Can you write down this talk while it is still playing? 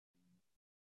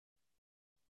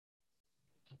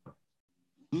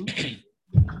Okay.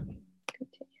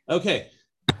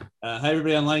 Hi,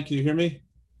 everybody online. Can you hear me?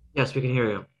 Yes, we can hear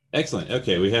you. Excellent.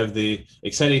 Okay, we have the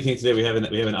exciting thing today. We have an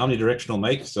omnidirectional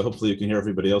mic, so hopefully you can hear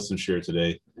everybody else in share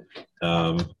today.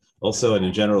 Also, and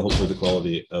in general, hopefully the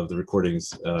quality of the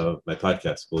recordings of my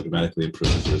podcast will dramatically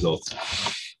improve as a result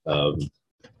of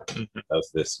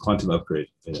this quantum upgrade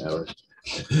in our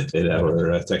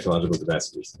technological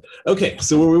capacities. Okay,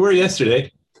 so where we were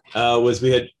yesterday was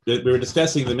we were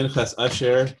discussing the Minchas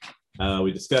Asher.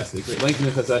 We discussed the great length of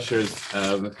Minchas Asher's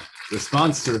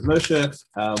response to Rav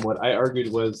Moshe. What I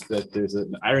argued was that there's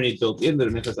an irony built in that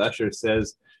Minchas Asher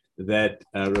says that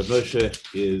Rav Moshe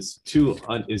is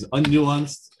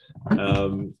unnuanced,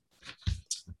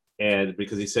 and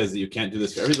because he says that you can't do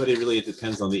this for everybody, really it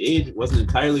depends on the age. It wasn't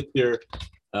entirely clear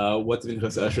what the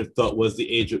Minchas Asher thought was the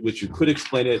age at which you could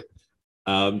explain it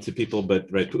to people, but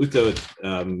right, Pu'uto,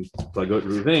 Plagot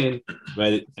Ruvain,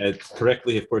 right,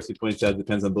 correctly, of course, he points out it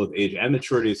depends on both age and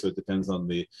maturity, so it depends on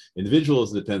the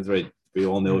individuals. It depends, right? We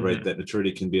all know, right, that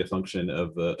maturity can be a function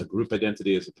of a group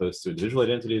identity as opposed to individual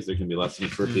identities. There can be lots of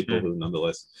mature people who,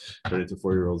 nonetheless, turn into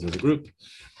 4-year-olds as a group.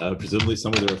 Presumably,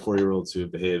 somewhere there are 4-year-olds who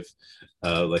behave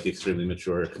like extremely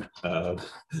mature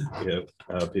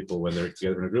people when they're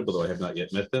together in a group, although I have not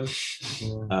yet met them.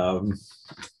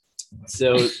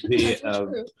 So the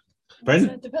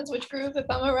it depends which group. If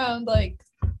I'm around like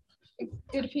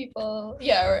good people,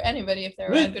 or anybody, if they're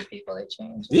around good people, they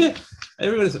change. Yeah,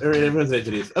 everyone's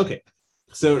identities. Okay,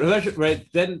 so right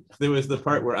then there was the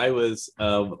part where I was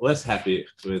less happy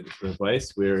with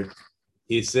Weiss, where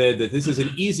he said that this is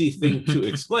an easy thing to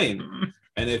explain,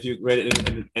 and if you read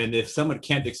it, and if someone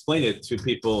can't explain it to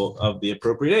people of the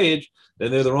appropriate age,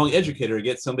 then they're the wrong educator.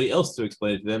 Get somebody else to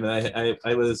explain it to them. And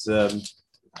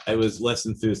I was less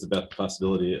enthused about the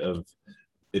possibility of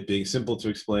it being simple to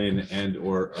explain and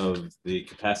or of the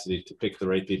capacity to pick the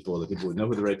right people, the people who know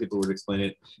who the right people would explain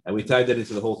it. And we tied that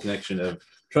into the whole connection of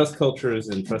trust cultures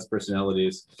and trust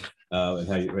personalities, and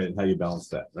how you balance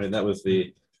that. Right. That was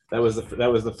the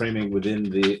framing within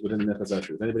the Minchas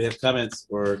Asher. Does anybody have comments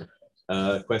or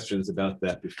questions about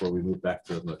that before we move back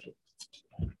to Rav Moshe?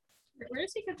 Where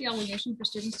does he get the obligation for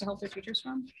students to help their teachers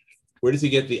from? Where does he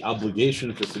get the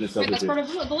obligation for students? Right, that's part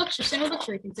of the lecture, standard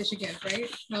lecture he thinks they should give, right?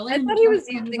 I thought he was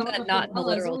using that not in the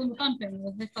literal.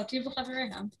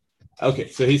 Okay,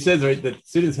 so he says, right, that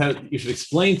students you should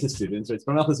explain to students, right?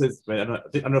 Sparmalcha says, right, I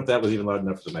don't know if that was even loud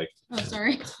enough for the mic. Oh,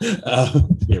 sorry.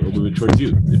 Yeah, we're moving towards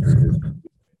you.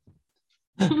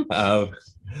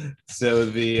 So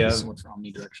the what's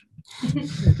omnidirectional.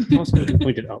 Also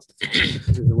pointed out.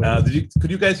 could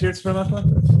you guys hear Sparmalcha?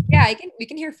 Yeah, we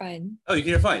can hear fine. Oh, you can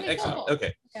hear fine. Excellent. Cool.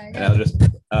 Okay. Okay, And I'll just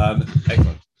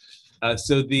excellent.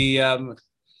 So the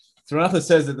Sparmalcha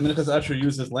says that the Minchas Asher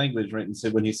uses language, right? And so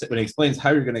when he explains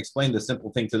how you're going to explain the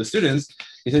simple thing to the students,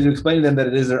 he says you explain to them that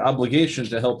it is their obligation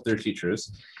to help their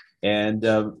teachers. And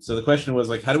so the question was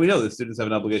like, how do we know that students have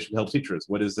an obligation to help teachers?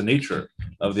 What is the nature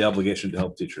of the obligation to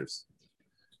help teachers?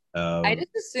 I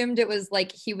just assumed it was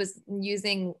like he was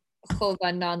using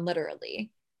chova non-literally.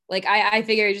 Like I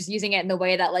figured just using it in the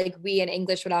way that like we in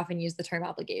English would often use the term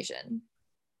obligation.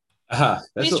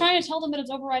 He's trying to tell them that it's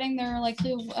overriding their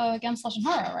against Lashon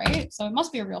Hara, right? So it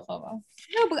must be a real chova.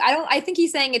 No, but I think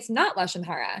he's saying it's not Lashon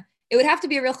Hara. It would have to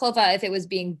be a real chova if it was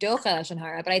being docha Lashon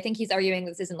Hara, but I think he's arguing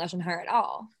this isn't Lashon Hara at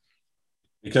all.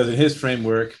 Because in his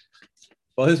framework,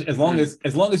 well, as long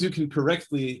as you can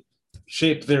correctly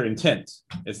shape their intent,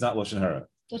 it's not Lashon Hara.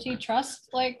 Does he trust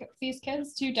these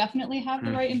kids to definitely have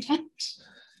the right intent?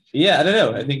 Yeah, I don't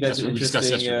know. I think that's an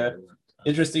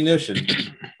interesting notion.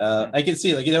 I can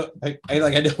see, I know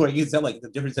where you can tell the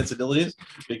different sensibilities,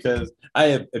 because I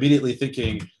am immediately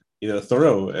thinking,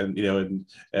 Thoreau,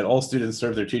 and all students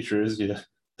serve their teachers,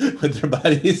 with their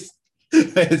bodies,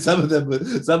 and some of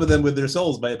them with their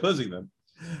souls by opposing them.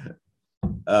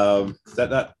 Is that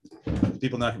not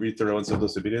people not read Thoreau and civil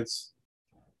disobedience?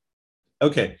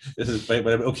 Okay, this is my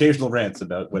occasional rants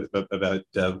about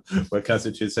what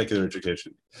constitutes secular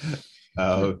education.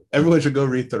 Everyone should go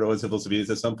read Thoreau and civil disobedience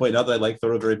at some point. Not that I like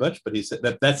Thoreau very much, but he said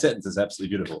that sentence is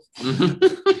absolutely beautiful.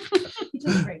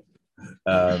 Great.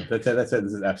 That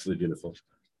sentence is absolutely beautiful.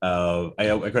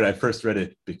 I first read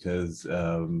it because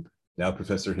now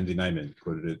Professor Hindi Naiman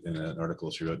quoted it in an article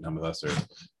she wrote in Hamavasar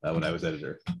when I was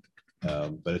editor.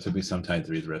 But it took me some time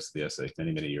to read the rest of the essay,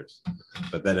 many years.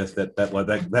 But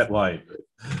that line,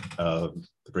 the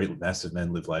great massive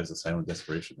men live lives of silent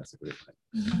desperation. That's a great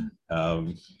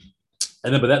line.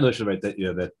 But that notion, right, that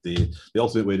that the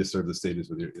ultimate way to serve the state is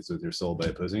with your soul by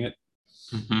opposing it,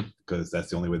 because that's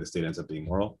the only way the state ends up being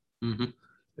moral.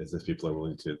 Is if people are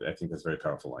willing to. I think that's a very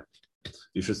powerful line.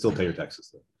 You should still pay your taxes,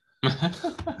 though.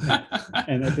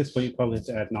 And at this point, you probably have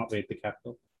to add not rape the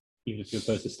capital, even if you're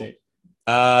opposed to state.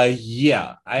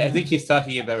 Yeah, I think he's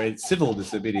talking about civil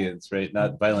disobedience, right?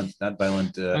 Not violent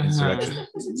insurrection.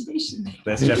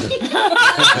 That's Jefferson.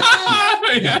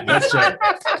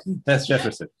 That's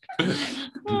Jefferson.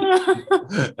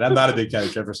 And I'm not a big fan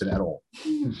of Jefferson at all.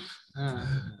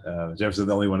 Jefferson's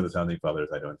the only one of the founding fathers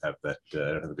I don't have a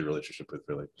good relationship with,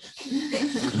 really.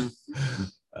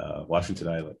 Washington,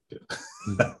 I like.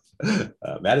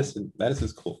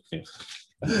 Madison's cool. Yeah.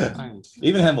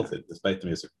 Even Hamilton, despite the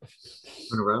music.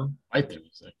 Monroe? I think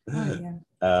music.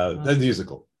 The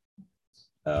musical.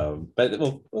 But it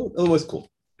was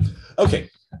cool. Okay.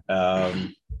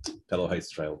 Fellow Heights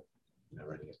trial.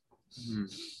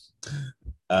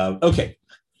 Okay.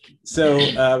 So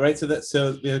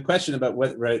the question about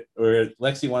what, right, or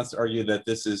Lexi wants to argue that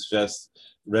this is just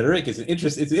rhetoric. It's an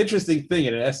interesting thing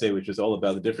in an essay, which is all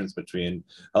about the difference between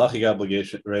halachic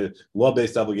obligation, right,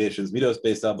 law-based obligations,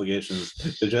 midos-based obligations,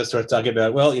 to just start talking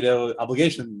about, well,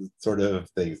 obligation sort of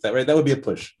things. That would be a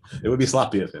push. It would be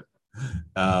sloppy of him.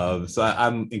 So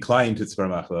I'm inclined to Tzvar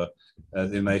Machla.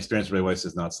 In my experience, Ray Weiss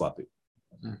is not sloppy.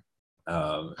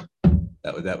 That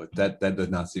does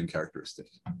not seem characteristic.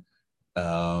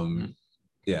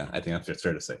 Yeah, I think it's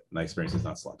fair to say my experience is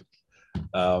not sloppy.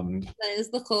 Is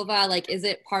the chova is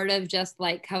it part of just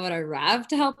Kavod Rav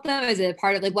to help them? Is it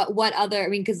part of what other? I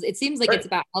mean, because it seems like it's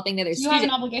about helping the other students. You have an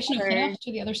obligation of chinuch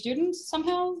to the other students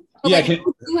somehow. But,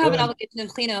 you have an obligation of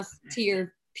chinuch to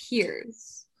your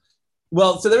peers.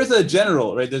 Well, so there is a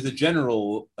general, right? There's a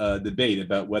general debate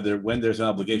about when there's an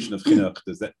obligation of chinuch,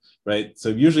 does that, right? So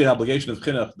usually an obligation of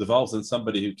chinuch devolves on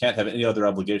somebody who can't have any other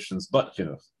obligations but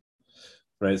chinuch.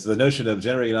 Right, so the notion of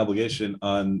generating an obligation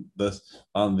on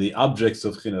the objects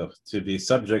of chinuch to be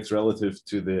subjects relative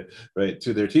to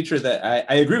their teacher, that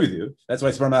I agree with you. That's why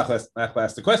Tzvar Machla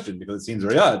asked the question, because it seems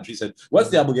very odd. She said,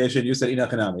 "What's the obligation?" You said inach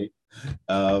hanami,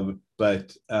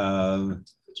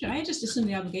 I just assumed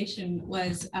the obligation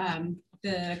was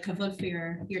the kavod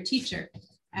for your teacher,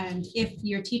 and if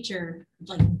your teacher,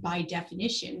 by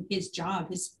definition, his job,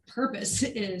 his purpose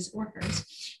is or hers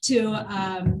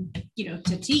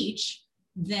to teach.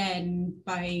 Then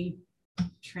by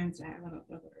transit, I don't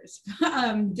know words.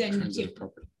 Then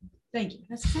thank you.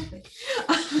 That's exactly.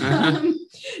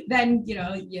 Then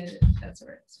that's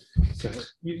where it is. So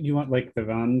you want the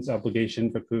Ran's obligation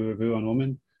for Puravu on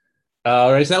women?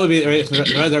 Right, so that would be right.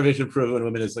 Ran's obligation for Puravu on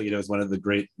women is is one of the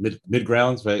great mid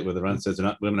grounds, right? Where the Ran says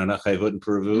women are not chayavot in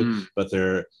Puravu, but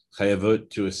they're chayavot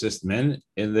to assist men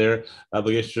in their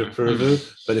obligation to Puravu.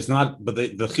 But it's not. But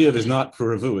the chayav is not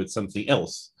Puravu. It's something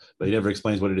else. But he never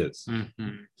explains what it is.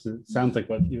 So it sounds like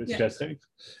what you were suggesting.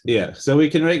 Yeah. So we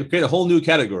can create a whole new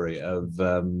category of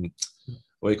what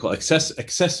we call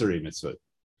accessory mitzvot.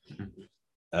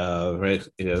 Right.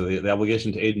 The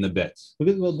obligation to aid in the bet.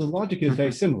 Well, the logic is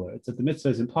very similar. It's that the mitzvah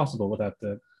is impossible without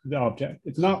the object.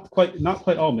 It's not quite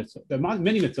all mitzvot. There are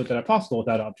many mitzvot that are possible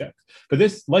without object. But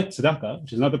this, like tzedakah,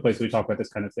 which is another place we talk about this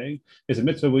kind of thing, is a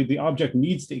mitzvah where the object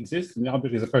needs to exist and the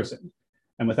object is a person.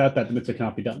 And without that, the mitzvah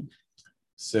cannot be done.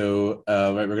 So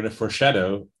we're going to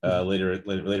foreshadow later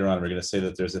on. We're going to say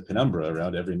that there's a penumbra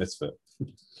around every mitzvah,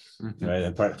 right?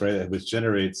 And which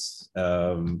generates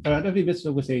around every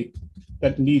mitzvah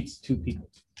that needs two people.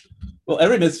 Well,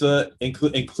 every mitzvah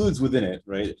includes within it,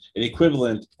 right, an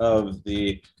equivalent of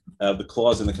the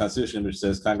clause in the Constitution which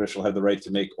says Congress shall have the right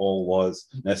to make all laws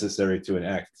necessary to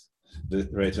enact. The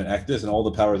right to enact this, and all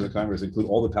the powers of Congress include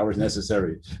all the powers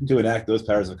necessary to enact those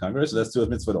powers of Congress. So that's true of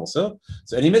mitzvah also.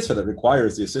 So any mitzvah that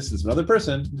requires the assistance of another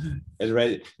person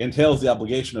entails the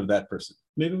obligation of that person.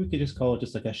 Maybe we could just call it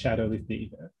just a shadow lifnei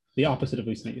iver, the opposite of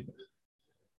lifnei iver.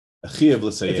 A chiyav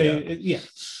l'sayeh. Yeah.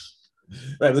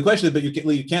 Right. But the question is, but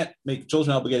you can't make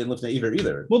children obligated in lifnei iver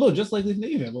either. Well, no, just like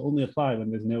lifnei iver will only apply when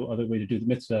there's no other way to do the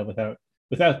mitzvah without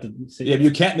the. Yeah, but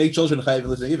you can't make children chayav in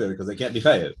lifnei iver because they can't be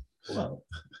chayav. Well,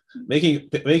 making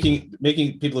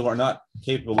people who are not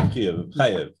capable of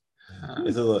chayav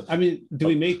is a little. I mean, do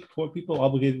we make poor people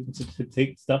obligated to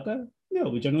take tzedakah? No,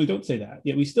 we generally don't say that.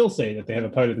 Yet we still say that they have a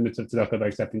part of the mitzvah of tzedakah by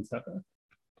accepting tzedakah.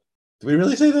 Do we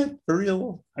really say that for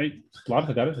real? A lot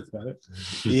of Haggadah talks about it.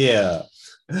 Yeah,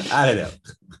 I don't know.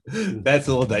 That's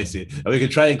a little dicey. And we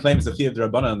could try and claim it's a chiyuv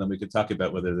d'Rabbanan, and then we could talk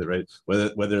about whether the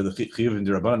chiyuv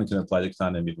d'Rabbanan can apply to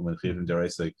Ktanim even when chiyuv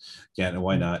d'Oraisa can, and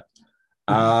why not?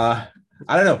 I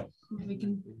don't know. We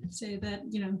can say that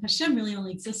Hashem really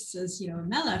only exists as a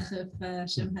melech if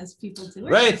Hashem has people to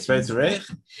worship. Right.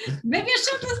 Maybe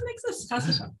Hashem doesn't exist. Chas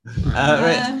Hashem.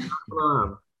 Right.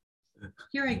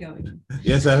 Here I go again.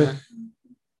 Yes, I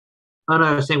Oh no,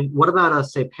 I was saying, what about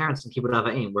say parents in Kibbutz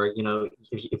Avayim, where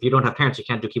if you don't have parents, you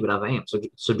can't do Kibbutz Avayim.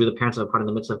 So do the parents have a part in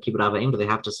the midst of Kibbutz Avayim? Do they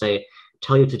have to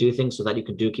tell you to do things so that you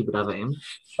can do Kibbutz Avayim?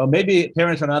 Oh, maybe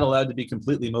parents are not allowed to be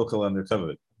completely mochel on their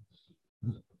covenant.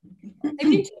 I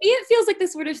mean, to me, it feels like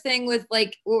this sort of thing with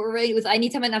like with I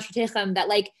need to that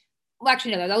like. Well,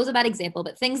 actually, no, that was a bad example,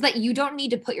 but things that you don't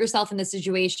need to put yourself in the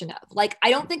situation of. Like,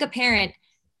 I don't think a parent,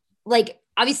 like,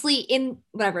 obviously in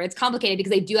whatever, it's complicated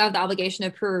because they do have the obligation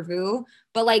of peer review,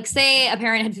 but like, say a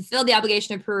parent had fulfilled the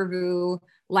obligation of peer review,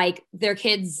 like their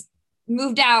kids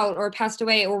moved out or passed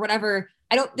away or whatever.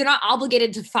 They're not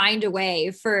obligated to find a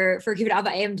way for Kibbutz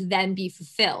Avayim to then be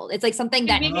fulfilled. It's like something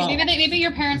that maybe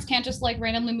your parents can't just like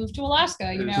randomly move to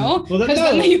Alaska, because Well,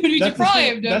 then they would be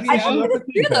deprived of. I don't think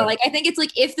it's true though. Like I think it's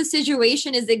like if the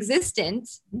situation is existent,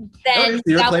 then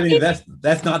you're claiming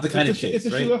that's not the kind of case, it's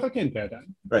a right? shluchah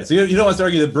paradigm. Right. So you don't want to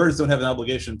argue that birds don't have an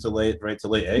obligation to lay eggs.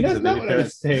 That's not what I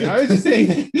was saying. I was just saying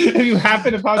that if you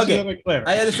happen to possibly like Claire.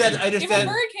 I understand. If a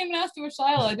bird came and asked you a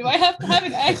Shiloh, do I have to have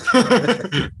an egg?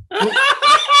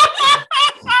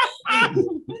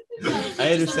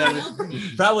 I understand.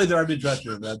 Probably there are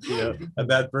midrashim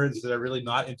about birds that are really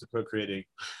not into procreating,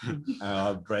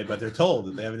 right? But they're told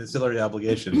that they have an ancillary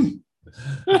obligation.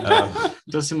 It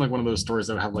does seem like one of those stories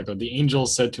that would have like the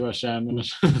angels said to Hashem.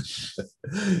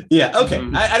 Yeah. Okay.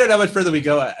 I don't know how much further we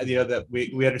go. That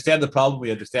we understand the problem.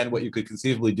 We understand what you could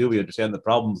conceivably do. We understand the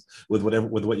problems with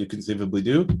what you conceivably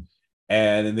do.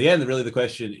 And in the end, really, the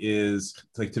question is,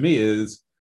 like to me, is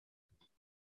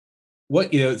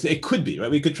what it could be,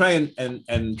 right? We could try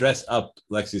and dress up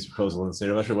Lexi's proposal and say,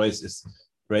 Rav Asher Weiss is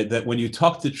right that when you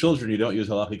talk to children, you don't use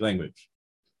halachic language,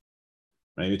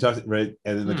 right? You talk right,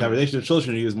 and in the conversation of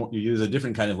children, you use a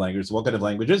different kind of language. So what kind of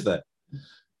language is that?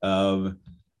 All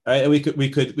right, and we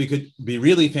could be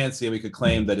really fancy and we could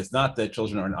claim that it's not that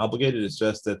children aren't obligated; it's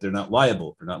just that they're not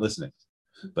liable for not listening.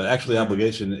 But actually,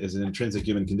 obligation is an intrinsic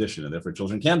human condition, and therefore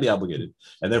children can be obligated.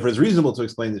 And therefore, it's reasonable to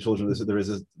explain to children there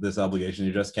is this obligation.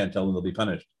 You just can't tell them they'll be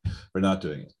punished for not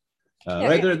doing it.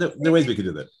 Right? There are ways we could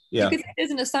do that. Yeah. Because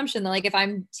there's an assumption that, like, if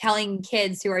I'm telling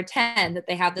kids who are 10 that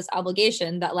they have this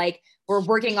obligation, that like we're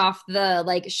working off the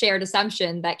like shared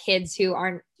assumption that kids who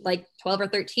aren't like 12 or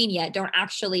 13 yet don't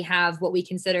actually have what we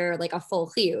consider like a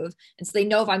full chiyuv, and so they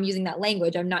know if I'm using that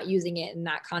language, I'm not using it in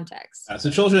that context. So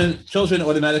children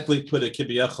automatically put a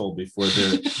kibiyachol before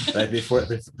their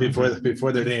right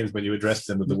before their names when you address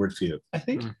them with the word chiyuv. I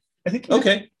think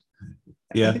okay.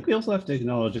 Yeah. I think we also have to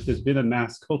acknowledge that there's been a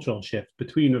mass cultural shift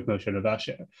between Rav Moshe and Rav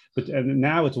Asher, and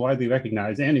now it's widely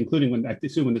recognized, and including when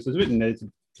this was written, that it's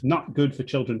not good for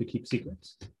children to keep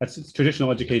secrets. That's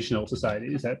traditional educational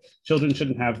societies, that children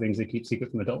shouldn't have things they keep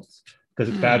secret from adults because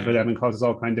it's bad for them and causes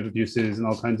all kinds of abuses and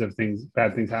all kinds of things,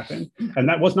 bad things happen. And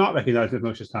that was not recognized at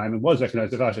Moshe's time and was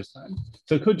recognized at Rav Asher's time.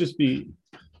 So it could just be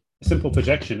a simple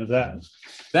projection of that.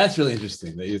 That's really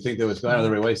interesting that you think that what's going on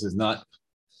with the race is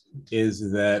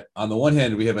that on the one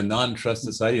hand we have a non-trust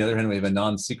society, on the other hand we have a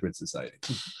non-secret society.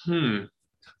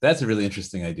 That's a really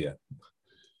interesting idea.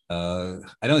 I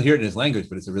don't hear it in his language,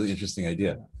 but it's a really interesting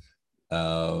idea.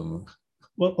 Well,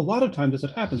 a lot of times that's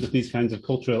what happens with these kinds of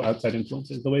cultural outside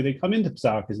influences. The way they come into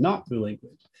Psak is not through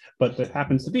language, but it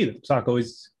happens to be that Psak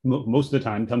always, most of the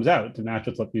time, comes out to match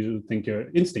with what you think your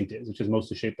instinct is, which is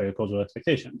mostly shaped by your cultural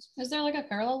expectations. Is there like a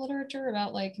parallel literature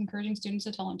about like encouraging students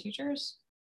to tell on teachers?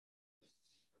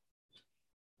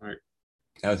 Right.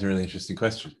 That was a really interesting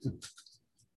question.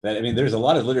 There's a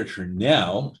lot of literature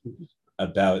now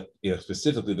about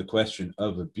specifically the question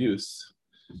of abuse,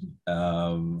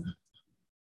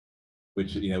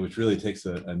 which really takes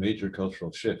a major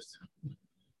cultural shift.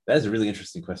 That is a really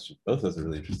interesting question. Both of those are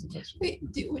really interesting questions. Wait,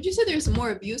 would you say there's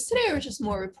more abuse today, or just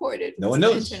more reported? No one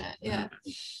knows. Internet, yeah.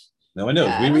 No one knows.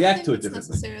 Yeah, we react to it differently.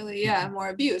 Necessarily, more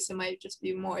abuse. It might just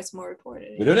be more. It's more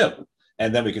reported. We don't know.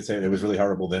 And then we could say it was really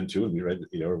horrible then too, and we read,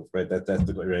 that's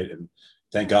the right. And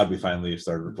thank God we finally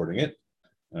started reporting it,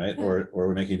 right? Or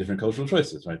we're making different cultural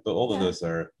choices, right? But all of those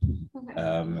are,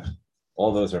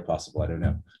 all those are possible. I don't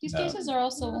know. These cases are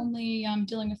also only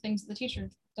dealing with things that the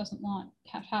teacher doesn't want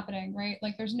happening, right?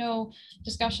 Like there's no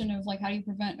discussion of like how do you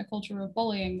prevent a culture of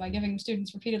bullying by giving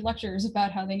students repeated lectures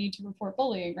about how they need to report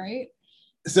bullying, right?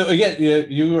 So again,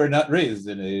 you were not raised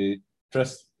in a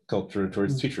trust culture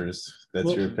towards teachers.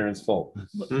 That's your parents' fault.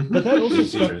 But that also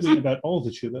struck me about all the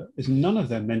tshuva is none of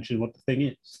them mention what the thing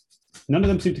is. None of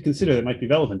them seem to consider that it might be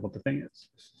relevant what the thing is,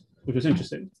 which was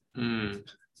interesting.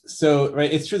 So,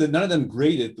 right, it's true that none of them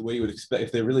grade it the way you would expect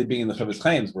if they're really being in the Chavis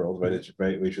Chaim's world, right?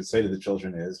 Right, we should say to the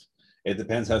children is, it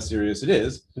depends how serious it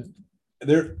is.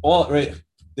 They're all right.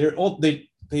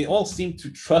 They all seem to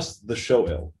trust the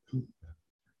shoel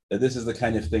that this is the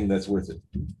kind of thing that's worth it.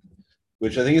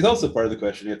 which I think is also part of the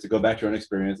question. You have to go back to your own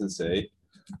experience and say,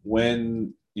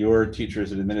 when your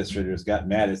teachers and administrators got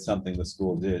mad at something the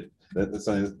school did, that's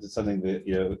something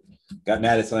that got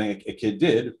mad at something a kid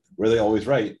did, were they always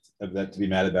right of that to be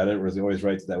mad about it, or was they always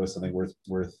right that was something worth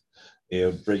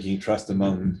breaking trust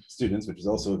among students, which is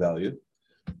also a value.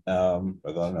 Although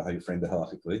I don't know how you framed it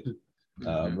halachically.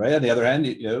 Right. On the other hand,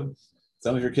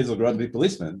 some of your kids will grow up to be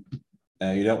policemen,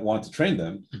 and you don't want to train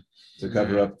them to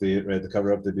cover up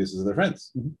the abuses of their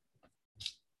friends.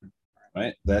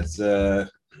 Right. That's right.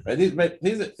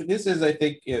 This is, I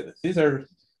think, there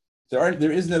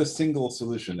is no single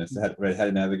solution as to how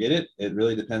to navigate it. It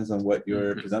really depends on what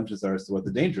your presumptions are as to what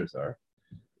the dangers are.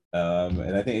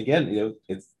 And I think, again,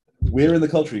 it's where in the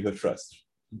culture you have trust.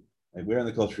 Like, where in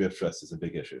the culture you have trust is a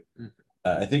big issue.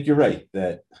 I think you're right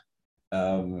that,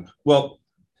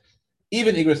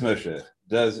 even Igros Moshe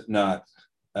does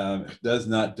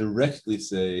not directly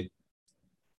say,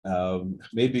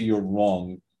 maybe you're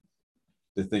wrong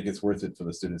to think it's worth it for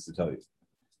the students to tell you.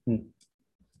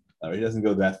 He doesn't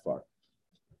go that far.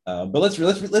 But let's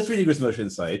read Igros Moshe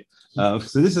inside.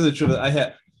 So this is a truth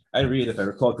that I read, if I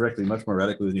recall correctly, much more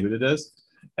radically than Yehuda does,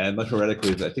 and much more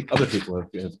radically than I think other people have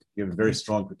given very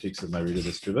strong critiques of my read of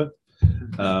this tshuva.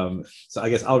 So I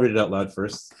guess I'll read it out loud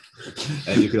first,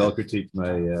 and you can all critique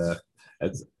my.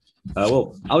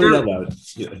 I'll read it out loud.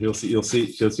 You'll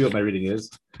see what my reading is,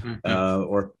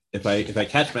 or if I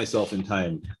catch myself in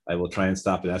time, I will try and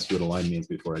stop and ask you what a line means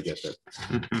before I get there.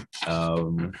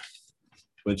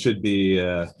 Which should be,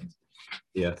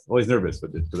 always nervous,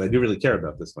 but because I do really care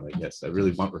about this one, I guess I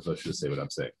really want Rav Moshe to say what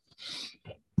I'm saying.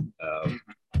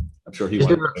 I'm sure he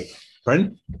wants.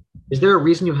 Pardon? Is there a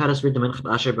reason you had us read the Minchat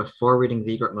Asher before reading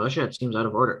the Igros Moshe? It seems out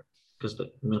of order. Because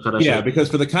the Minchat Asher. Yeah, because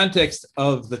for the context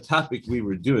of the topic we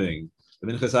were doing,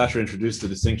 the Minchat Asher introduced the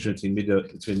distinction between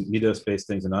midos-based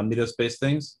things and non-midos-based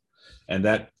things, and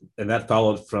that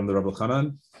followed from the Rabbi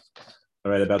Chanan,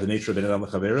 all right, about the nature of Ben Adam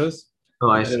L'Chaveros. Oh,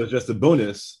 I and see. it was just a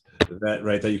bonus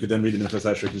that you could then read the Minchat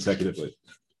Asher consecutively,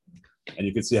 and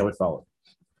you could see how it followed.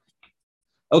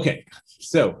 Okay,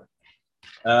 so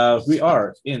we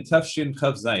are in Tafshin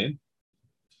Chav Zayin,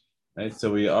 right?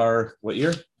 So we are what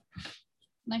year?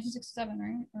 1967,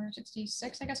 right? Or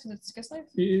 66, I guess, because it's Kislev.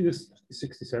 It's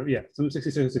 67, yeah, some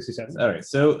 66, 67. All right,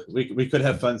 so we could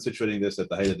have fun situating this at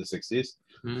the height of the 60s,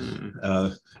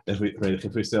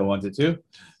 if we still wanted to,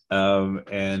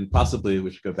 and possibly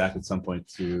we should go back at some point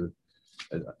to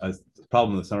a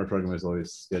problem. The summer program is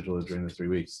always scheduled during the 3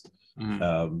 weeks,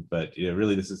 but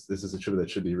really this is a trip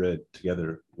that should be read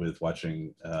together with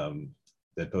watching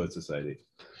Dead Poets Society.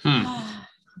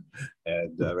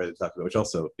 And ready to talk about, which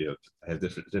also I have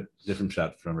different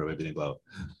shot from Rabbi Bini Blau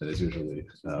that is usually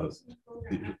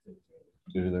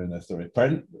in that story.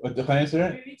 Pardon? What the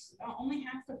answer? Only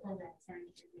half the program.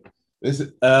 This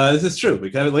is true. We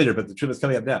can have it later, but the truth is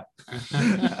coming up now.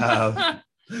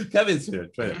 Kevin's here.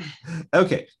 Try it.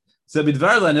 Okay. So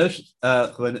Bidvar Lanosh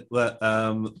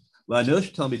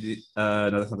Lanosh Talmid.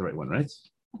 No, that's not the right one, right?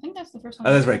 I think that's the first one.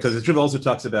 Oh, that's right, because the Truva also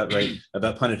talks about punishing.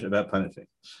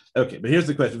 Okay, but here's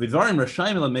the question: Vidvarim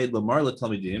Rashaim Lamed Lamar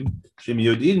LaTalmidim Shem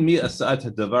Yodin Mi Asat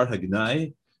Hadavar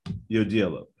Hagnai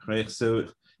Yodialo. Right. So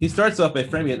he starts off by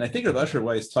framing it, and I think Rav Asher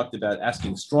Weiss talked about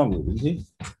asking strongly, didn't he?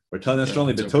 Or telling us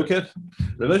strongly B'tokef.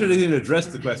 Rav Asher didn't even address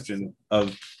the question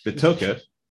of B'tokef.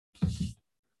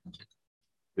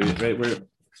 Right,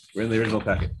 we're in the original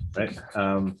packet, right?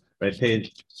 Right,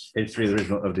 page 3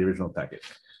 of the original packet.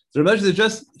 So Rav Asher said,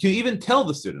 just you even tell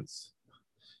the students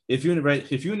if you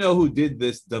know who did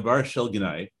this davar shel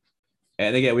gnai,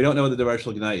 and again we don't know what the davar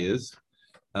shel gnai is.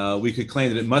 We could claim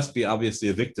that it must be obviously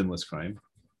a victimless crime,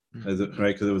 right?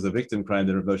 Because it was a victim crime,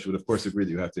 then Rav Moshe would of course agree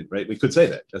that you have to, right? We could say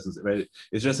that, right?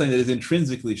 It's just something that is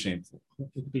intrinsically shameful. It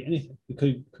could be anything. You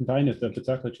could combine it with the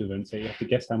Tzaka Tshuva and say you have to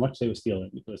guess how much they were stealing.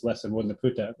 If it was less than one the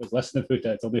puta, if it was less than a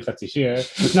puta, it's only chatzi shir.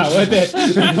 It's not worth it.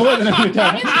 More than a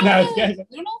puta. Now it's guys.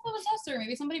 I don't know if it was us or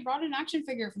maybe somebody brought an action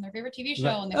figure from their favorite TV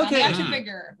show and they found the action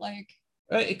figure. Like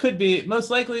It could be most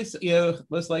likely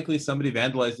somebody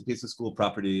vandalized a piece of school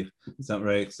property.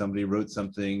 Somebody wrote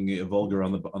something vulgar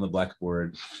on the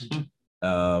blackboard.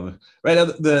 When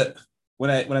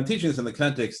I'm teaching this in the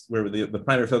context where the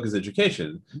primary focus is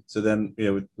education, so then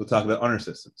we'll talk about honor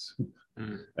systems.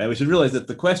 Right? We should realize that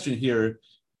the question here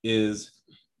is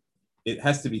it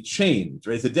has to be changed.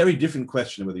 Right? It's a very different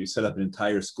question whether you set up an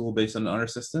entire school based on an honor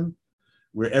system,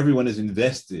 where everyone is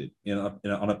invested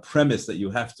on a premise that you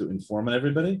have to inform on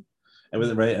everybody, and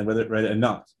whether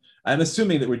not. I'm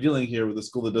assuming that we're dealing here with a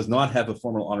school that does not have a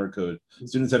formal honor code.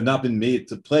 Students have not been made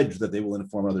to pledge that they will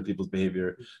inform other people's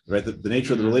behavior. Right, the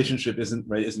nature of the relationship isn't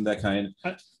that kind.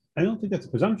 I don't think that's a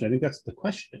presumption. I think that's the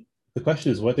question. The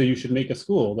question is whether you should make a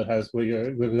school that has where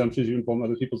your assumptions you inform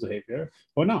other people's behavior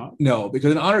or not. No,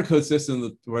 because an honor code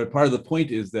system, where part of the point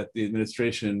is that the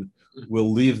administration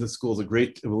will leave the students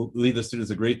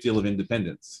a great deal of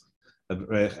independence.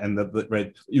 Right? And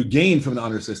right, you gain from an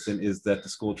honor system is that the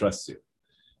school trusts you.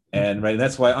 And right,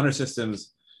 that's why honor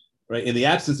systems, right, in the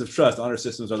absence of trust, honor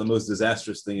systems are the most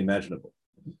disastrous thing imaginable.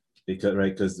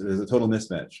 Because there's a total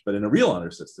mismatch. But in a real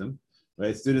honor system,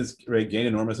 right, students gain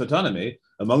enormous autonomy.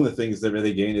 Among the things that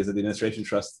they gain is that the administration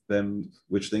trusts them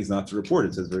which things not to report.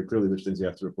 It says very clearly which things you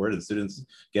have to report, and students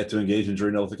get to engage in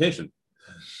jury nullification.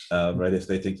 Right, if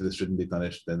they think that this shouldn't be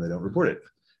punished, then they don't report it,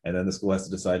 and then the school has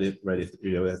to decide it. Right, if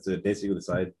has to basically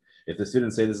decide if the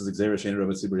students say this is Xavier Shein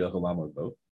Robot Sibri Alcholamo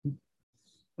vote.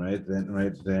 Then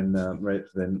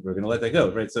we're going to let that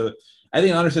go. Right, so I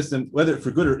think an honor system, whether for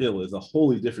good or ill, is a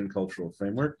wholly different cultural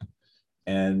framework,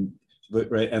 and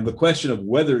the question of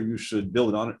whether you should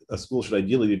build a school should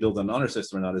ideally be built on an honor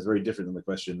system or not is very different than the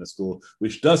question of a school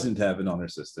which doesn't have an honor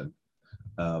system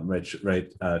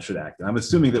should act. And I'm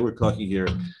assuming that we're talking here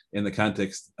in the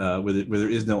context where there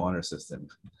is no honor system.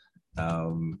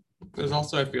 There's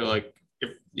also, I feel like,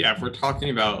 if we're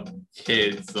talking about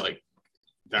kids like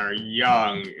that are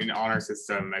young, an honor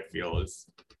system, I feel is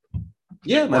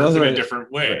works in a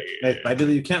different way. Right. I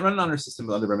believe you can't run an honor system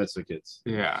with under bar mitzvah kids.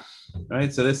 Yeah.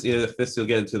 Right. So this you'll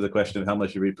get into the question of how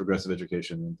much you read progressive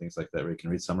education and things like that, where you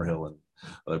can read Summerhill and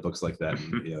other books like that,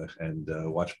 and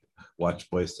watch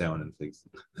Boys Town and things,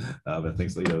 and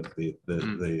things like the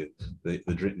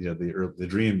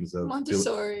dreams of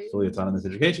Montessori, fully autonomous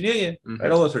education.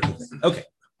 Right, all those sorts of things. Okay.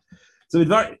 So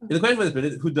the question was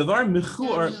who davar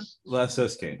mechur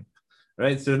lasos kain.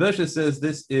 Right, so Rav Moshe says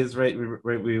this is right.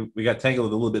 We got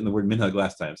tangled a little bit in the word minhag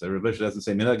last time. So Rav Moshe doesn't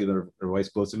say minhag, or Weiss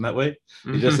quotes him that way.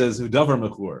 He just says hu davar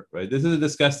mechur. Right, this is a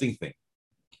disgusting thing.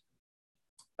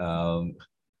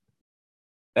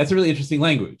 That's a really interesting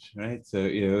language, right? So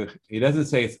he doesn't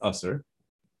say it's usser,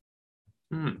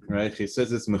 right? He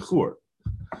says it's mechur.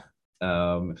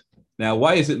 Now,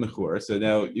 why is it mechur? So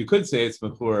now you could say it's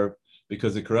mechur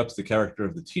because it corrupts the character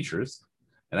of the teachers,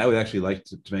 and I would actually like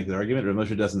to make that argument. Rav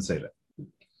Moshe doesn't say that.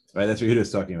 Right, that's what Yehuda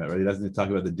is talking about, right? He doesn't talk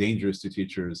about the dangers to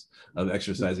teachers of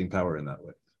exercising power in that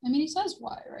way. I mean, he says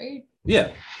why, right?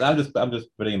 Yeah, I'm just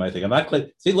putting in my thing. I'm not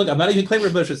see. Look, I'm not even claiming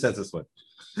Rav Moshe says this one.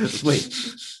 Just wait.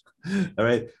 All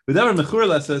right.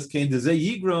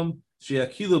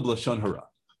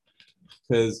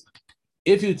 Because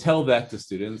if you tell that to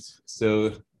students,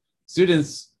 so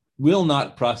students will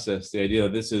not process the idea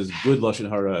that this is good lashon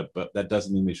hara, but that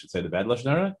doesn't mean we should say the bad lashon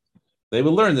hara. They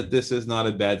will learn that this is not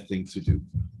a bad thing to do.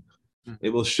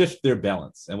 It will shift their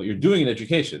balance. And what you're doing in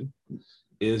education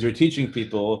is you're teaching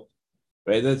people,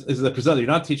 right? This is the present. You're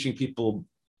not teaching people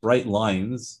bright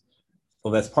lines.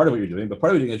 Well, that's part of what you're doing, but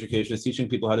part of what you're doing in education is teaching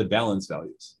people how to balance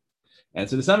values. And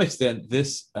so to some extent,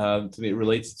 this to me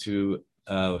relates to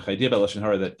idea about lashon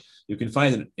hara that you can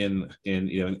find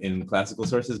in classical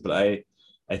sources, but I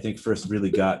think first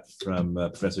really got from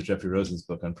Professor Jeffrey Rosen's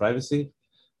book on privacy,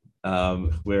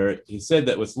 where he said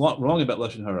that what's wrong about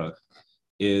lashon hara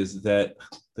is that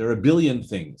there are a billion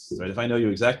things, right? If I know you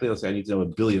exactly, I'll say I need to know a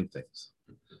billion things.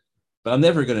 But I'm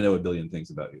never going to know a billion things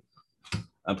about you.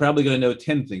 I'm probably going to know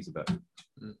 10 things about you.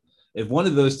 If one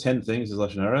of those 10 things is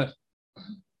lashon hara,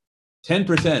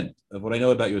 10% of what I know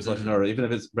about you is lashon hara, even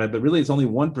if it's right, but really it's only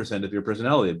 1% of your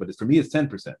personality. But for me, it's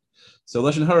 10%. So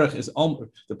lashon hara is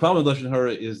the problem with lashon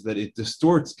hara is that it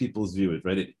distorts people's views,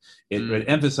 right? It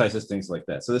emphasizes things like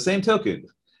that. So the same token,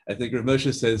 I think Rav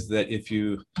Moshe says that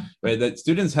that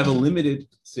students have a limited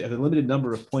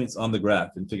number of points on the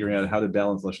graph in figuring out how to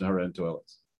balance lashon hara and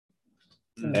toilets.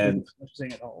 And I'm not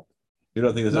saying at all. You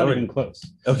don't think It's there's not even close.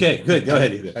 Okay, good. Go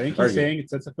ahead, Ethan. I think he's saying it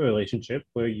sets up a relationship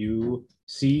where you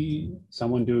see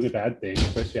someone doing a bad thing,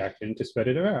 first reaction to spread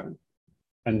it around,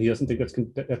 and he doesn't think that's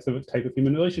the type of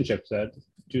human relationships that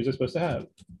Jews are supposed to have.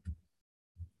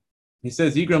 He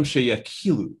says yigram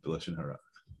sheyakilu b'lashon hara,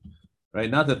 right?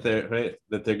 Not that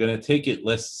they're going to take it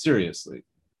less seriously.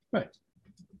 Right.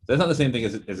 That's not the same thing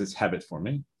as it's habit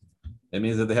forming. It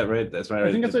means that they have That's right.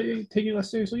 I think that's what taking it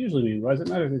less seriously usually means. Why does it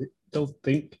matter if they'll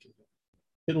think?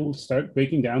 It'll start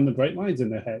breaking down the bright lines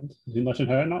in their head between lashon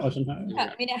hara and not lashon hara.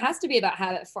 Yeah, I mean, it has to be about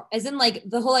habit form, as in like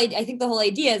the whole idea. I think the whole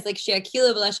idea is like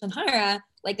she'akilu b'lashon hara,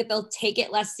 like that they'll take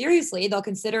it less seriously. They'll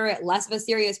consider it less of a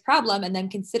serious problem, and then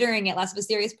considering it less of a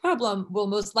serious problem will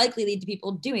most likely lead to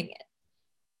people doing it.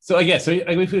 So again,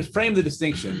 if we frame the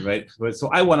distinction, right? So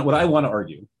what I want to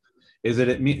argue is that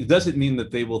it doesn't mean that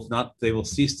they will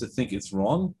cease to think it's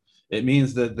wrong. It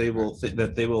means that they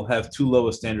will have too low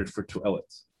a standard for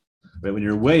toilets. Right? When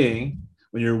you're weighing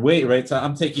when you're weight, right? So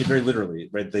I'm taking it very literally,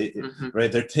 right?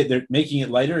 Right, they're making it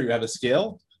lighter. You have a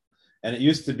scale, and it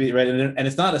used to be right, and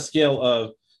it's not a scale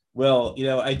of, well,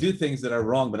 I do things that are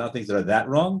wrong, but not things that are that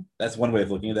wrong. That's one way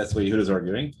of looking at it. That's what Yehuda's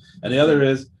arguing, and the other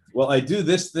is, well, I do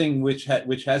this thing which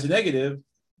has a negative,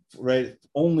 right?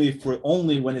 Only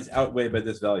when it's outweighed by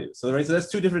this value. So right, so that's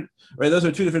two different, right? Those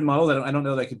are two different models. I don't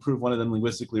know that I can prove one of them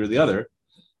linguistically or the other.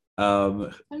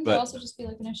 And it But also just be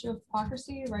like an issue of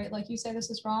hypocrisy, right? Like you say this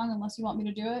is wrong unless you want me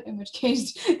to do it, in which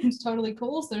case it's totally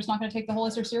cool. So they're just not going to take the whole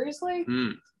answer seriously.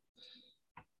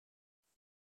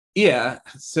 yeah,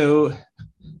 so,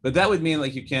 but that would mean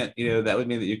like you can't, that would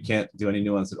mean that you can't do any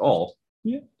nuance at all.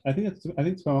 Yeah, I think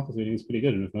Sparmalka's reading is pretty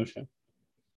good in Moshe.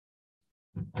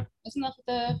 Isn't that what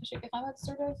the Hashik Ahmed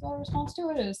sort of response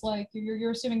to it is? Like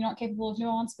you're assuming you're not capable of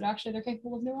nuance, but actually they're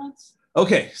capable of nuance.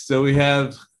 Okay, so we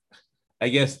have, I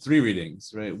guess, three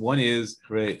readings, right? One is,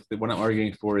 right, what I'm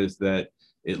arguing for is that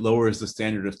it lowers the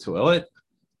standard of Toelet.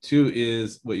 Two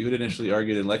is what you had initially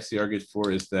argued and Lexi argued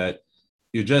for is that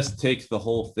you just take the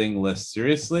whole thing less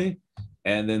seriously.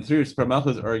 And then three,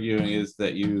 Sparmalka's arguing is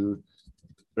that you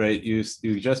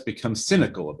just become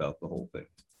cynical about the whole thing.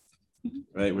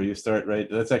 Right, where you start, right?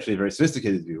 That's actually a very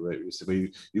sophisticated view, right? Where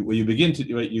you begin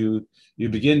to, right, you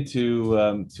begin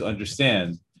to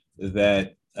understand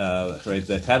that, right,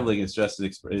 that tattling is just an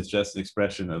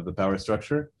expression of the power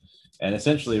structure, and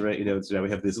essentially, right, we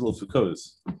have these little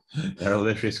Foucaults in our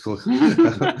elementary school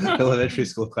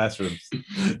classrooms,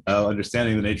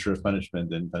 understanding the nature of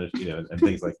punishment and and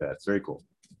things like that. It's very cool.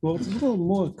 Well, it's a little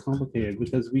more complicated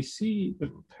because we see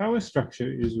the power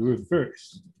structure is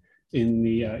reversed in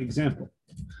the example.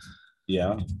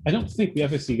 Yeah. I don't think we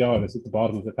ever see God as at the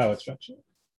bottom of the power structure.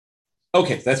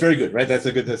 Okay, that's very good, right? That's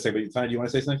a good thing to say. But do you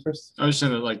want to say something first? I was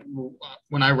saying that, like,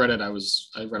 when I read it, I read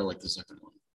it like the second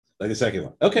one. Like the second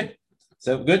one. Okay.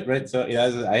 So good, right? So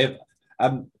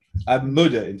I'm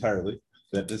muda entirely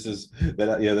that this is that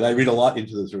I read a lot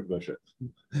into this Rav Moshe,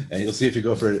 and you'll see if you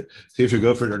go for it. See if you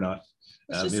go for it or not.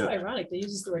 It's just so ironic. They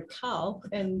uses the word kal,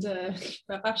 and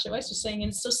Rav Ashi Weiss was saying, and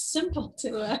it's so simple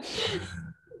to.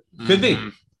 Could be.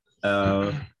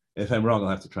 If I'm wrong, I'll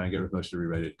have to try and get Rav Moshe to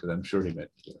rewrite it because I'm sure he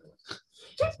meant.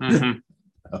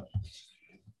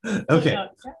 Okay,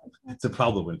 it's a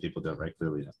problem when people don't write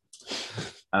clearly enough.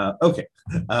 Okay.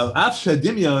 Afsha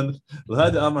Dimyon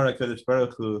Lahad Amar HaKadosh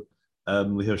Baruch Hu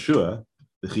Lihoshua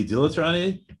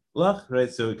L'chidilot Lach.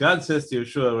 Right. So God says to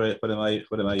Yeshua, right, what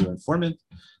am I, your informant?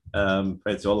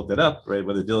 Right, so I'll look that up, right?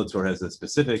 Whether dilator has a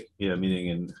specific,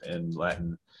 meaning in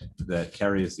Latin that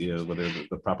carries, whether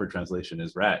the proper translation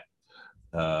is rat,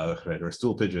 right, or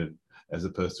stool pigeon, as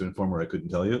opposed to informer. I couldn't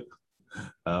tell you.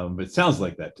 But it sounds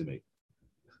like that to me.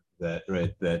 That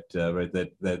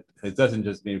it doesn't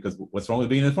just mean because what's wrong with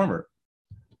being an informer?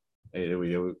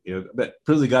 But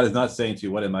clearly God is not saying to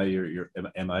you, "What am I?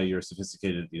 Am I your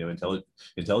sophisticated,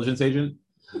 intelligence agent?"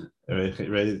 Right.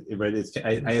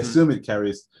 I assume it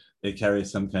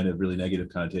carries some kind of really negative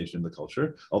connotation in the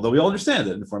culture. Although we all understand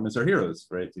that informants are heroes,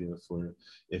 right? As long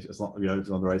if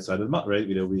you're on the right side of the mob, right?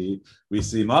 We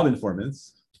see mob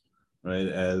informants, right,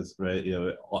 as right,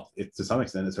 to some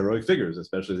extent as heroic figures,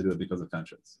 especially if they do it because of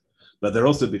conscience. But they're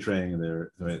also betraying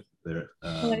their. Well,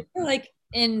 I feel like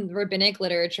in rabbinic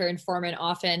literature, informant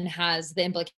often has the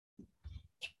implication,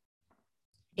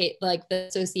 like the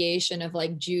association of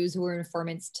like Jews who were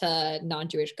informants to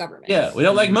non-Jewish governments. Yeah, we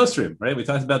don't like Mostrim, right? We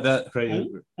talked about that. Right?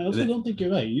 I also don't think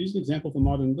you're right. You used an example from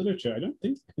modern literature. I don't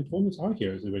think informants are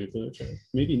heroes in rabbinic literature.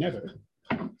 Maybe never.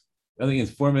 I think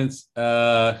informants.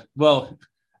 Well,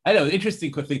 I know.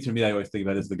 Interesting quick thing to me I always think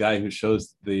about is the guy who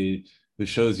shows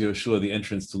Yoshua the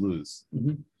entrance to Luz.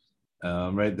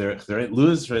 Mm-hmm. Right, they're at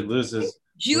Luz. Right, Luz is.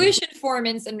 Jewish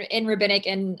informants in rabbinic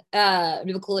and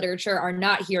biblical literature are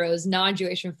not heroes.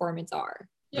 Non-Jewish informants are.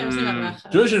 Yeah,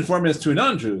 Jewish informants to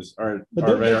non-Jews are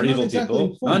evil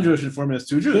people. Non-Jewish informants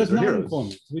to Jews are heroes.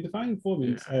 Informants. We define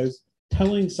informants as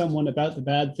telling someone about the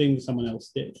bad thing someone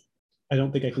else did. I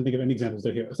don't think I can think of any examples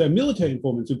they're heroes. There are military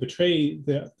informants who betray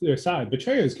their side.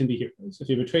 Betrayers can be heroes. If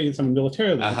you betray someone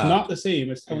militarily, it's not the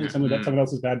same as telling someone about someone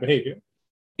else's bad behavior.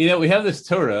 We have this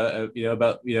Torah,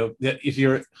 about, if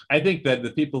you're, I think that the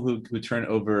people who turn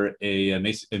over a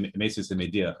Mesis and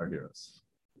Media are heroes.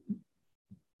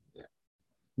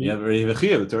 Yeah,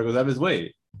 the Torah goes out of his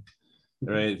way,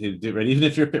 right? Right, even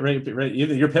if you're right,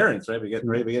 even your parents, right? We get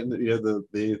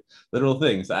the literal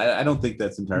things. I don't think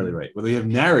that's entirely right. Whether we have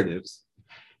narratives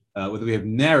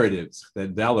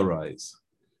that valorize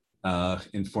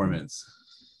informants,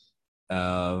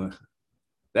 that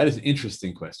is an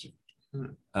interesting question.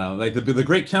 Like the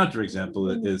great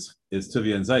counterexample is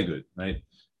Tuvia and Zaygud, right?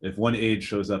 If one age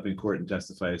shows up in court and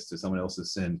testifies to someone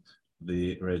else's sin,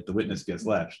 the witness gets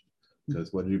lashed.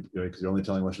 Because because you're only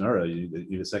telling lashon hara, you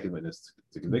need a second witness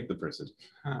to convict the person.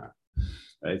 Huh.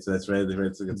 Right, so that's right.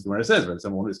 So that's what it says. Right,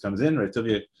 someone who comes in, right?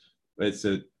 Tovia, right.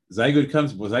 So Zygud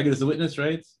comes. Well, Zygud is the witness,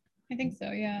 right? I think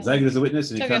so, yeah. Zygud is the witness,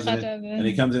 and he Tovia comes in, Chatav, and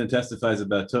he comes in and testifies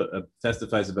about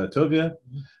Tovia,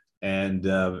 and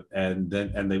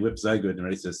they whip Zygud,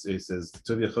 right? He says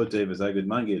Tovia Chotev is Zygud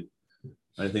Mangid.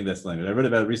 I think that's the language. I read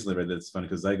about it recently. Right, that's funny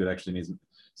because Zygud actually means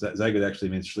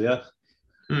shliach.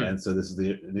 And so this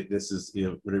is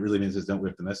what it really means is don't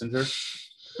whip the messenger.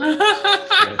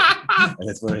 Right? And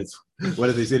it's one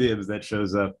of these idioms that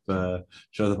shows up all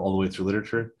the way through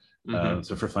literature.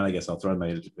 So for fun, I guess I'll throw in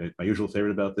my usual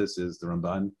favorite about this is the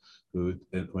Ramban, who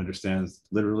understands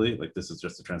literally, like this is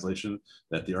just a translation,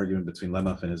 that the argument between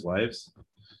Lemach and his wives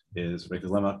is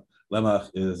because Lemach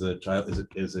is a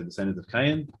descendant of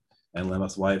Cain, and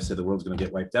Lemach's wife said the world's going to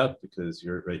get wiped out because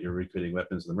you're recreating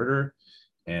weapons of the murderer.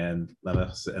 And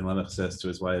Lemach says to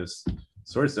his wives,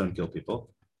 swords don't kill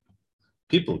people.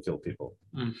 People kill people.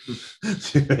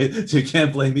 So you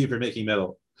can't blame me for making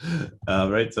metal.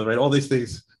 Right? So, right, all these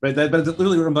things. Right? But it's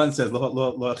literally what Ramban says. Well,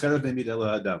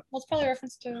 it's probably a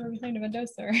reference to everything to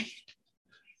Mendoza, right?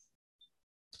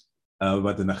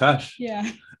 About the Nachash? Yeah.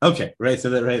 Okay, right. So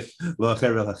that, right.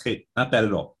 Not bad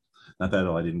at all. Not bad at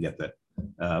all. I didn't get that.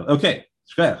 Okay.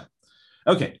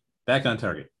 Okay, back on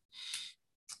target.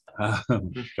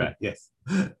 Yes.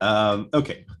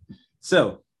 Okay.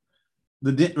 So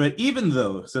even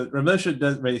though Ramosha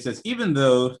does right, he says even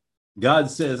though God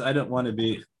says I don't want to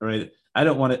be right, I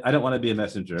don't want to be a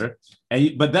messenger,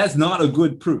 but that's not a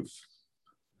good proof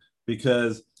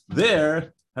because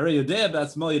there because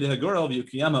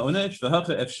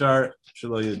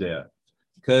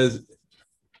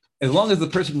as long as the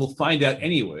person will find out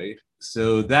anyway.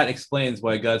 So that explains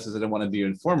why God says I don't want to be an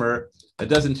informer. That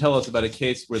doesn't tell us about a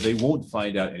case where they won't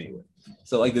find out anyway.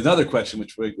 So like there's another question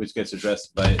which gets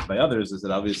addressed by others is that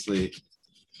obviously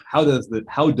how does the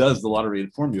lottery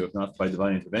inform you if not by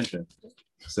divine intervention?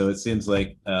 So it seems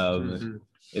like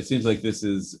this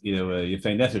is a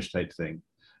Yefei Nefesh type thing,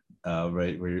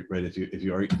 right? Where right if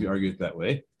you argue it that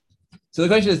way. So the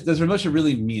question is, does Ramosha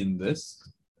really mean this?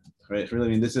 Right? Really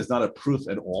mean this is not a proof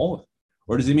at all?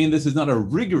 Or does he mean this is not a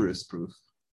rigorous proof,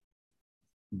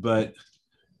 but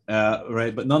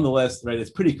but nonetheless, right? It's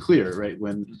pretty clear, right?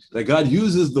 When that God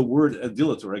uses the word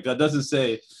dilator, right? God doesn't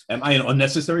say, "Am I an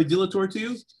unnecessary dilator to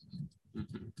you?"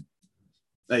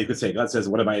 Now you could say, God says,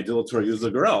 "What am I a dilator? Use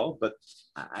the girl." But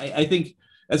I think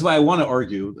that's why I want to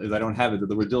argue, is I don't have it, that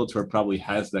the word dilator probably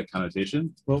has that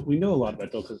connotation. Well, we know a lot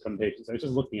about dilator connotations. I was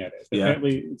just looking at it. Yeah.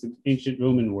 Apparently, it's an ancient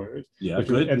Roman word. Yeah, And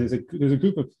there's a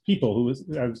group of people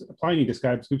Pliny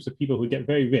describes groups of people who get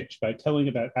very rich by telling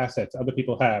about assets other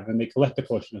people have, and they collect a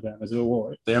portion of them as a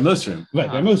reward. They are Mosrim. Right,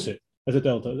 they're Mosrim as a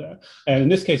delta there. And in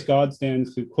this case, God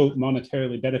stands to, quote,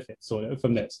 monetarily benefit, sort of,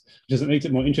 from this, which makes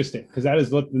it more interesting, because that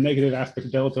is what the negative aspect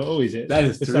of delta always is. That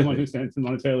is terrific. Someone who stands to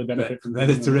monetarily benefit from that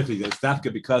is terrific. It's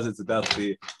Dafka because it's about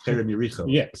the Kerem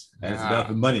Yericho. Yes. And it's about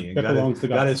the money. And that belongs to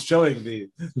God. God is showing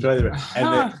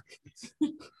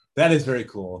that is very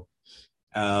cool.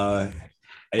 I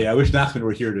wish Nachman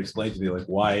were here to explain to me like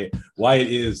why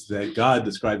it is that God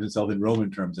describes himself in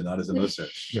Roman terms and not as a Moser.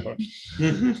 Sure.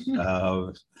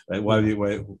 Why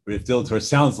if dilator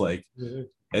sounds like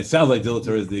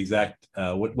dilator is the exact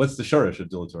what's the shorish of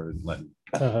dilator in Latin?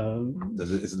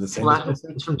 Is it the same?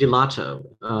 It's from dilato.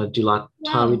 Dilato.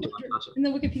 Wow. In the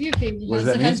Wikipedia page,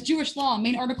 it has Jewish law,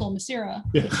 main article, Masira.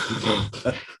 Yeah.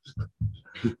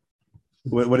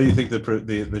 What do you think the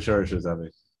shorish is, Avi?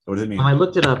 What does it mean? I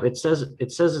looked it up. It says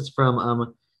it's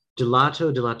from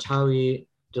dilato, dilatavi,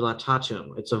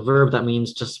 dilatatum. It's a verb that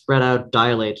means to spread out,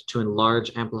 dilate, to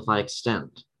enlarge, amplify,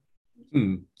 extend.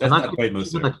 That's not quite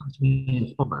Moser. But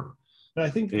I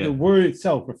think the word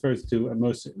itself refers to a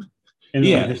Moser.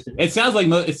 Yeah, it sounds like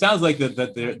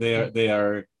that they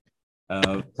are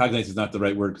cognate is not the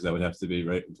right word because that would have to be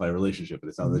right imply a relationship, but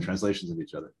it sounds like translations of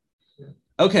each other.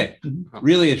 Okay,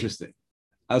 really interesting.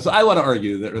 So I want to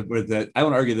argue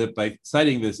that by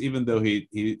citing this, even though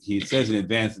he says in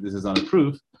advance that this is not a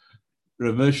proof,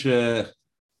 Rav Moshe,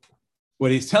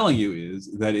 what he's telling you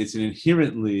is that it's an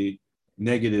inherently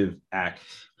negative act,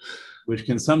 which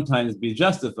can sometimes be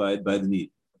justified by the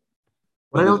need.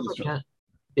 What I don't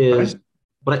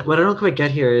quite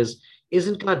get here is,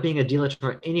 isn't God being a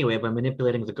dilator anyway by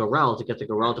manipulating the goral to get the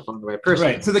goral to find the right person?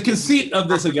 Right. So the conceit of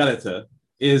this Agadata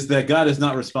is that God is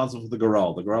not responsible for the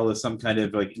Goral. The Goral is some kind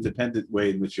of like independent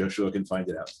way in which Yeshua can find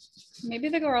it out. Maybe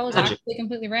the Goral is actually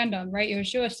completely random, right?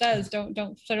 Yeshua says, don't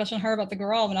her about the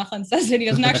Goral. Menachem says it. He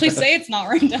doesn't actually say it's not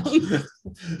random.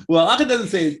 Well, Achan doesn't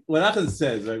say, what Achan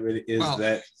says, right, is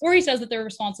that... Or he says that they're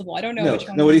responsible. I don't know which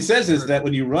one. No, what he says is that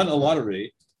when you run a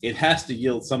lottery, it has to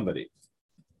yield somebody.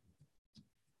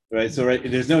 Right, so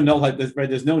there's no null,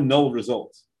 there's no null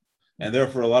result. And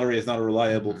therefore a lottery is not a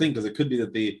reliable thing because it could be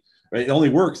that it only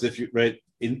works if you,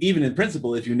 even in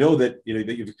principle, if you know that,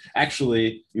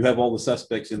 that you have all the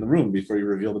suspects in the room before you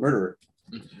reveal the murderer,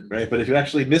 right? But if you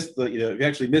actually missed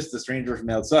the stranger from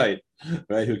outside,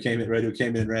 right, who came in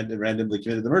and randomly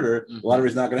committed the murder, the lottery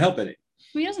is not going to help any.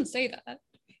 He doesn't say that.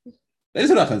 That is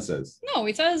what Achan says. No,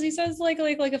 he says like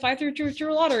if I threw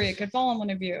a lottery, it could fall on one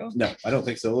of you. No, I don't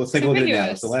think so. Let's take a look at it now.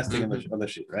 It's the last thing on the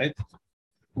sheet, right?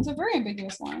 It's a very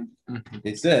ambiguous line.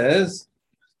 It says,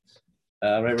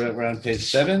 right on page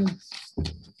 7.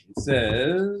 It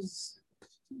says,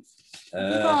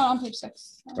 on page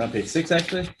 6. We're on page 6,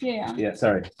 actually. Yeah. Yeah.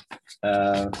 Sorry.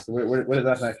 So what does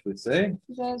that actually say?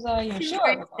 It says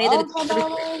Yeshua.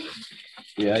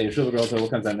 Yeah, Yeshua Girl. So what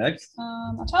comes on next?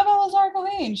 Right.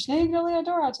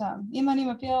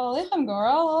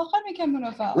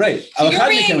 So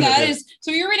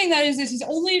you're reading that as he's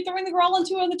only throwing the Goral on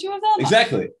two of them.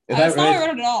 Exactly. That's not how I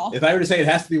read it at all. If I were to say it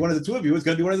has to be one of the two of you, it's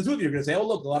going to be one of the two of you. You're going to say, "Oh,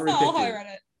 look, the lottery." That's not how I read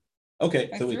it. Okay,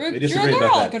 so we disagree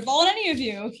about that. It could fall on any of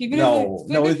you, even if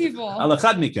they're good people.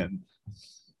 Alachadmikan.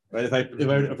 Right, if I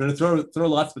were to throw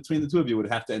lots between the two of you, it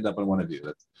would have to end up on one of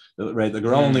you. Right, the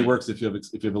Goral only works if you've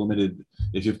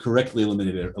correctly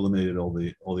eliminated all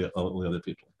the other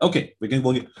people. Okay, we can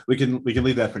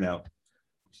leave that for now.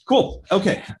 Cool.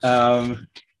 Okay.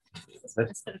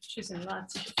 Instead of choosing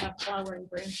lots, you should have flowering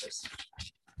branches.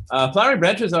 Flowering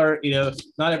branches are,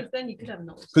 not because then you could have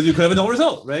null. Because you could have a null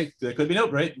result, right? There could be no,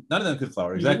 right? None of them could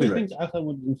flower. Exactly right. Do you think Achan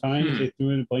would have been fine if they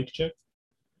threw in a blank check?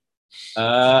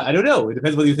 I don't know. It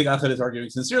depends whether you think Achan is arguing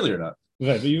sincerely or not.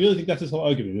 Right, but you really think that's his whole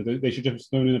argument? That they should have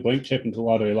thrown in a blank chip into the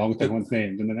lottery along with everyone's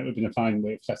names, and then that would have been a fine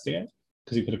way of testing it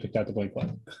because he could have picked out the blank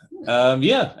one.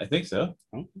 Yeah, I think so.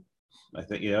 Oh. I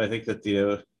think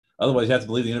that otherwise you have to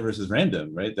believe the universe is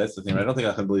random, right? That's the thing. Right? I don't think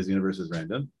Achan believes the universe is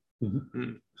random.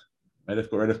 Mm-hmm. Right,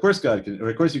 of course, God can.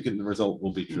 Of course, the result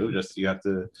will be true. Just you have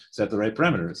to set the right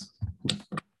parameters.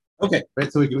 Okay,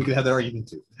 right. So we can have that argument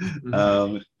too.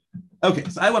 Mm-hmm. Okay,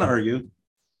 so I want to argue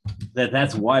that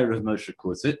that's why Rav Moshe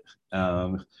quotes it,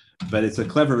 but it's a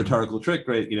clever rhetorical trick,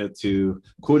 right? To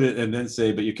quote it and then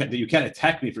say, "But you can't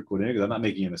attack me for quoting it because I'm not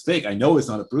making a mistake. I know it's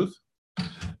not a proof."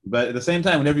 But at the same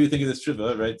time, whenever you think of this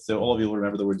tshuva, right? So all of you will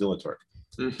remember the word dilator.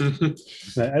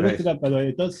 Right. I looked it up, by the way.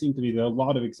 It does seem to be there are a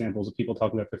lot of examples of people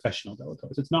talking about professional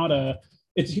delators. It's not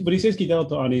but he says ki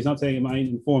delator on. He's not saying am I an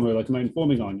informer, like am I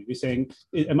informing on you? He's saying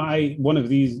am I one of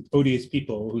these odious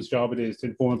people whose job it is to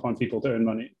inform upon people to earn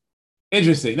money?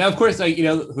 Interesting. Now, of course,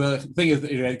 the thing is,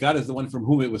 God is the one from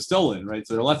whom it was stolen, right?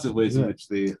 So there are lots of ways in which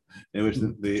the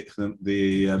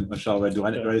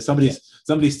mashal, right?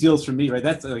 Somebody steals from me, right?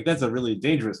 That's a really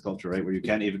dangerous culture, right? Where you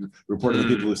can't even report to the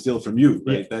people who steal from you,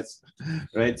 right? Yeah. That's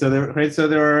right. So there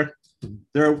are.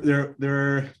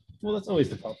 Well, that's always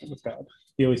the problem with God.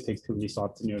 He always takes too many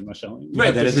thoughts in your mashal.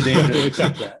 Right. That is a danger.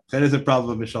 Accept that. That is a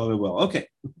problem with mashal. Well, okay.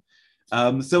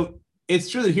 So it's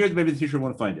true that here maybe the teacher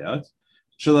won't find out.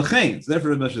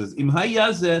 Therefore, says,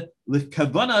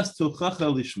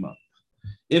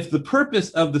 if the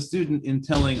purpose of the student in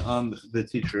telling on the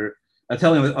teacher,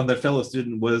 telling on their fellow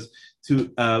student was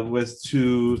to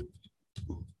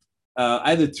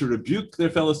either to rebuke their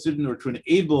fellow student or to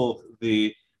enable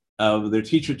their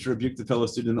teacher to rebuke the fellow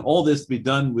student, all this be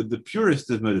done with the purest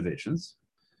of motivations,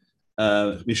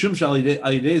 because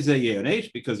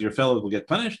your fellow will get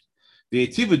punished. The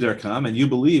Eitiva Darkam, and you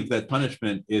believe that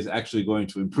punishment is actually going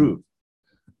to improve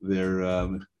their.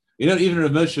 Even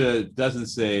Rav Moshe doesn't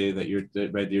say that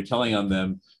you're telling on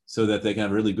them so that they can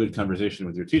have a really good conversation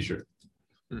with your teacher.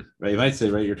 Right? You might say,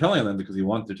 right, you're telling on them because you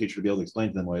want the teacher to be able to explain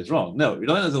to them why it's wrong. No, you're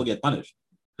telling them they'll get punished.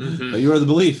 Mm-hmm. But you are the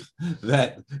belief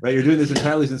that you're doing this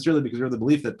entirely sincerely because you're the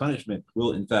belief that punishment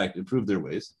will in fact improve their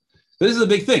ways. So this is a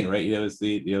big thing, right? It's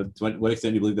to what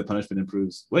extent you believe that punishment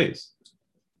improves ways.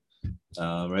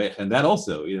 Right, and that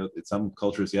also, in some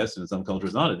cultures yes, and in some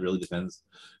cultures not. It really depends,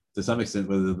 to some extent,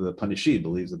 whether the punishee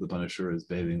believes that the punisher is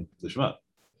behaving lishma.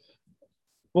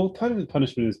 Well, part of the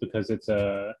punishment is because it's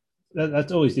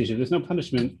that's always the issue. There's no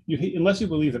punishment unless you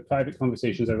believe that private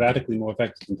conversations are radically more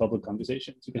effective than public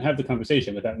conversations. You can have the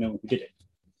conversation without knowing who did it.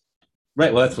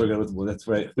 Right. Well, that's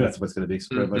right. That's what's going to be.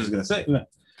 What he's going to say. Yeah.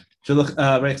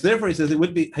 Right. So therefore, he says it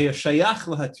would be hayashayach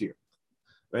lahatir.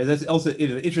 right? That's also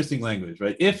interesting language,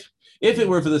 right? If it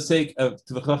were for the sake of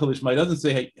Tivachach Lishma, he doesn't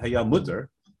say Hayam Mutter.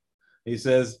 He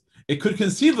says it could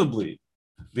conceivably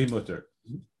be Mutter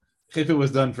if it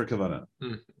was done for Kavanah.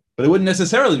 But it wouldn't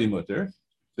necessarily be Mutter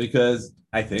because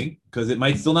it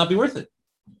might still not be worth it.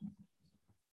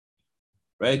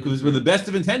 Right? Because with the best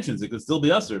of intentions, it could still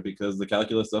be usher because the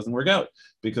calculus doesn't work out.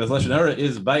 Because Lashon Hara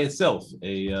is by itself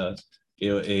a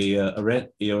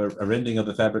rending of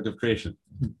the fabric of creation.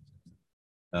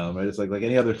 Right? It's like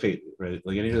any other fate, right?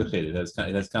 Like any other fate, it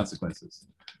has consequences.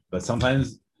 But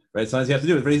sometimes you have to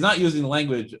do it. But he's not using the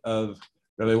language of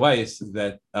Rabbi Weiss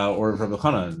that or Rabbi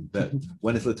Hanan that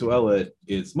when it's lituela,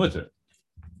 it's mutter.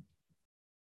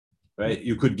 Right?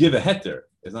 You could give a heter.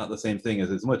 It's not the same thing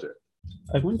as it's mutter.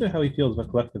 I wonder how he feels about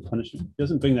collective punishment. He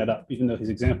doesn't bring that up, even though his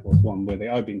example is one where they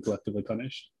are being collectively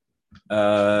punished. He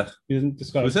doesn't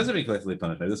describe. Who says they're being collectively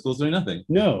punished? The school's doing nothing.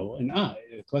 No,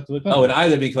 collectively punished. Oh, and I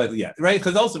they're being collectively, yeah, right.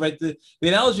 Because also, right, the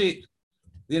analogy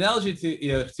to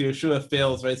Yeshua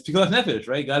fails, right? It's Pikuach Nefesh,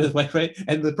 right? God is white, right?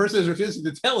 And the person who's refusing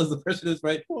to tell is the person who's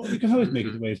right. Well, you can always make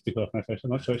it ways Pikuach Nefesh.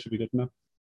 I'm not sure it should be good enough.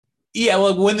 Yeah,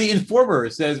 well, when the informer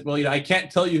says, "Well, I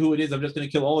can't tell you who it is. I'm just going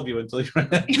to kill all of you until you." Right?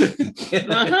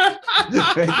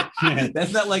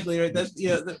 That's not likely, right? That's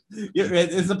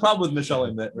it's the problem with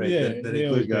Mishalim that right that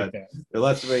include God. There are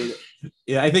lots of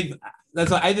I think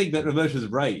that's why I think that Rav Moshe is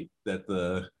right that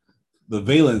the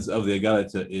valence of the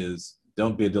Agalata is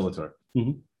don't be a dilator.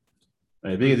 Mm-hmm.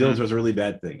 Right, being a dilator is a really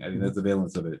bad thing. I think that's the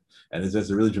valence of it, and it's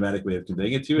just a really dramatic way of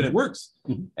conveying it to you, and it works.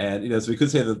 Mm-hmm. And so we could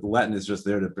say that the Latin is just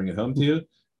there to bring it home to you.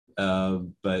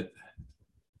 But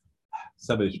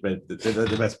somebody should, right,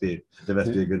 there must be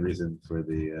a good reason for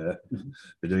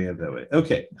for doing it that way.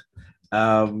 Okay.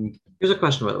 Here's a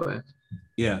question, by the way.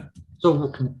 Yeah.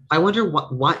 So I wonder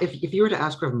why if you were to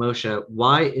ask Rav Moshe,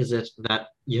 why is it that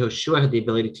Yehoshua had the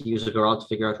ability to use a girl to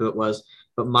figure out who it was,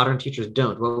 but modern teachers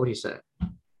don't? What would he say?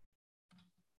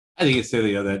 I think it's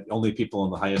that only people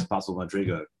in the highest possible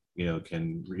madriga,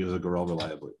 can use a girl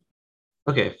reliably.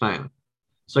 Okay, fine.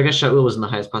 So I guess Shaul was in the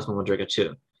highest possible madriga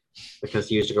too, because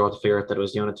he used a girl to figure out that it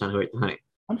was Yonatan who ate the honey.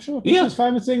 I'm sure Moshe's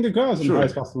fine with saying the girls in the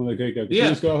highest possible madriga. Yeah,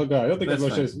 I don't think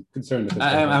Moshe is concerned with this.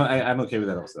 I'm okay with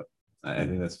that also. I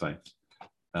think that's fine.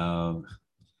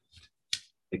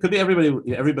 It could be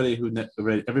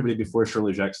everybody before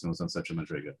Shirley Jackson was on such a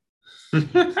madriga.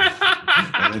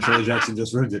 And then Shirley Jackson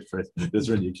just ruined it.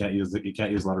 You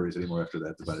can't use lotteries anymore after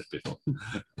that to punish people.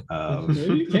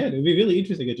 Maybe you can. It'd be really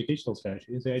interesting educational strategy.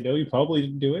 You say, I know you probably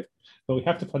didn't do it, but we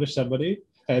have to punish somebody,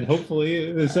 and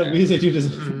hopefully there's some reason you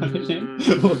just punish him.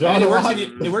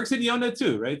 It works in Yonah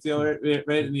too, right?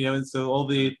 Right, and so all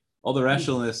the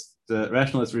rationalists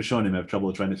Rishonim have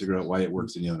trouble trying to figure out why it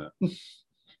works in Yonah.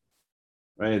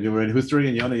 Right? And who's throwing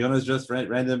in Yonah? Yonah is just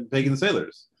random pagan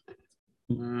sailors.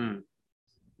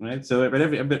 Right? So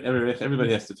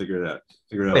everybody has to figure it out.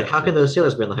 Wait, how can those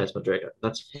sailors be in the highest madriga?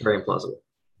 That's very implausible.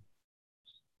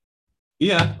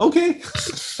 Yeah. Okay.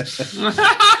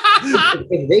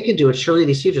 If they can do it, surely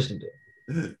these teachers can do it.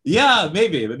 Yeah,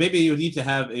 maybe, but maybe you need to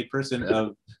have a person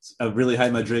of really high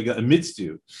madriga amidst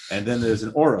you, and then there's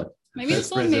an aura. Maybe the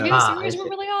series were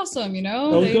really awesome, they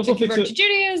convert to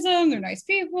Judaism, they're nice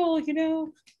people,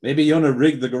 Maybe Yonah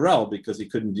rigged the Goral because he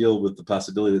couldn't deal with the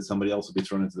possibility that somebody else would be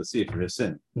thrown into the sea for his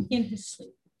sin. In his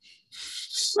sleep.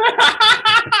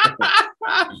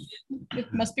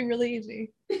 It must be really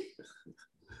easy. He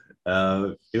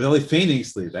was only feigning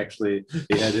sleep. Actually,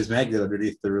 he had his magnet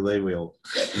underneath the relay wheel.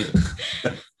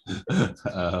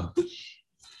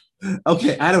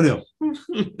 Okay, I don't know.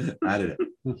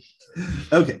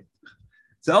 Okay.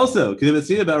 So also, could have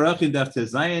seen about Rachin Daf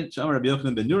Tezayin, Shamar Rabbi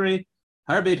Yochanan ben Nuri,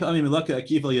 Harbe Pami Melaka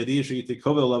Akiva Yadi Shiti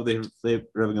Kovel Love the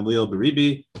Rabbi Gamliel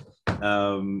Beribi.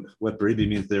 What Beribi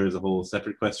means there is a whole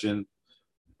separate question.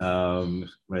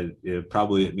 Right?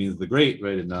 Probably it means the great,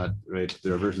 right, and not right.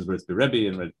 There are versions where it's the Rebbe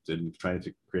and trying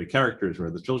to create characters who are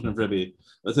the children of Rebbe.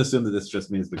 Let's assume that this just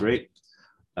means the great.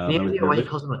 Maybe why he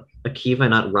calls him Akiva,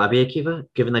 not Rabbi Akiva,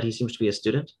 given that he seems to be a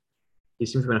student. He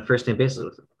seems to be on a first name basis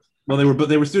with him. Well,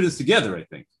 they were students together, I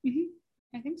think.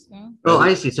 Mm-hmm. I think so. Oh,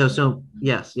 I see. So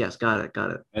yes, got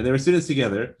it. And they were students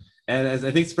together, and as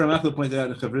I think Spermachlo pointed out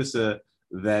in Chavrusa,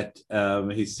 that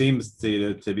he seems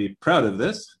to be proud of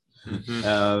this.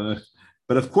 Mm-hmm.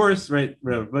 But of course, right,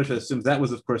 Rav Moshe assumes that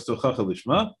was, of course, Tochacha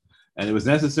Lishma, and it was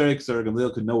necessary because Rabbi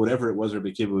Gamliel could know whatever it was Rabbi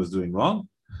Akiva was doing wrong.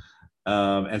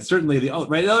 And certainly, there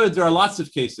are lots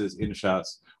of cases in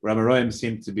Shas where Amoraim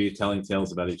seem to be telling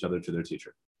tales about each other to their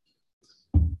teacher.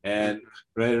 And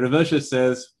right, Rav Moshe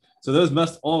says, so those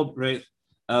must all so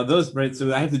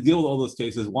I have to deal with all those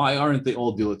cases. Why aren't they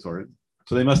all dilatory?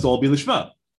 So they must all be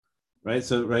lishma. right?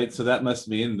 So that must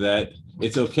mean that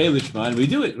it's okay, Lishma, and we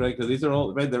do it, right? Because these are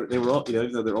all right. They were all,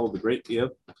 even though they're all the great,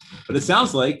 but it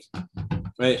sounds like,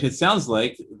 right? It sounds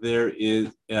like there is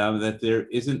that there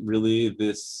isn't really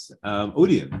this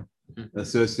odium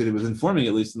associated with informing,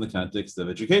 at least in the context of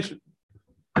education.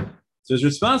 So his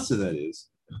response to that is,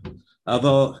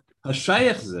 although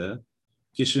hashayach ze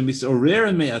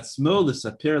כשמתעורר מעצמו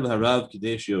לספר להרב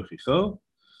כדי שיוכיחו,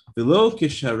 ולא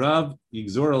כשהרב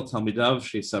יגזור על תלמידיו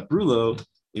שיספרו לו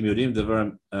אם יודעים דבר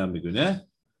מגונה,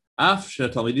 אף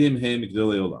שהתלמידים הם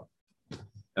גדולי עולם.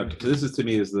 Okay, so this is to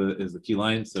me is the key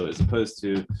line. So as opposed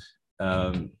to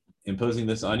imposing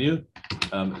this on you,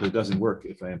 it doesn't work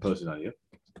if I impose it on you.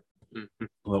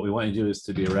 What we want you to do is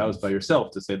to be aroused by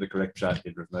yourself to say the correct shot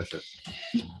in Rav Moshe.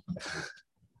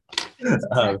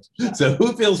 So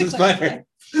who feels inspired?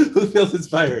 Who feels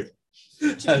inspired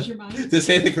to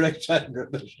say the correct shot in Rav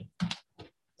Moshe?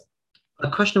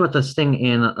 A question about this thing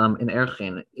in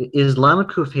Erchin. Is Lama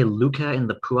Kufe Luca in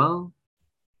the Pual?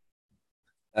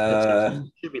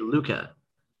 It should be Luca.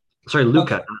 Sorry,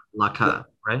 Luca, not Laka,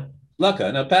 right?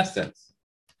 Laka, no, past tense.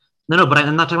 No, but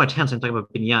I'm not talking about tense. I'm talking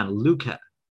about binyan. Luca.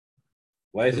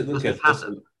 Why is it Luca?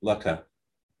 Laka.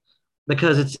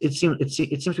 Because it seems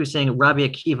to be saying Rabbi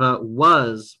Akiva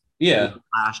was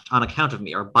lashed on account of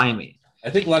me or by me. I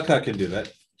think Laka can do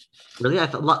that. Really? I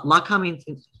thought Laka means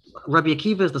Rabbi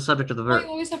Akiva is the subject of the verb. I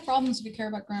always have problems if you care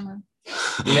about grammar.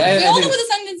 Yeah, we all know what the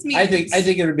sentence means. I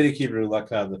think in Rabbinic Hebrew,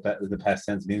 Laka, the past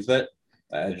tense means that.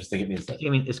 I just think it means that.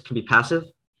 You mean it can be passive?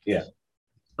 Yeah.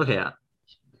 Okay, yeah.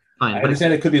 Fine. I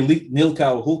understand it could be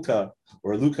Nilka or Hulka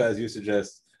or Luka, as you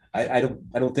suggest. I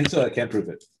don't think so. I can't prove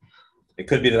it. It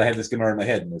could be that I had this Gemara in my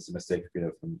head and it's a mistake,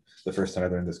 from the first time I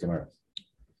learned this Gemara.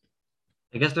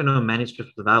 I guess there are no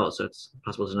manuscripts of the vowels, so it's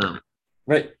possible to know.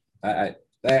 Right.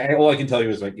 All I can tell you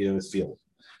is is feel.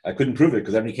 I couldn't prove it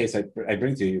because every case I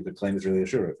bring to you could claim it's really a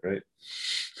shuruk, right?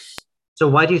 So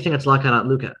why do you think it's Laka, not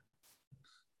Luka?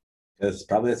 Because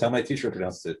probably that's how my teacher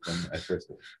pronounced it when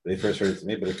they first heard it to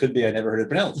me, but it could be I never heard it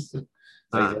pronounced.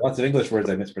 There are lots of English words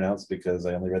I mispronounced because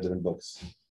I only read them in books.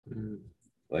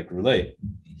 Like roulette.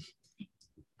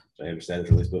 I understand it's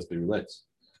really supposed to be roulette,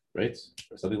 right?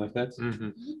 Or something like that.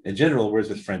 Mm-hmm. In general, words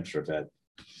with French are bad.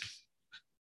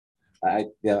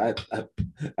 I'm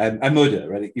Moda,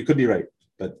 right? You could be right,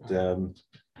 but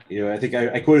I think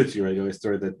I quoted to you, right? A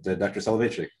story that Dr.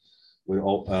 Soloveitchik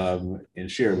would in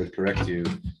Shir would correct you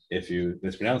if you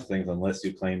mispronounce things, unless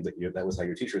you claimed that that was how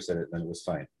your teacher said it, then it was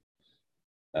fine.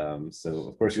 So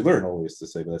of course you learn always to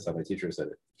say, but that's how my teacher said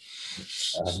it.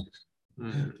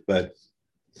 But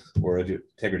or if you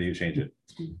integrity, you change it.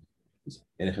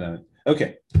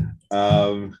 Okay.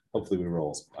 Hopefully we were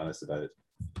all honest about it.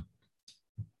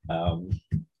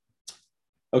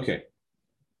 Okay.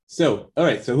 So all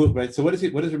right. So what is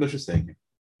Rav Moshe saying here?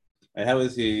 And how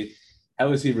is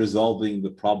he resolving the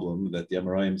problem that the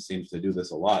Amoraim seems to do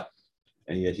this a lot,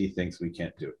 and yet he thinks we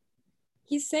can't do it?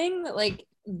 He's saying that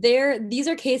these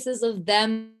are cases of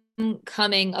them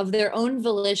coming of their own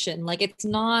volition. Like it's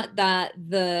not that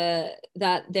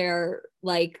their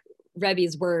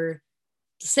Rebbes were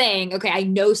saying, okay, I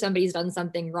know somebody's done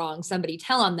something wrong, somebody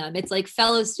tell on them. It's like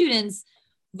fellow students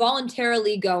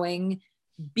voluntarily going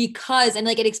because, and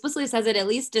it explicitly says it, at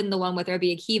least in the one with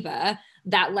Rabbi Akiva,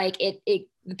 that it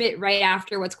the bit right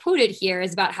after what's quoted here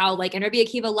is about how and Rabbi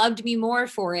Akiva loved me more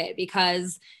for it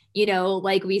because, we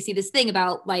see this thing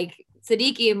about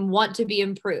tzaddikim want to be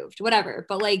improved, whatever.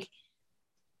 But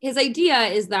his idea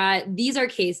is that these are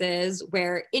cases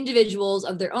where individuals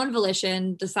of their own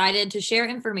volition decided to share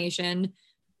information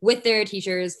with their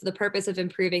teachers for the purpose of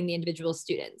improving the individual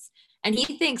students. And he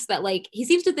thinks that he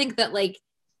seems to think that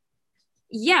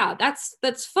yeah,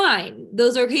 that's fine.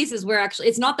 Those are cases where actually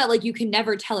it's not that you can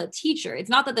never tell a teacher. It's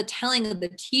not that the telling of the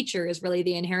teacher is really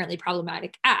the inherently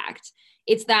problematic act.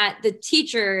 It's that the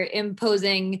teacher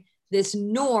imposing this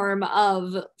norm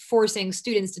of forcing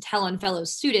students to tell on fellow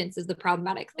students is the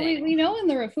problematic thing. We know in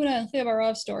the Rav Huna and Chaya bar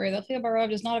Rav story that Chaya bar Rav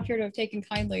does not appear to have taken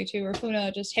kindly to Rav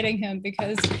Huna just hitting him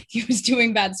because he was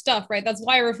doing bad stuff, right? That's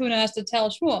why Rav Huna has to tell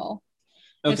Shmuel.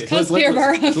 Okay, so let's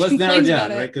narrow it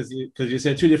down, right? Because you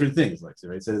said two different things, Lexi,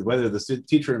 right? It says whether the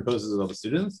teacher imposes it on the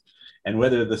students and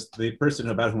whether the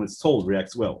person about whom it's told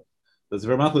reacts well. So the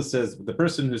Vermachlis says the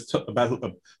person who's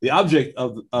the object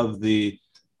of the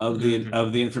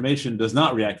information does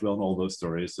not react well in all those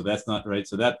stories. So that's not right.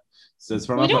 So that says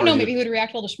we don't know maybe he would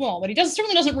react well to Shmuel, but he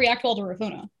certainly doesn't react well to Rav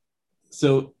Huna.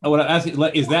 So what I'm asking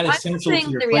is that essential to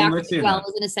your claim? Well,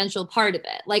 is an essential part of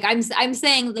it. I'm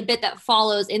saying the bit that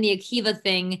follows in the Akiva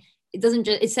thing, it doesn't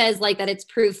just, it says that it's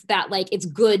proof that it's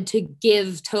good to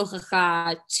give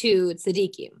tochacha to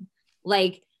tzaddikim.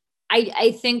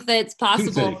 I think that it's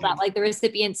possible that like the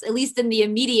recipients, at least in the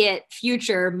immediate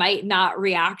future, might not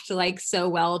react like so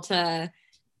well to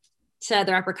the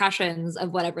repercussions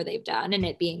of whatever they've done and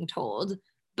it being told.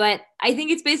 But I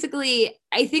think it's basically,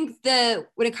 I think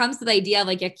when it comes to the idea of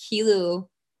like yakilu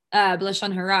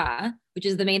b'lashon hara, which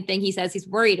is the main thing he says he's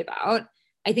worried about,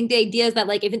 I think the idea is that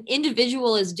like if an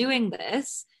individual is doing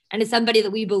this and it's somebody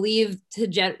that we believe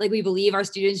we believe our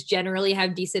students generally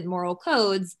have decent moral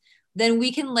codes, then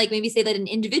we can like maybe say that an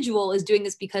individual is doing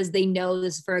this because they know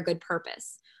this is for a good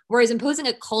purpose. Whereas imposing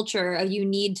a culture of you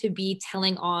need to be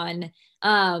telling on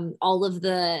all of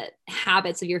the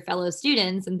habits of your fellow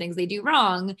students and things they do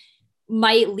wrong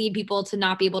might lead people to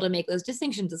not be able to make those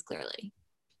distinctions as clearly.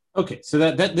 Okay, so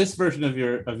that this version of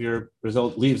your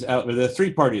result leaves out, there are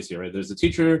three parties here, right? There's the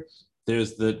teacher,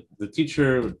 there's the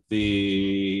teacher,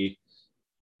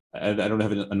 I don't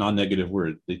have a non-negative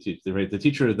word. The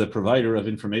teacher, the provider of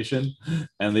information,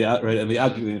 and the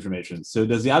object of the information. So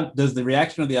does the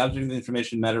reaction of the object of the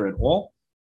information matter at all?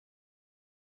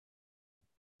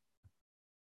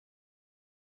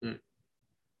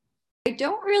 I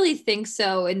don't really think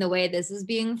so in the way this is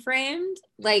being framed.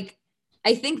 Like,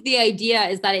 I think the idea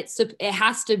is that it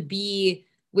has to be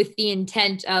with the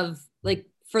intent of like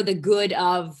for the good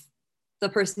of the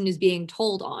person who's being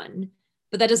told on,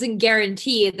 but that doesn't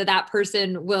guarantee that that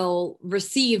person will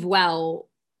receive well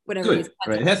whatever. Good,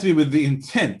 right? It has to be with the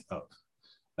intent of.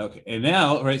 Okay, and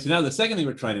now, right? So now the second thing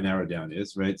we're trying to narrow down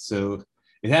is right. So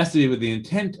it has to be with the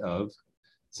intent of.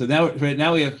 So now, right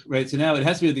now we have right. So now it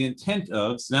has to be with the intent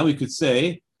of. So now we could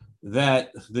say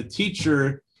that the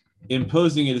teacher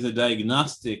imposing it is a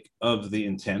diagnostic of the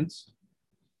intent.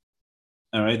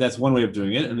 All right, that's one way of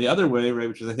doing it, and the other way, right,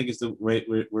 which is I think is the way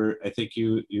where I think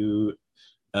you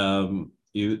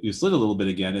slid a little bit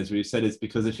again, as we said, it's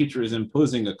because the teacher is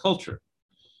imposing a culture,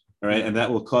 all right, and that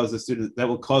will cause the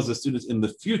students in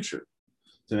the future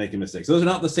to make a mistake. So those are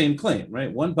not the same claim,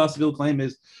 right? One possible claim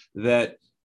is that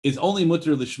it's only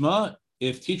mutter lishma.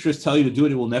 If teachers tell you to do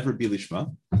it, it will never be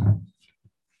lishma.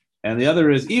 And the other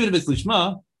is even if it's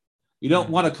lishma, you don't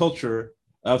want a culture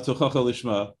of tochacha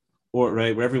lishma, or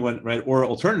right where everyone right, or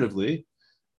alternatively,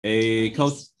 a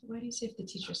culture. Why do you say if the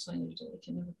teacher's telling you to do it, it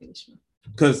can never be lishma?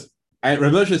 Because Rav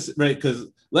Moshe, right? Because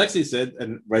Lexi said,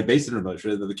 and right, based on Rav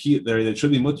Moshe, that the key there that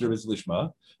should be mutter is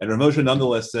lishma, and Rav Moshe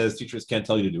nonetheless says teachers can't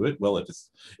tell you to do it. Well, if it's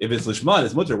lishma and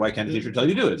it's mutter, why can't the teacher tell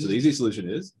you to do it? So the easy solution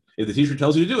is if the teacher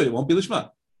tells you to do it, it won't be lishma.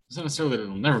 It's not necessarily that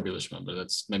it'll never be lishma, but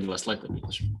that's maybe less likely to be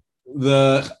lishma.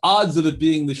 The odds of it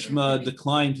being lishma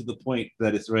decline to the point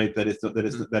that it's right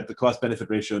that the cost benefit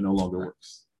ratio no longer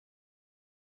works.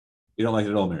 You don't like it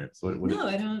at all, Miriam? So no,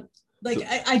 I don't like.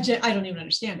 So, I don't even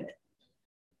understand it.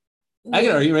 I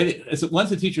can argue, right? So once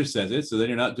the teacher says it, so then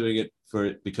you're not doing it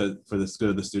for the good of the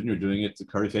student. You're doing it to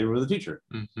curry favor with the teacher,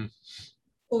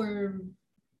 or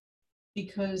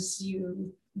because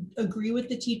you agree with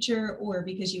the teacher, or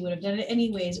because you would have done it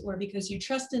anyways, or because you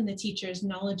trust in the teacher's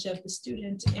knowledge of the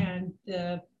student and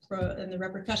the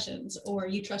repercussions, or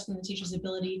you trust in the teacher's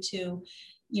ability to,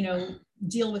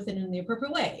 deal with it in the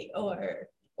appropriate way, or.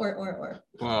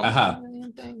 Wow.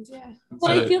 Things, yeah.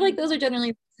 Well, I feel like those are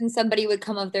generally reasons somebody would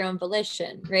come of their own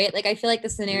volition, right? Like I feel like the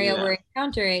scenario we're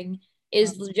encountering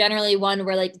is generally one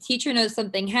where like the teacher knows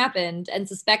something happened and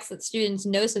suspects that students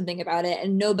know something about it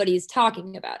and nobody's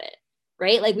talking about it,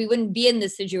 right? Like we wouldn't be in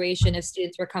this situation if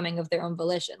students were coming of their own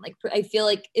volition. Like I feel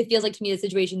like it feels like to me the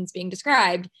situation that's being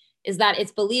described is that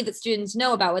it's believed that students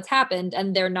know about what's happened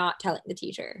and they're not telling the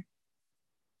teacher.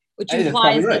 Which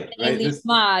implies that many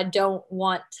Lishma don't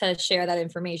want to share that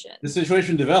information. The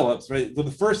situation develops, right? Well,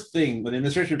 the first thing when the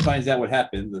administration finds out what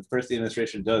happened, the first thing the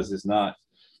administration does is not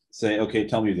say, "Okay,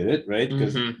 tell me you did it," right?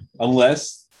 Because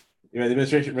unless the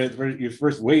administration, right, you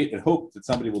first wait and hope that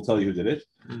somebody will tell you who did it,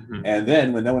 and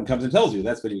then when no one comes and tells you,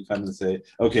 that's when you come and say,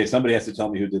 "Okay, somebody has to tell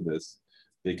me who did this,"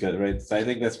 because right. So I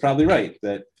think that's probably right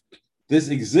that this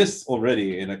exists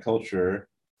already in a culture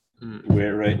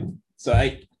where right. So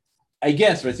I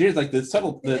guess, right, so here's like the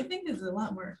subtle. I think there's a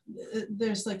lot more.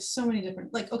 There's like so many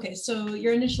different, like, okay, so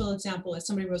your initial example is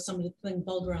somebody wrote something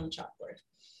vulgar on the chalkboard.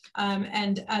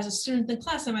 And as a student in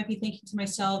class, I might be thinking to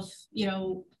myself,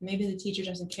 maybe the teacher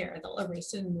doesn't care. They'll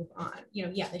erase it and move on.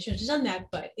 Yeah, they should have done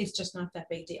that, but it's just not that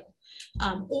big deal.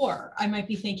 Or I might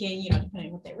be thinking, depending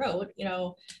on what they wrote,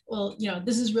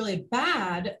 this is really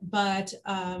bad, but,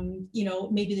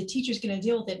 maybe the teacher's going to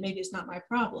deal with it. Maybe it's not my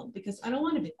problem because I don't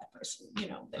want to be that person,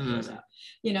 that goes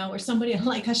out, or somebody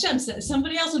like Hashem says,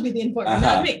 somebody else will be the informer,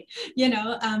 not me,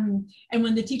 and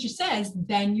when the teacher says,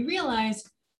 then you realize,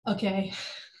 okay,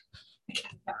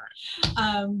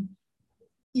 and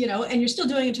you're still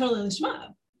doing it totally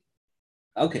lishma.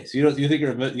 Okay, so you think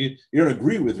you don't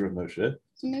agree with Rav Moshe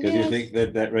because you think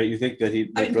that right? You think that he.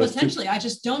 I mean, potentially, I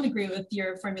just don't agree with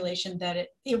your formulation that it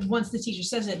once the teacher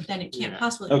says it, then it can't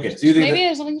possibly. Okay, so you think maybe it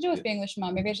has something to do with being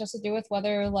lishma. Maybe it just has to do with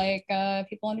whether like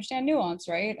people understand nuance,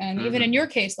 right? And even in your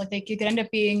case, like you could end up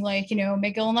being like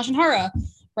Megil and Lashon Hara,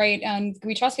 right? And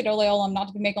we trust Gedolei Olam not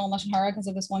to be Megil and Lashon Hara because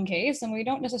of this one case, and we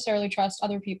don't necessarily trust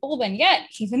other people. Then yet,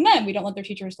 even then, we don't let their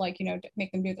teachers make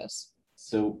them do this.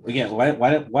 So again, why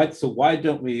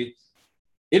don't we?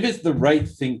 If it's the right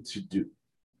thing to do,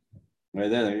 right?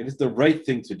 Then if it's the right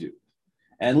thing to do,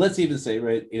 and let's even say,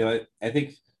 right? I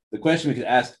think the question we could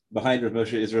ask behind Rav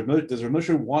Moshe is: does Rav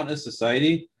Moshe want a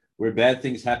society where bad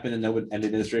things happen and the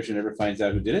administration never finds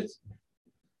out who did it?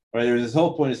 Right? There's this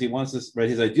whole point is he wants this. Right?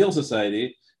 His ideal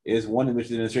society is one in which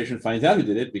the administration finds out who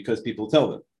did it because people tell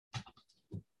them.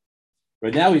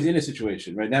 Right now he's in a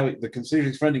situation. Right now the consideration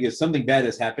he's fronting is something bad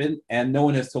has happened and no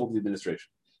one has told the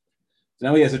administration. So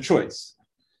now he has a choice.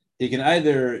 He can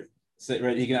either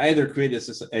create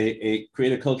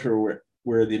a culture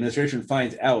where the administration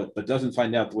finds out but doesn't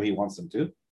find out the way he wants them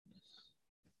to,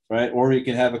 right? Or he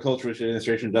can have a culture which the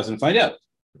administration doesn't find out.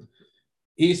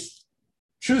 He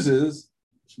chooses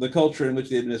the culture in which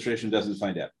the administration doesn't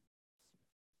find out.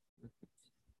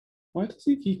 Why does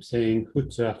he keep saying right?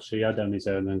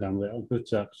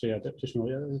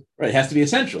 It has to be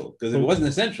essential because if it wasn't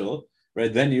essential,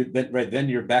 right, then you're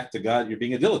back to God. You're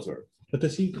being a dilator. But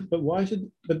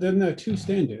then there are two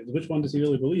standards. Which one does he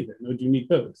really believe in? Or do you need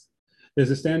both? There's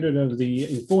a standard of the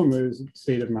informer's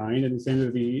state of mind and the standard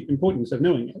of the importance of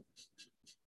knowing it.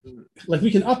 Like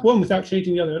we can up one without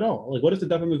changing the other at all. Like what if the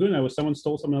Davar Maguna was someone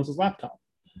stole someone else's laptop?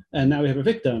 And now we have a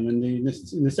victim, and the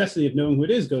necessity of knowing who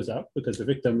it is goes up because the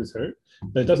victim is hurt,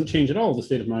 but it doesn't change at all the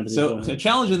state of mind. So the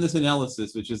challenge in this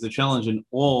analysis, which is the challenge in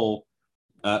all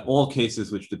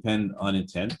cases which depend on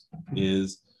intent,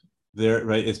 is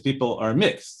people are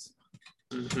mixed.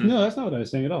 No, that's not what I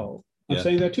was saying at all. I'm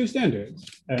saying there are two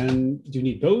standards, and do you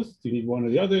need both? Do you need one or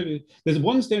the other? There's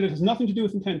one standard that has nothing to do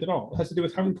with intent at all. It has to do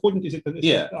with how important is it that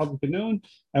this object be known,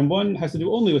 and one has to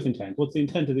do only with intent. What's the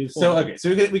intent of these? So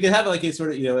we could have like a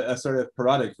sort of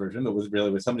parodic version, but with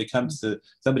really when somebody comes to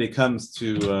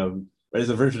there's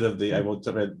a version of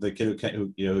the kid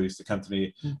who used to come to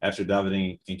me after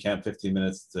davening in camp 15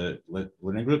 minutes to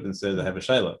learning group and said I have a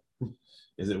shaila.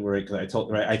 Is it where I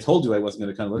told you I wasn't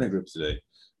going to come to learning groups today?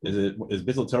 Is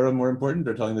Bittul Torah more important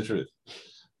or telling the truth?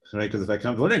 Right, because if I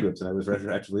come to learning groups and I was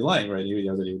actually lying, right,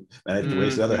 I had to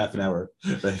waste another half an hour,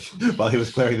 right, while he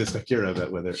was clearing this fakira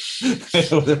about whether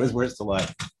it was worse to lie.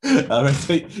 Right,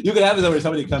 so you can have it where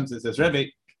somebody comes and says,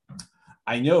 Rebbe,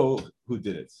 I know who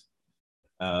did it,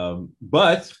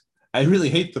 but I really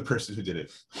hate the person who did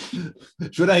it.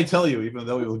 Should I tell you, even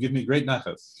though it will give me great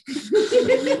nachas?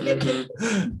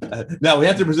 Now we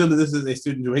have to presume that this is a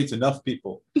student who hates enough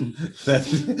people that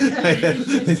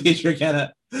the teacher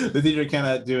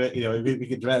cannot do it. We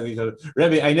could dramatically go,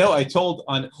 Rebbe, I know I told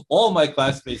on all my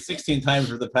classmates 16 times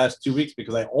for the past 2 weeks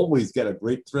because I always get a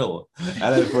great thrill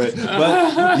out of it.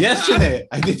 But yesterday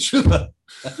I did tshuva.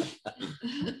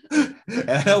 And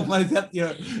I don't want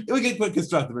to, we can put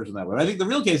constructive version that way. I think the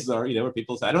real cases are, where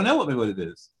people say, I don't know what my motive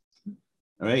is.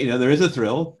 All right, there is a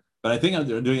thrill, but I think I'm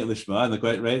doing it lishma, and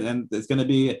right, and it's going to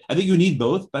be. I think you need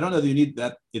both, but I don't know that you need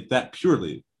that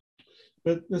purely.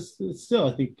 But still,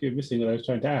 I think you're missing what I was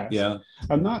trying to ask. Yeah,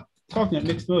 I'm not talking about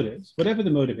mixed motives. Whatever the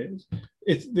motive is,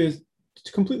 there's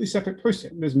a completely separate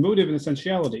person. There's motive and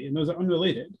essentiality, and those are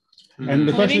unrelated. And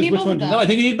the question is which one? No, I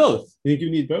think you need both. You think you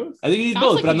need both? I think you need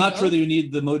both, but I'm not sure that you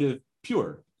need the motive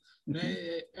pure. I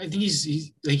think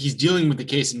he's dealing with the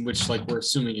case in which we're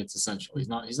assuming it's essential. He's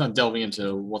not delving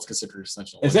into what's considered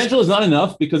essential. Essential is not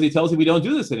enough because he tells you we don't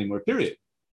do this anymore. Period.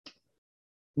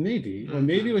 Maybe, or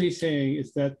maybe what he's saying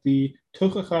is that the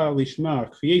tochacha lishma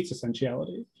creates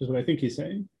essentiality, which is what I think he's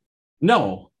saying.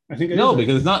 No, I think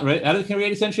because it's not right. How does it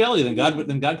create essentiality? Then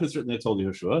God could certainly have told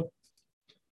Yehoshua.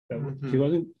 He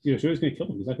wasn't. Yehoshua was going to kill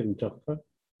him. He's not going to tochacha.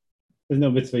 There's no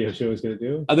mitzvah Yehoshua was going to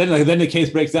do. And then the case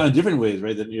breaks down in different ways,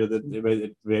 right? Then it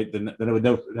would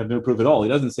have no proof at all. He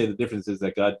doesn't say the difference is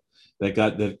that God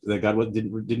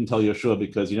didn't tell Yehoshua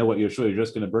because what Yehoshua, you're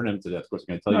just going to burn him to death. Of course,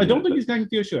 I'm going to tell you. I don't think he's going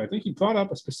to Yehoshua. I think he brought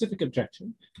up a specific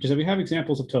objection, which is that we have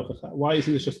examples of tochacha. Why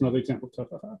isn't this just another example of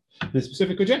tochacha? And the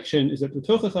specific objection is that the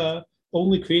tochacha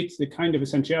only creates the kind of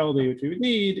essentiality which we would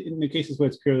need in the cases where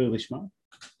it's purely lishma.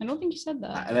 I don't think you said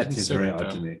that. That seems very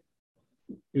odd to me.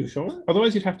 You sure?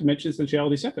 Otherwise, you'd have to mention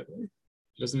essentiality separately.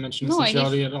 He doesn't mention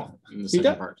essentiality at all in the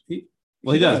second part. He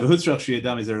does. But Hutzrach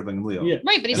Sheyadam is Erev Gamliel. Yeah.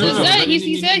 Right, but he says that.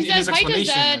 He says, "How does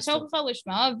that tochacha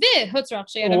lishma vi Hutzrach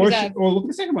Sheyadam?" Or look at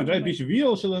the second one, right?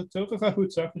 Bishvil shel tochacha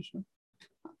Hutzrach lishma.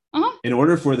 In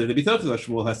order for there to be tochacha,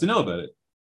 Shmuel has to know about it.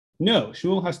 No,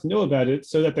 Shmuel has to know about it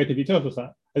so that there could be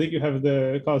tochacha. I think you have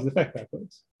the cause and effect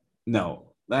backwards.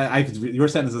 No, I could. Your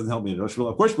sentence doesn't help me. Shmuel,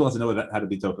 of course, Shmuel has to know how to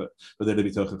be tochacha, for there to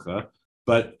be tochacha.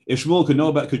 But if Shmuel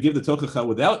could give the tochacha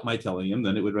without my telling him,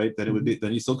 then it would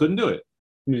then he still couldn't do it.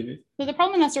 So the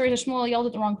problem in that story is that Shmuel yelled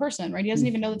at the wrong person, right? He doesn't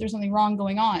even know that there's something wrong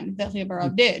going on that Leah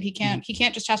Barov did. He can't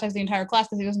just chastise the entire class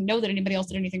because he doesn't know that anybody else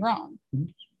did anything wrong.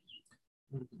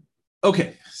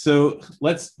 Okay, so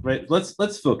let's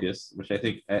focus, which I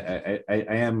think I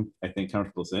am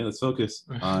comfortable saying. Let's focus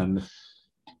on.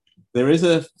 There is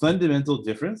a fundamental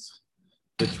difference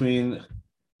between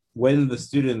when the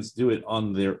students do it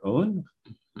on their own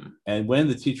and when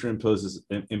the teacher imposes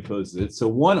it. So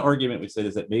one argument we said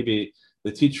is that maybe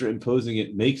the teacher imposing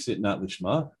it makes it not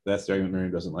lishma. That's the argument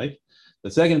Miriam doesn't like. The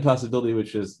second possibility,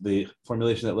 which is the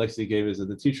formulation that Lexi gave, is that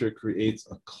the teacher creates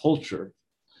a culture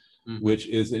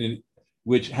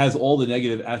which has all the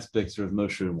negative aspects of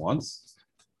Moshe wants.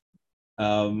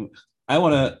 I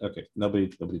want to. Okay, nobody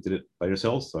did it by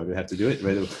yourselves, so I'm gonna have to do it.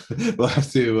 Right? We'll have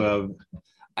to.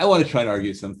 I want to try to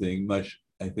argue something much.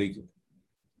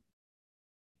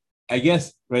 I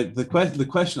guess right. The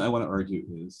question I want to argue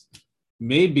is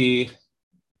maybe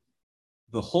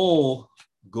the whole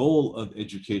goal of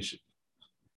education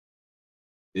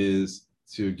is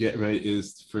to get right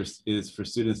is for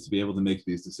students to be able to make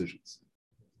these decisions.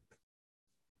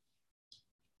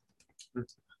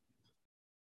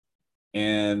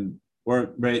 And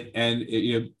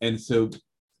so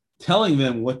telling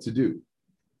them what to do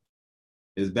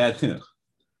is bad chinuch.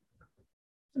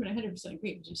 I mean, I 100%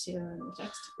 agree. Did you see that in the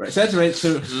text? Right. So that's right.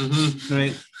 So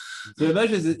right. So the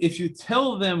measure is that if you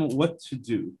tell them what to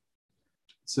do,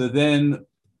 so then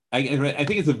I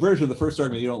think it's a version of the first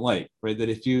argument you don't like, right? That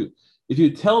if you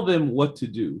tell them what to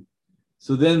do,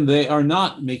 so then they are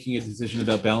not making a decision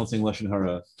about balancing lashon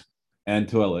hara and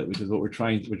toelet, which is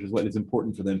what is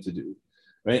important for them to do,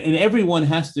 right? And everyone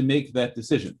has to make that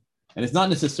decision, and it's not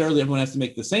necessarily everyone has to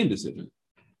make the same decision,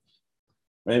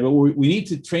 right? But what we need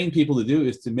to train people to do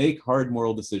is to make hard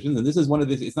moral decisions, and this is one of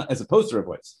these. It's not as opposed to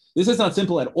advice. This is not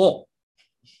simple at all,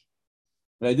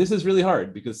 right? This is really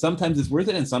hard because sometimes it's worth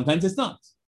it and sometimes it's not.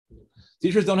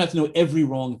 Teachers don't have to know every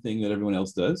wrong thing that everyone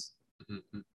else does.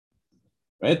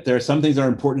 Right? There are some things that are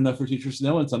important enough for teachers to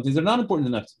know, and some things that are not important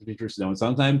enough for teachers to know. And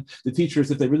sometimes the teachers,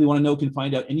 if they really want to know, can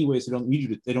find out anyway, so they don't need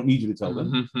you to tell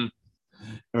them.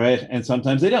 Right? And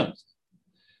sometimes they don't.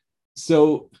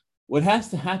 So what has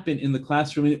to happen in the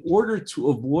classroom in order to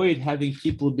avoid having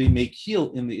people be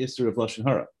mekil in the issur of lashon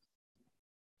hara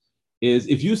is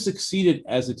if you succeeded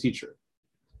as a teacher,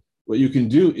 what you can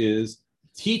do is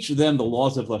teach them the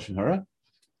laws of lashon hara,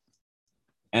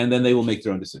 and then they will make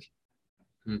their own decision.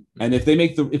 And if they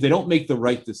don't make the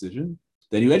right decision,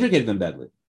 then you educate them badly.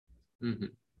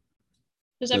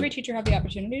 Does every teacher have the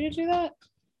opportunity to do that?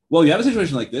 Well, you have a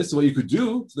situation like this. So what you could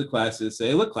do to the class is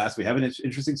say, look, class, we have an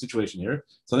interesting situation here.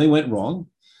 Something went wrong,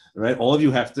 right? All of you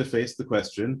have to face the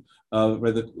question of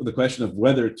the question of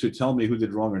whether to tell me who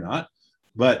did wrong or not.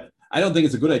 But I don't think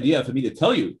it's a good idea for me to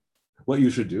tell you what you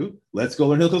should do. Let's go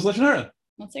learn Hilchos Lashon Hara.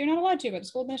 Let's say you're not allowed to, but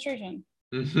school administration.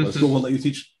 Well, school won't let you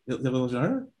teach Hilchos Lashon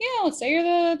Hara? Yeah, let's say you're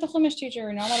the Chumash teacher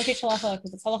and not allowed to teach halacha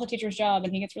because it's halacha teacher's job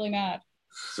and he gets really mad.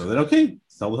 So then, okay,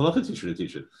 tell the halacha teacher to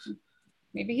teach it.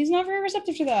 Maybe he's not very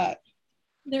receptive to that.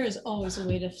 There is always a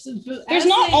way to. There's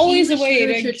not always a way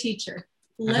to. Your teacher,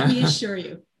 let me assure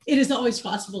you, it is always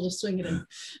possible to swing it in.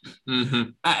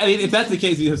 I mean, if that's the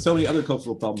case, you have so many other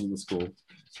cultural problems in the school.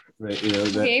 Right,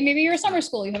 okay, maybe you're a summer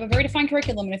school. You have a very defined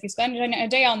curriculum, and if you spend a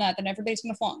day on that, then everybody's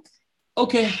going to flunk.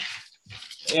 Okay.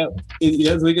 Yeah,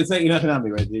 we could say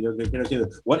economy, right?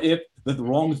 What if the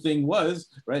wrong thing was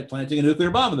right planting a nuclear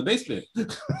bomb in the basement?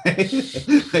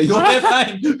 You don't have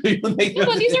time.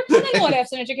 These are common what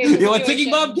ifs in education. You want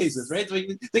thinking bomb cases, right? So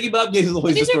thinking bomb cases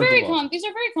always. These are very common. These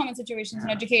are very common situations in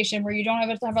education where you don't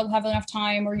have enough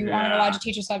time, or you aren't allowed to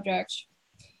teach a subject.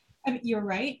 I mean, you're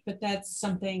right, but that's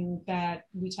something that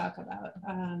we talk about.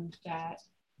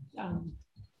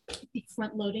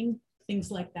 Front loading.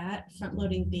 Things like that, front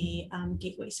loading the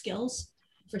gateway skills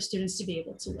for students to be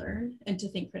able to learn and to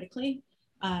think critically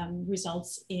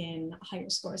results in higher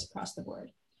scores across the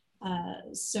board.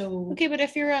 Okay, but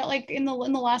if you're at in the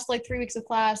last 3 weeks of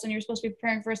class and you're supposed to be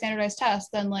preparing for a standardized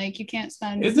test, then you can't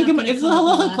spend. It's a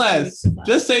halacha class.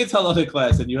 Just say it's halacha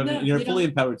class, and you're a fully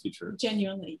empowered teacher.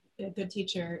 Genuinely, a good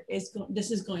teacher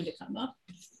this is going to come up,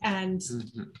 and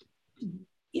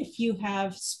if you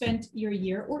have spent your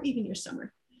year or even your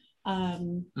summer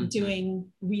doing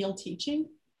real teaching,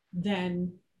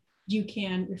 then you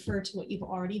can refer to what you've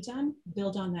already done,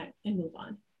 build on that, and move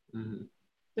on.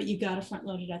 but you got to front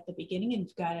load it at the beginning, and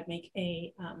you've got to make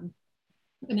an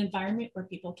environment where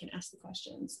people can ask the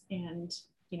questions and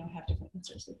have different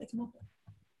answers that they come up with.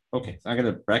 Okay, so I'm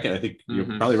gonna bracket. I think you're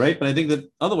probably right, but I think that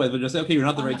otherwise we'll just say, okay, you're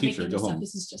not the I'm right not teacher. making Go this up. home.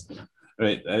 This is just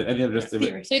Right. I think I'm just.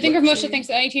 theory. So you think Moshe thinks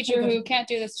that any teacher who can't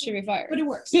do this should be fired? But it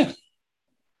works. Yeah.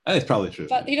 That's probably true.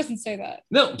 But he doesn't say that.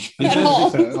 No. At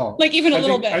all. Like even a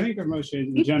little bit. I think Rav Moshe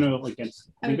in general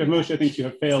against. I think Rav Moshe thinks you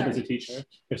have failed as a teacher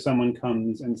if someone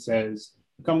comes and says,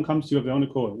 comes to you of their own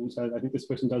accord and says, I think this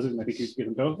person does it, and I think you should give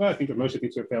them Tova. I think Rav Moshe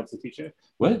thinks you have failed as a teacher.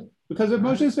 What? Because Rav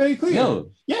Moshe is very clear. No.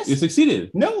 Yes. You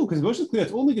succeeded. No, because Moshe is clear.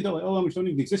 It's only Gedolei Olam, which don't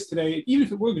even exist today. Even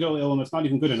if it were Gedolei Olam, it's not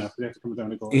even good enough. They have to come with their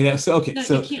own accord. Yeah. So okay. No,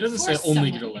 So you can't It doesn't say force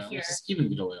only someone Gedolei if Olam. you're- It's just even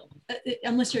Gedolei Olam.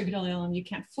 Unless you're a Gedolei Olam, you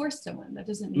can't force someone. That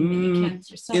doesn't mean that you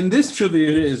can't yourself. in this trivia,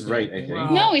 it is right. I think. Wow.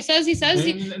 No, he says In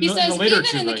the later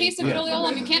even in the Shiva, case of yeah. Gedolei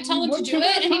Olam, you can't tell him to One do Shiva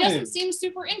it, at a and he doesn't time. seem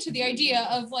super into the idea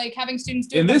of like having students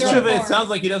do In it. this of their own trivia, it accord. sounds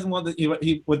like he doesn't want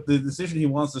what the decision he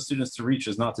wants the students to reach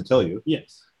is not to tell you.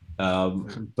 Yes.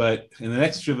 But in the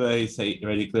next trivia,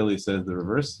 he clearly says the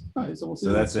reverse. Right, so we'll see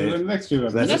So that's the a- next year.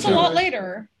 so But that's a true. lot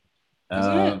later. Isn't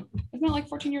it? Um, Isn't that like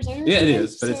 14 years later? or Yeah, it something?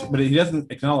 is, but So- but he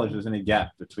doesn't acknowledge there's any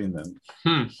gap between them.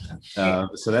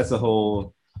 So that's a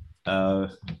whole.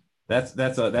 That's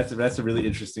a really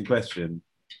interesting question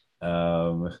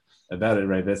about it,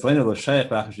 right? That's right?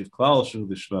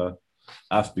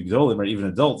 Even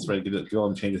adults, right?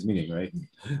 Gedolim changes meaning, right?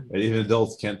 Even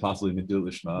adults can't possibly do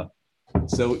lishma.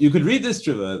 So you could read this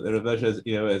trivia that Rav Moshe as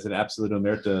as an absolute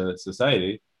omerta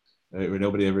society, right, where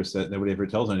nobody ever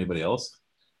tells anybody else.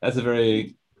 That's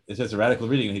it's just a radical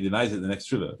reading, and he denies it in the next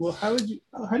trivia. Well, how do you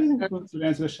think everyone would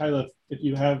answer the Shaila if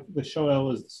you have the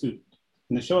Shoel as the student?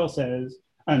 And the Shoel says,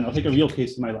 I don't know, I'll take a real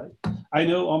case in my life. I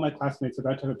know all my classmates are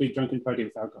about to have a big drunken party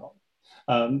with alcohol.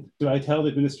 Do I tell the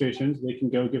administration they can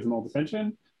go give them all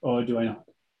detention, or do I not?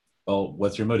 Well,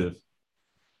 what's your motive?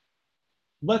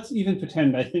 Let's even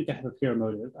pretend I think I have a pure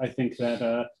motive. I think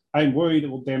that I'm worried it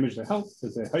will damage their health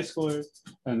as they're high schoolers,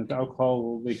 and that the alcohol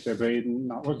will make their brain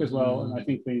not work as well. And I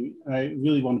think I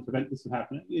really want to prevent this from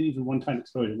happening. Even one-time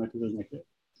exposure might be really negative.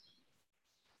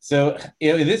 So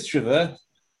in this trivia,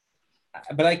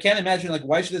 but I can't imagine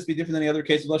why should this be different than any other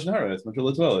case of lashon hara? It's much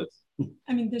of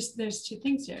I mean, there's two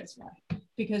things here as well,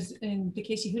 because in the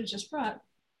case Yehuda just brought,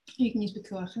 you can use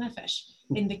pikuach nefesh.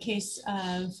 In the case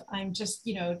of I'm just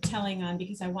telling on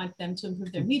because I want them to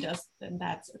improve their midas, then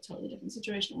that's a totally different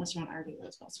situation. Unless you want to argue that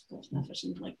it's well pikuach nefesh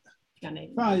and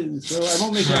Fine, so I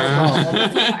won't make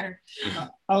it.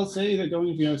 I'll say that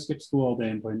going to skip school all day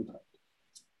and playing the park.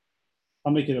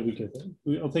 I'll make it a weaker thing.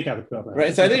 I'll take out the 12 hours.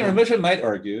 Right. So I think Rav Moshe might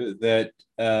argue that,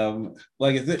 but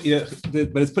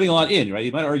it's putting a lot in, right?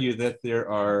 You might argue that there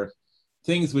are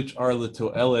things which are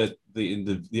l'to'elet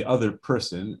the other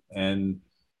person, and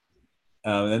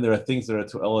then there are things that are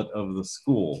to'elet of the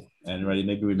school, and right,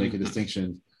 maybe we make a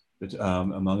distinction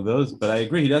among those. But I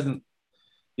agree, he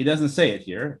doesn't say it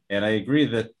here, and I agree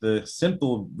that the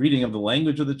simple reading of the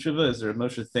language of the tshuva is that Rav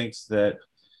Moshe thinks that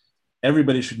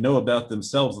everybody should know about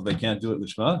themselves that they can't do it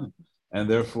lishma, and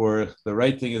therefore the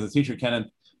right thing is the teacher cannot.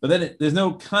 But then there's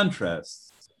no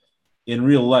contrast in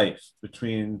real life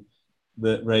between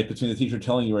the teacher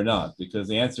telling you or not, because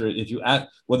the answer, if you ask,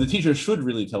 what the teacher should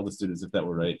really tell the students, if that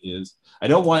were right, is I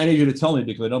don't want any of you to tell me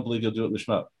because I don't believe you'll do it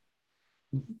lishma.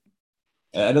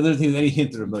 I don't think there's any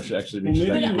hint that Rav Moshe actually reached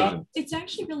that conclusion. It's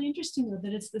actually really interesting though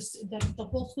that that the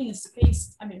whole thing is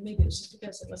spaced. I mean, maybe it's just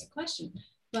because it was a question,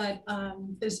 but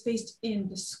it's based in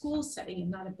the school setting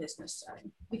and not a business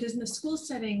setting. Because in the school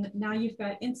setting, now you've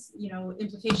got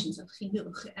implications of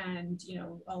chinuch and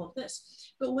all of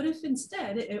this. But what if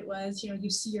instead it was you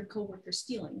see your coworker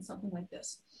stealing, something like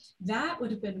this? That would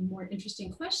have been a more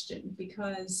interesting question,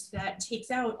 because that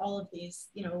takes out all of these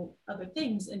other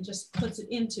things and just puts it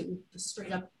into the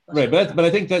straight up. Right, but I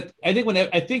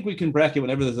think we can bracket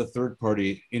whenever there's a third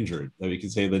party injured, that we can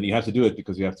say then you have to do it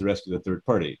because you have to rescue the third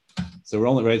party. So we're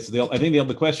only right. So I think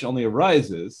the question only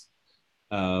arises,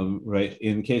 right,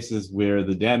 in cases where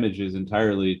the damage is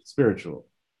entirely spiritual.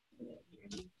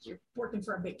 You're working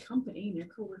for a big company and your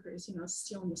coworker is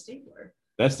stealing the stapler.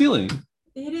 That's stealing.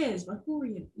 It is, but who are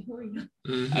you? Mm-hmm.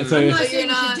 I'm not saying you should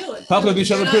do it.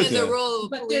 You're not in the role of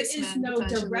but there is policeman, no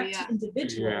direct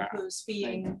individual Yeah. who's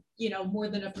being, more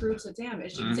than approved of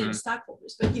damage. You can say the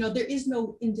stockholders, but there is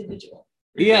no individual.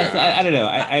 Yes, I don't know.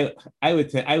 I would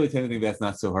tend to think that's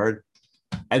not so hard.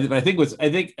 I tend to think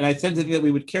that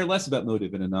we would care less about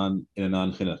motive in a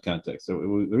non-chinuch context. So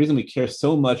the reason we care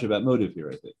so much about motive here,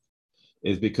 I think,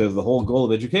 is because the whole goal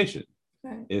of education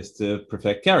is to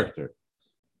perfect character.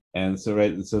 And so,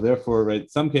 therefore,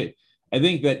 some case, I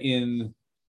think that in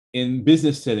in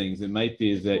business settings, it might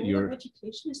be that Goal your of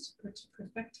education is to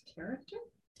perfect character.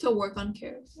 To work on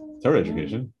character. Torah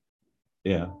education.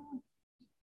 Yeah.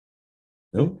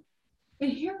 No?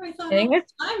 And here I thought I think all the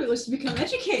time it was to become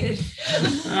educated.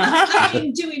 I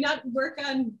mean, do we not work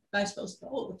on, I suppose,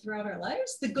 throughout our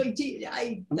lives?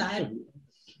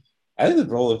 I think the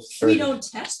role of We don't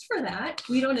test for that.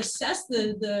 We don't assess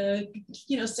the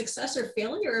success or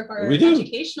failure of our We do.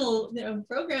 educational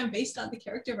program based on the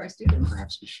character of our students.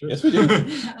 Perhaps we should. Yes, we do.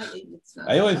 It's not-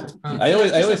 I always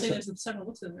several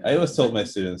books in there. I always told my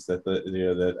students that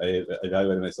that I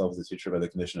evaluated myself as a teacher by the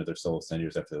condition of their souls 10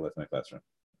 years after they left my classroom.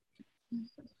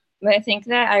 But I think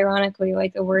that ironically,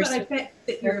 like the worst. But I bet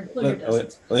that your employer Look,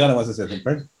 doesn't. Liana wants to say something.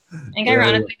 Pardon? I think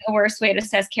ironically, the worst way to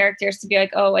assess character is to be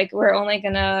like, oh, like we're only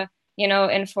gonna,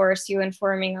 enforce you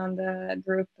informing on the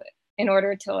group in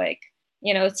order to like,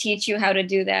 teach you how to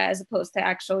do that, as opposed to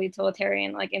actual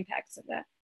utilitarian like impacts of that.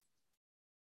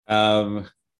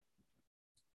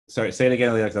 Sorry, say it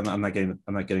again, Leah, 'cause I'm not getting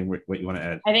what you want to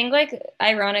add. I think like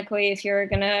ironically, if you're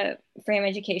gonna frame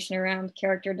education around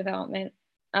character development,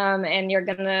 and you're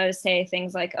gonna say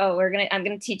things like, oh, I'm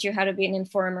gonna teach you how to be an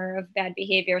informer of bad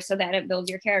behavior so that it builds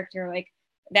your character, like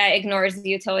that ignores the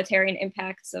utilitarian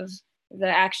impacts of the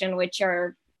action, which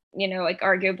are, like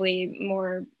arguably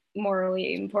more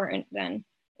morally important than,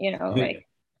 like.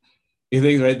 You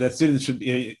think, right, that students should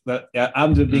be that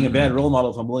I'm being a bad role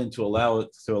model if I'm willing to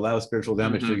allow spiritual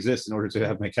damage to exist in order to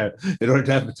have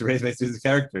to raise my students'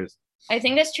 characters. I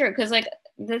think that's true, because like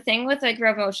the thing with like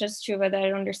Rav Moshe's tshuva that I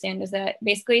don't understand is that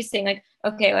basically he's saying like,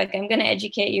 okay, like I'm gonna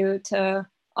educate you to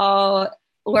all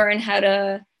learn how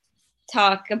to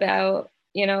talk about,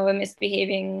 a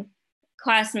misbehaving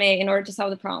classmate in order to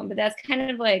solve the problem. But that's kind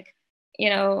of like,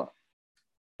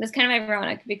 that's kind of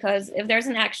ironic, because if there's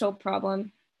an actual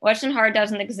problem, Lashon Hara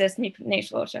doesn't exist in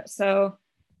Shlosha. So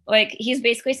like he's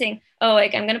basically saying, oh,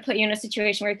 like I'm gonna put you in a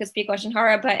situation where you could speak Lashon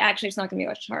Hara, but actually it's not gonna be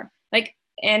Lashon Hara. Like,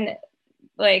 and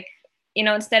like,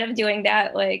 instead of doing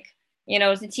that, like,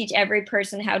 to teach every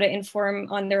person how to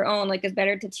inform on their own, like it's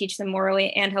better to teach them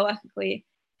morally and halakhically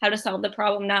how to solve the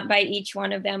problem, not by each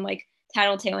one of them like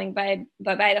tattletaling,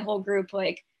 but by the whole group,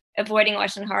 like avoiding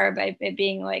Lashon Hara by it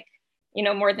being like,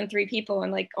 more than 3 people,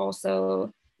 and like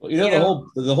also.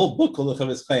 Well, the whole book called the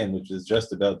Chavis Chaim, which is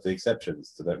just about the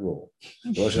exceptions to that rule.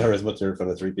 The Lashon Hara is mutter for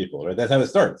the 3 people, right? That's how it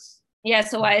starts. Yeah,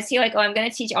 so why is he like, oh, I'm going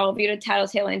to teach all of you to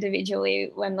tattletale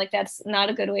individually, when like that's not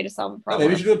a good way to solve a problem?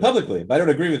 Maybe we should do it publicly. But I don't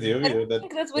agree with you. I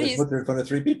think that's what he's mutter in front of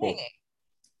 3 people. saying.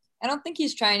 I don't think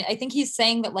he's trying. I think he's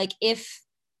saying that like if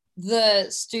the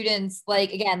students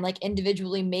like again like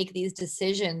individually make these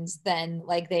decisions, then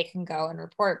like they can go and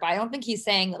report. But I don't think he's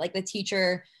saying that like the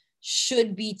teacher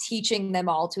should be teaching them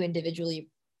all to individually.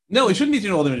 No, it shouldn't be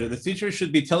teaching all them. The teacher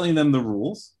should be telling them the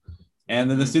rules, and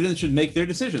then the students should make their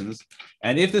decisions.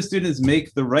 And if the students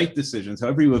make the right decisions,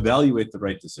 however you evaluate the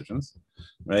right decisions,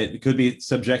 right? It could be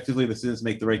subjectively the students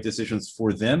make the right decisions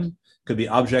for them. Could be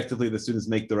objectively the students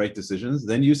make the right decisions.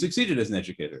 Then you succeeded as an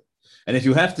educator. And if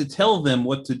you have to tell them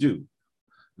what to do,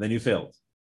 then you failed.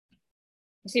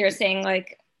 So you're saying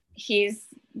like he's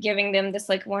giving them this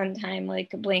like one time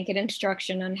like blanket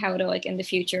instruction on how to like in the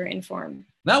future inform.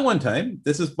 Not one time.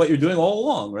 This is what you're doing all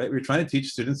along, right? What you're trying to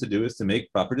teach students to do is to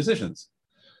make proper decisions.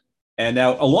 And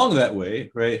now along that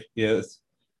way, right? Yes,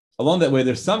 along that way,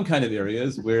 there's some kind of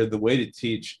areas where the way to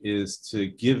teach is to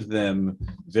give them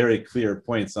very clear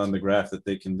points on the graph that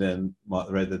they can then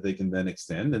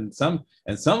extend. And some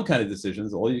kind of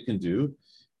decisions, all you can do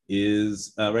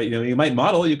is you might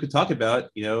model. You could talk about,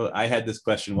 I had this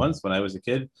question once when I was a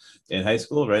kid in high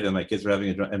school, right? And my kids were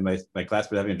having my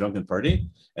class were having a drunken party,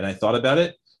 and I thought about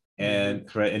it, and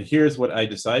here's what I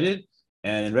decided.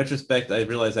 And in retrospect, I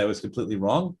realized I was completely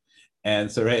wrong.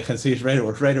 And so and so he's right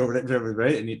over, and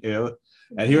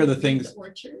and here are the things. The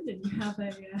orchard, and you have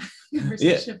a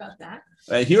conversation about that.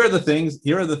 Here are the things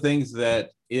that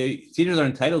teachers are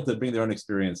entitled to bring their own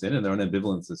experience in and their own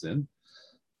ambivalences in.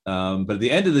 But at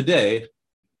the end of the day,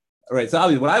 all right, so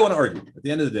obviously what I want to argue at the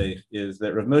end of the day is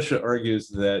that Rav Moshe argues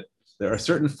that there are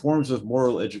certain forms of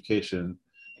moral education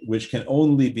which can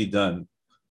only be done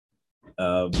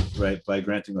by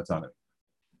granting autonomy.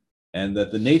 And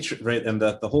that and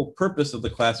that the whole purpose of the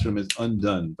classroom is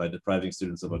undone by depriving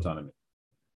students of autonomy.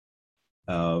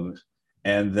 And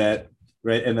that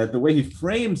the way he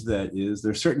frames that is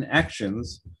there are certain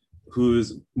actions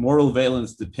whose moral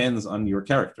valence depends on your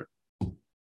character.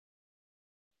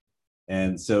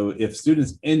 And so if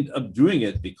students end up doing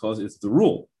it because it's the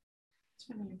rule.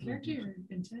 Character or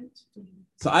intent?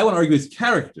 So I want to argue it's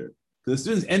character. Because if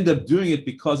students end up doing it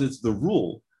because it's the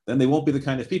rule, then they won't be the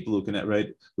kind of people who can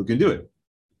do it.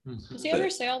 Does he ever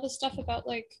say all this stuff about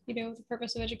like, you know, the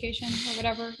purpose of education or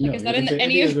whatever? Like, No, is that he in doesn't say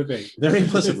any any of? of the things. Very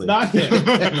implicitly. It's not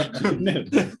him. No.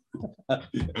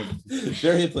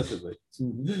 Very implicitly.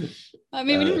 I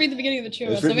mean, we didn't read the beginning of the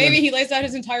Tshuva, it's so written maybe in- he lays out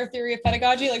his entire theory of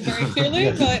pedagogy like very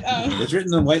clearly. But It's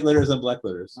written in white letters and black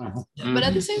letters. But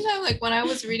at the same time, like when I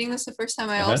was reading this the first time,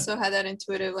 I Uh-huh. also had that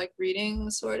intuitive like reading,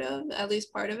 sort of, at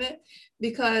least part of it,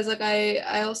 because like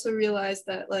I also realized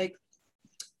that like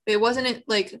it wasn't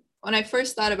like when I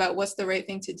first thought about what's the right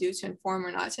thing to do to inform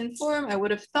or not to inform, I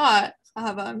would have thought,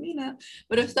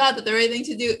 would have thought that the right thing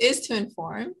to do is to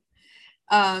inform.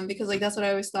 Because like that's what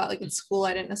I always thought. Like in school,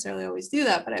 I didn't necessarily always do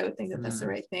that, but I would think that that's the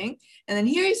right thing. And then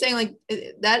here he's saying like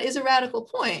that is a radical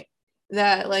point,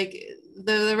 that like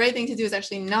the right thing to do is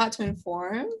actually not to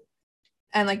inform,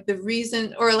 and like the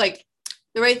reason, or like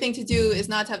the right thing to do is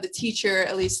not to have the teacher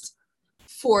at least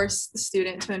force the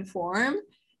student to inform,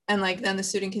 and like then the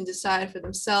student can decide for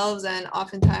themselves. And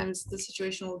oftentimes the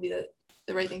situation will be that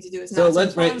the right thing to do is So not to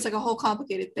let's- inform. right- It's like a whole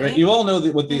complicated thing. Right. You all know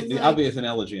what the Like- obvious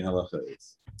analogy in halacha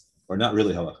is, or not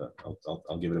really halacha.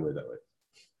 I'll give it away that way.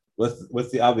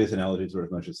 What's the obvious analogy to what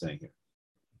Moshe is saying here?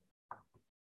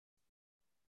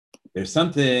 There's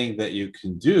something that you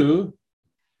can do,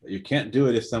 but you can't do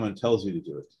it if someone tells you to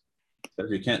do it. So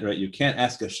if you can't, right? You can't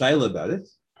ask a shaila about it.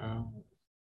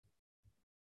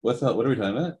 What are we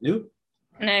talking about? You?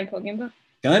 And I'm Pogimbo.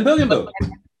 Kanaim Pogimbo.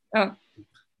 Oh.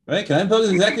 Right? Kanaim Pogimbo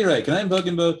is exactly right. Kanaim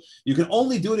Pogimbo, you can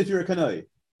only do it if you're a kanai.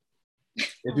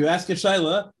 If you ask a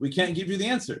shaila, we can't give you the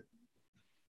answer.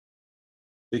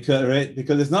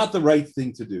 Because it's not the right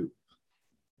thing to do.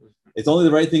 It's only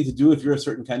the right thing to do if you're a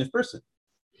certain kind of person.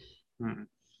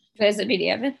 But is it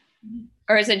b'diavad?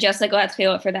 Or is it just like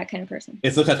latchila for that kind of person?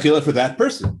 It's lechatchila for that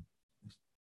person.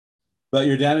 But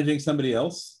you're damaging somebody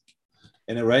else.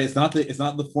 And it's not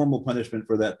the formal punishment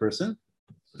for that person.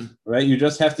 Right? You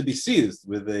just have to be seized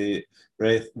with an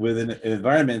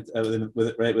environment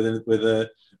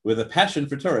with a passion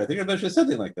for Torah. I think Rabbi said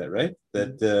something like that, right?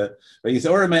 That right, you say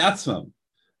ora me'atzmam.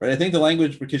 Right? I think the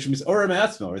language for Kishum is ora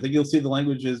me'atzmam. I think you'll see the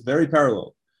language is very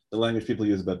parallel to the language people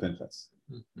use about Pinchas.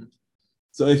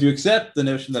 So if you accept the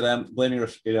notion that I'm blaming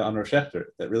on Rosh Hashanah,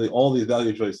 that really all these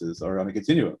value choices are on a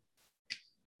continuum,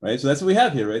 right? So that's what we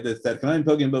have here, right? That Kanaim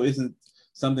Pogimbo isn't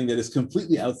something that is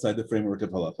completely outside the framework of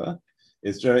halacha.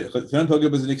 It's Kanaim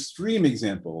Pogimbo is an extreme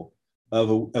example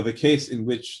of a case in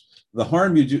which the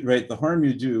harm you do, right? The harm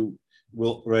you do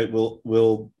will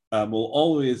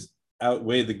always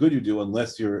outweigh the good you do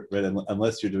unless you're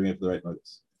doing it for the right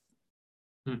motives.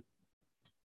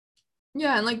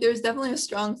 Yeah, and like there's definitely a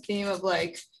strong theme of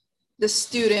like the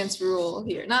students rule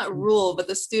here. Not rule, but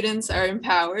the students are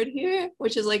empowered here,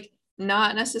 which is like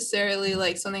not necessarily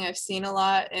like something I've seen a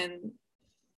lot in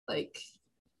like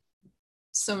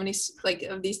so many like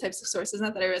of these types of sources.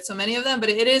 Not that I read so many of them, but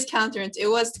it was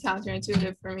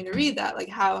counterintuitive for me to read that, like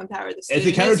how empowered the student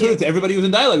It's a counterintuitive is to everybody who's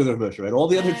in dialogue with Rav Moshe, right? All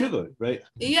the other Yeah. tshuva, right?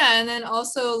 Yeah, and then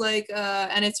also like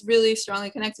and it's really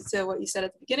strongly connected to what you said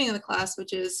at the beginning of the class,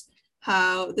 which is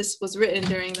how this was written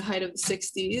during the height of the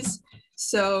 60s.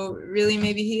 So really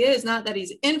maybe he is, not that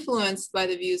he's influenced by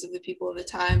the views of the people of the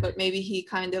time, but maybe he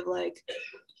kind of like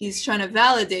he's trying to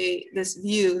validate this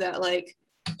view that like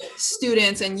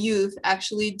students and youth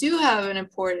actually do have an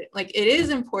important, like it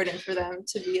is important for them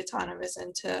to be autonomous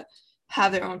and to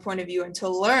have their own point of view and to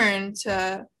learn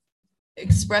to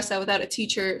express that without a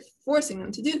teacher forcing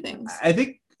them to do things. I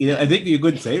think you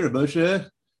could say Rav Moshe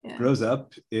grows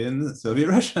up in Soviet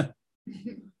Russia,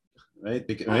 right?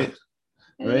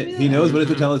 Right. He knows what a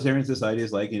totalitarian society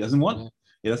is like. He doesn't want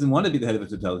to be the head of a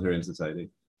totalitarian society.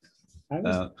 I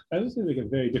was going to make a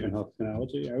very different health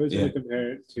analogy. I was going to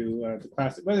compare it to the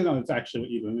classic, whether or not it's actually what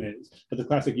Yibum is, but the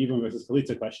classic Yibum versus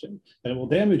Chalitza question, that it will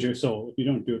damage your soul if you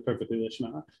don't do it perfectly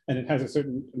Lishma. And it has a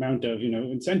certain amount of,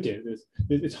 incentive.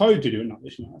 It's hard to do it not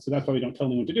Lishma. So that's why we don't tell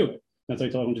anyone to do it. That's why I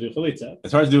tell everyone to do Chalitza.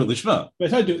 It's hard to do it Lishma. But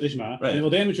it's hard to do it Lishma. Right. And it will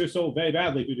damage your soul very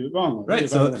badly if you do it wrong. Right.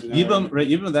 So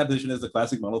Yibum, that position is the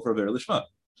classic model for a Aver Lishma.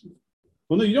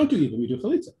 Well, no, you don't do Yibum, you do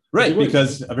Chalitza. Right,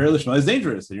 because Aver Lishma is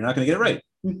dangerous and you're not going to get it right.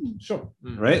 Sure.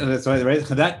 Right, and that's why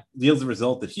that yields the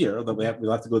result that here, although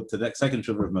we'll have to go to the second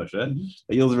Shuvah of Moshe.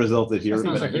 That yields the result that here. That's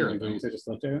not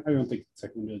second, I don't think the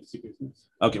second one really secret.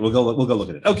 Okay, we'll go look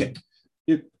at it. Okay,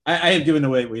 I have given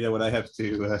away what I have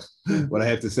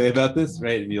to say about this,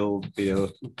 right? And you'll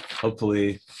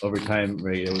hopefully over time,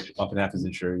 right? Which often happens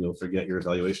in sure you'll forget your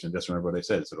evaluation and just remember what I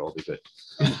said, so it'll all be good.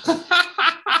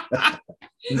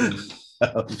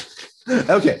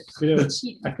 Okay.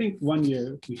 I think one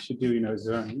year we should do,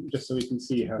 Zone, just so we can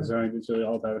see how Zone is really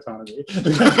all about autonomy.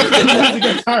 It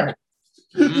gets hard.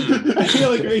 I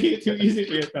feel like making it too easy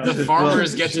for you. The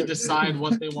farmers get to decide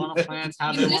what they want to plant,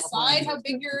 how they You want to plant. decide how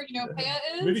big your, paya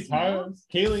is. Maybe Tyros,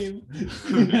 Kalim.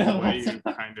 Way you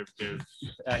kind of give.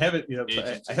 I haven't,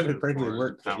 I haven't personally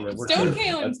worked. Stone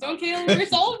Kalim,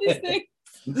 there's all of these things.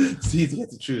 So you get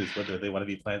to choose whether they want to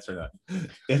be plants or not.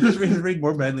 And just read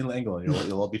more Manly Langle and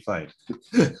you'll all be fine.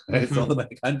 It's all the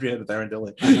mitochondria with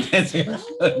Arundel. I'm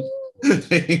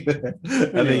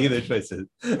making their choices.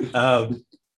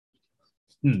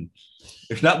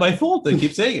 It's not my fault. I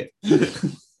keep saying it.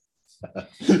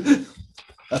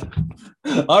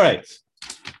 All right.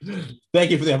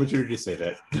 Thank you for the opportunity to say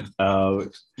that.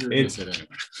 You were going to say it anyway.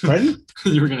 Pardon?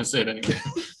 You were going to say it anyway.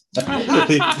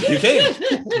 You came.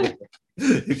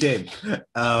 You came.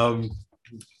 I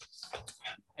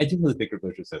do really think Rav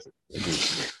Moshe says it.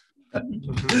 I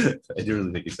do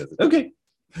really think he says it. Okay.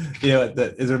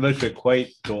 Is Rav Moshe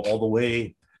quite go all the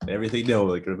way and everything? No,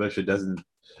 like Rav Moshe doesn't.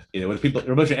 When Rav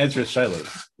Moshe answers Shiloh,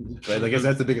 right? I guess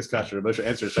that's the biggest kasha. Rav Moshe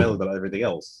answers Shiloh about everything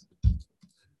else.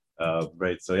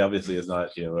 Right, so he obviously is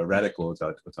not, a radical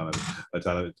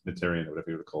autonomitarian or whatever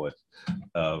you would call it,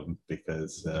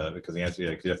 because the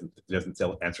answer, he doesn't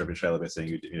answer every Shiloh by saying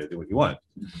you do what you want.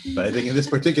 But I think in this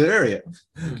particular area,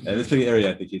 I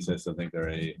think he says something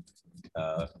very.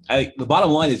 The bottom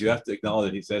line is you have to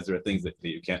acknowledge that he says there are things that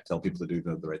you can't tell people to do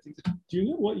the right thing to do. Do you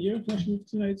know what year Moshe moved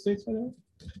to the United States, by the way?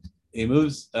 He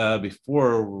moves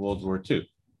before World War II.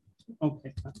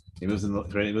 Okay. He moves in the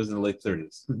late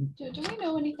 30s. Do we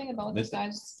know anything about this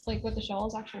guy's, what the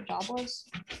Shaw's actual job was?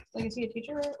 Is he a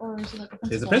teacher or is he a principal?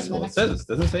 He's a principal. It says it.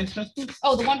 Doesn't it say he's principal?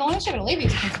 Oh, the one I should have Levi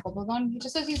is a principal. The one he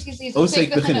just says he's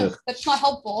that's not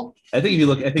helpful. I think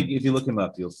if you look him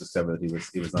up, you'll discover that he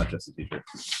was not just a teacher.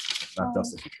 Not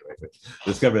just a teacher, right?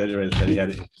 Discover that he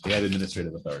had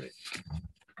administrative authority.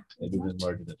 Maybe even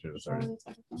more administrative authority.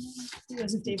 He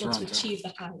wasn't able to achieve the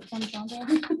high. I'm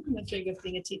not big of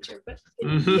being a teacher, but he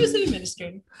was an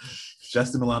administrator.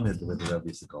 Justin Melamed, the way the Rebbe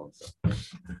used to call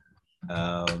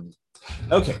himself.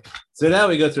 Okay, so now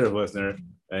we go to Rav Wosner,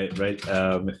 right? Rav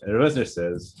Wosner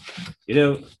says,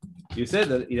 you said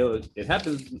that it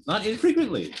happens not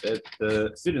infrequently that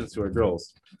the students who are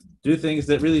girls do things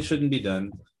that really shouldn't be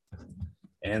done,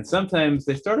 and sometimes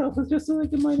they start off with just a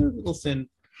minor little sin.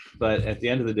 But at the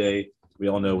end of the day, we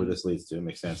all know where this leads to.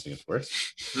 Makes sense, of course.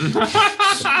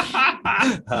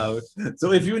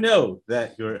 So if you know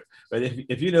that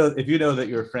if you know that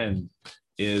your friend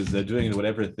is doing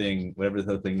whatever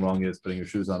the thing wrong is, putting your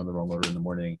shoes on in the wrong order in the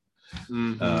morning,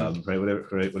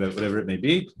 whatever it may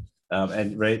be,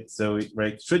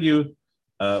 should you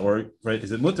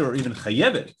is it mutter or even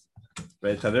chayevet,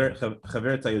 right? Chaver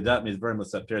tayudat mizbar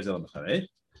l'saper zel m'charei.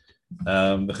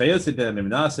 Right,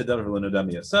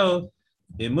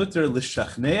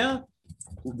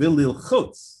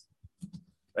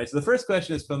 so the first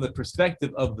question is from the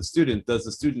perspective of the student. Does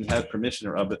the student have permission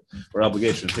or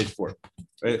obligation? Page 4.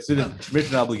 Right, student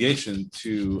permission or obligation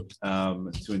to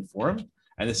inform.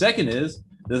 And the second is,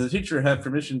 does the teacher have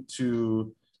permission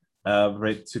to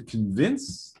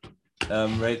convince, or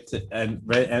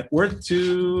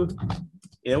to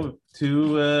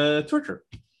torture?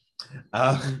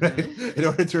 In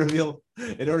order to reveal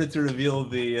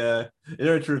the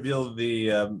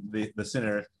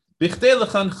sinner,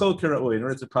 in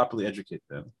order to properly educate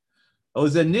them.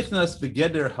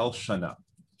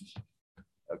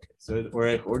 Okay, so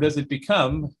or does it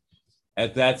become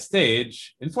at that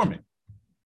stage informing?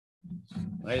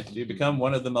 Right, do you become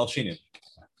one of the Malshinim,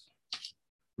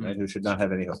 right, who should not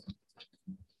have any hope?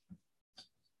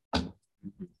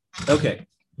 Okay.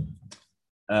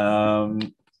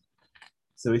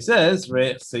 So he says,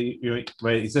 right? So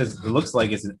he says it looks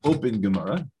like it's an open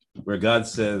Gemara where God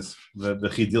says the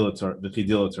Chidila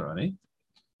Torani.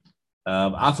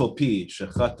 Afal pi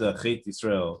shechata chet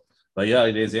Yisrael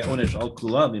v'ya'idei onesh al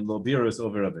kulam im lo birus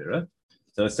over avera.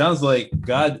 So it sounds like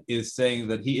God is saying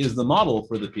that He is the model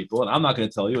for the people, and I'm not going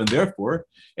to tell you. And therefore,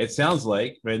 it sounds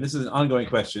like, right? And this is an ongoing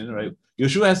question, right?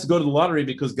 Yeshua has to go to the lottery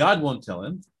because God won't tell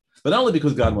him, but not only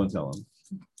because God won't tell him,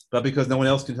 but because no one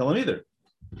else can tell him either.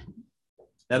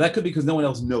 Now that could be because no one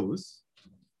else knows,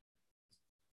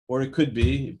 or it could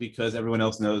be because everyone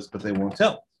else knows, but they won't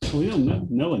tell. Well, we don't know.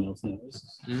 No one else knows.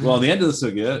 Well, at the end of the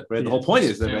sugya, right? The whole point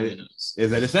is that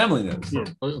his family knows. Yeah,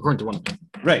 according to one of them.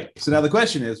 Right. So now the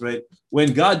question is, right?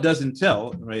 When God doesn't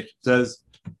tell, right?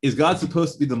 Is God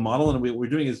supposed to be the model, and what we're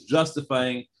doing is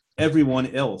justifying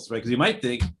everyone else, right? Because you might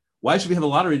think, why should we have a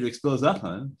lottery to expose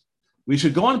Achan? We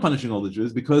should go on punishing all the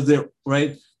Jews because they're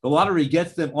right. The lottery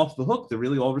gets them off the hook. They're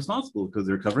really all responsible because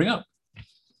they're covering up.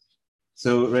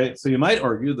 So, right. So you might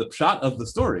argue the shot of the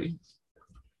story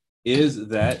is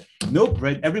that nope,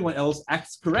 right? Everyone else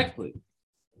acts correctly.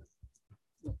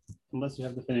 Unless you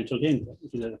have the financial gain.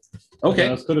 Okay.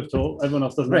 Everyone else could have told. Everyone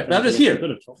else doesn't. Right. I'm just here. Could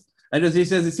have told. He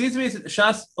says it seems to me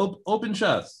Shas open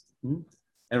Shas.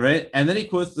 And right, and then he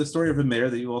quotes the story of a mayor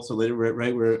that you also later read,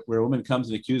 right, where a woman comes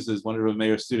and accuses one of her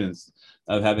mayor's students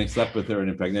of having slept with her and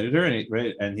impregnated her,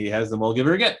 and he has them all give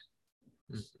her a get,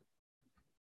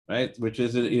 right, which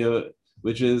is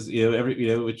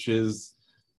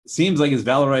seems like as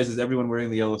valorizes everyone wearing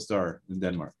the yellow star in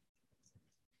Denmark,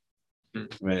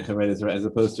 right, as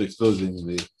opposed to exposing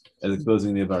the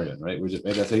Avarian, right?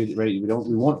 That's how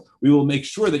we will make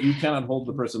sure that you cannot hold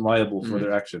the person liable for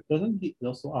their action. Doesn't he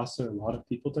also answer a lot of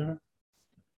people to her?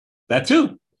 That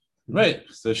too, right?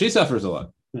 So she suffers a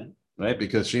lot, right?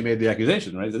 Because she made the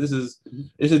accusation, right? So this is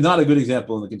not a good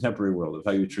example in the contemporary world of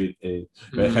how you treat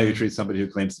how you treat somebody who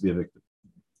claims to be a victim.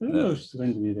 I don't know if she's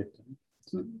going to be a victim.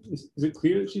 Is it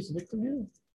clear that she's a victim here?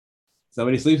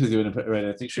 Somebody sleeps with you, right?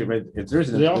 I think she right. If there's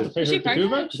they all have to pay her to do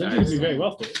that. She's very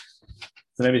wealthy.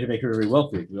 So maybe to make her very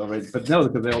wealthy, but no,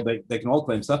 because they can all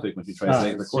claim suffix when she tries to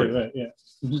take the court. Right, yeah.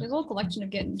 She has a whole collection of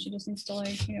kittens. She just needs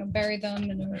to bury them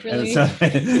and really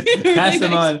pass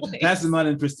them on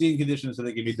in pristine condition so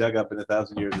they can be dug up in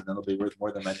 1,000 years, and then they'll be worth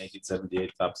more than my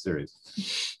 1978 top series,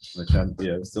 which I'm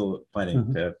still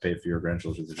planning to pay for your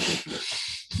grandchildren's education.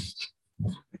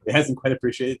 It hasn't quite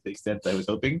appreciated to the extent I was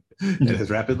hoping. It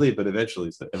has rapidly, but eventually,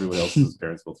 so everyone else's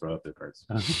parents will throw out their cards.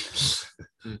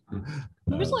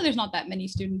 Originally, there's not that many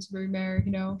students for mayor,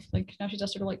 now she's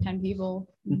just sort of 10 people.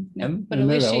 But at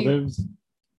least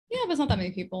but it's not that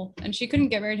many people, and she couldn't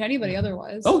get married to anybody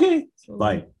otherwise. Okay,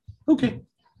 fine. Okay.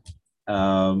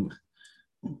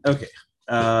 Okay.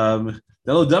 But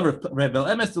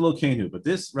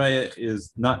this raya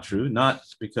is not true, not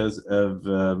because of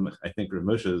I think Rav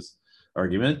Moshe's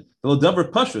argument. There's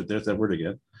that word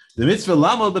again. The mitzvah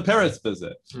lamo beperetz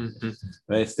bezeh.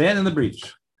 Right, stand in the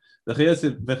breach.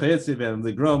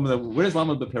 The grom. Where does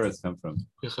lamo beperetz come from?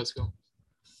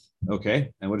 Okay,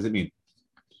 and what does it mean?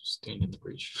 Stand in the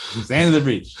breach. Stand in the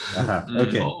breach.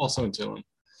 Okay. Also in Tehillim.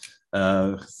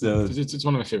 So it's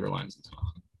one of my favorite lines in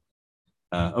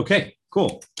Tehillim. Okay,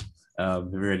 cool.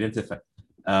 Very identified.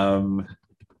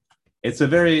 It's a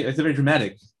very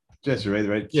dramatic gesture,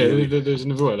 right? Yeah, there's a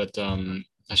nevuah that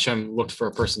Hashem looked for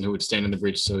a person who would stand in the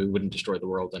breach so he wouldn't destroy the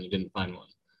world, and he didn't find one.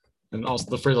 And also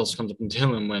the phrase also comes up in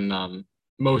Tehillim when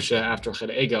Moshe, after Ched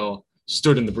Egel,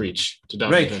 stood in the breach to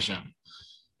daven to Hashem.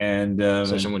 And so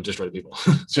Hashem wouldn't destroy the people.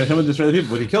 So Hashem would destroy the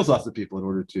people, but he kills lots of people in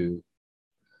order to.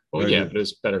 Well, yeah, but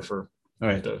it's better for. All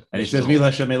right, and he says, "Mil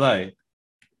Hashem Elai,"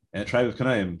 and the tribe of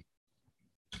Kanaim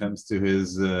comes to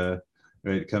his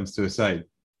side,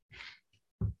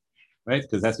 right?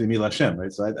 Because that's Mil Hashem,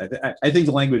 right? So I think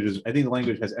the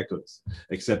language has echoes,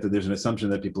 except that there's an assumption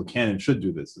that people can and should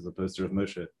do this, as opposed to Rav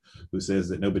Moshe, who says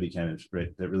that nobody can and should,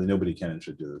 right? That really nobody can and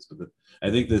should do this. But I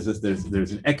think there's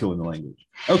an echo in the language.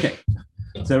 Okay,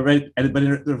 so right, but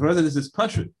in the further this is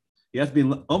pashut. You have to be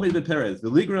Omed Beperez, the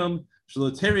Ligram,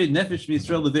 Shaloteri Nefesh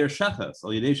Yisrael Lever Shachas,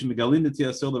 Al Yadeshim Megalim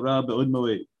Netiasol Ra Be'od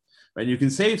Moed. Right, you can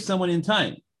save someone in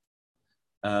time.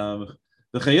 The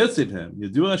Chayotzibhem,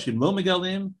 Yadua Shimlo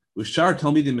Megalim, Ushar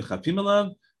Talmidim Mechapim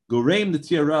Alav, Goreim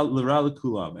Netiara Lera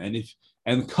Lekulam,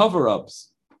 and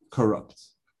cover-ups corrupt.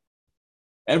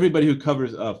 Everybody who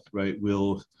covers up, right,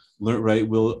 will learn, right,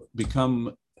 will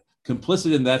become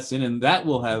complicit in that sin, and that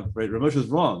will have, right. Rav Moshe is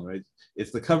wrong, right.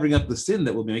 It's the covering up the sin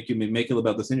that will make you make it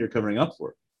about the sin you're covering up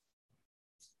for.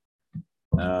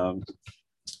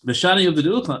 The Shani of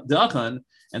the Achan,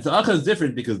 and so Achan is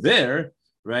different because there,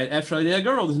 right, after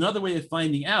girl, there's another way of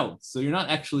finding out. So you're not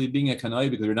actually being a kanai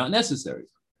because you're not necessary,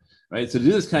 right? So to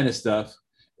do this kind of stuff,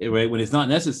 right, when it's not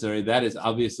necessary, that is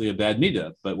obviously a bad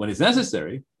midah. But when it's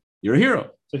necessary, you're a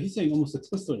hero. So he's saying almost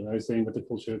explicitly, I was saying about the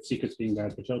culture of secrets being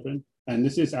bad for children. And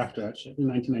this is after that shit in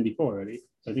 1994 already.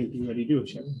 So I think you already do a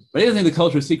shit. But I don't think the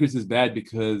culture of secrets is bad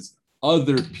because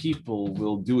other people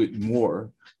will do it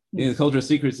more. The culture of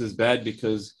secrets is bad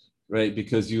because, right,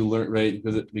 because you learn, right,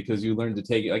 because you learn to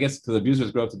take it. I guess because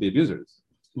abusers grow up to be abusers.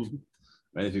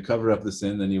 Right? If you cover up the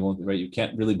sin, then you won't, right? You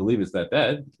can't really believe it's that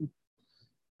bad.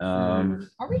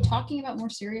 Are we talking about more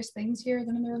serious things here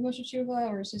than in the Rav Moshe Tshuva,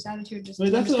 or is his attitude just?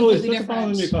 That's the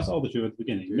problem across all the Tshuva at the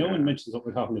beginning. No one mentions what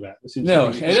we're talking about. No,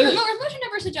 Rav Moshe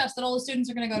never suggests that all the students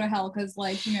are going to go to hell because,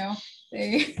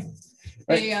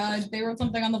 they wrote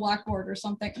something on the blackboard or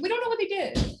something. We don't know what they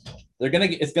did.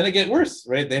 It's gonna get worse,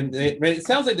 right? Right? It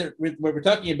sounds like we're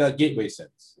talking about gateway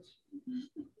sins,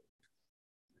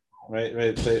 right?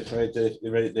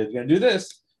 They're gonna do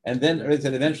this. And then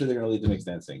eventually they're going to lead to mixed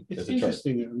dancing. It's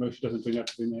interesting that Rav Moshe doesn't bring up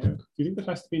the mayor. Do you think that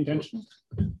has to be intentional?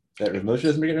 That Rav Moshe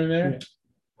doesn't bring it in there? Yeah.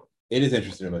 It is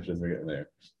interesting Rav Moshe doesn't bring it in there.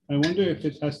 I wonder if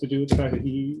it has to do with the fact that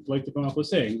he, like the Banach was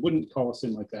saying, wouldn't call a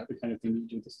sin like that, the kind of thing you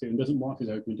do with the student, doesn't want his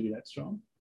argument to be that strong.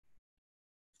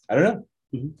 I don't know.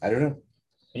 Mm-hmm. I don't know.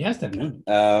 He has to have known.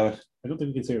 I don't think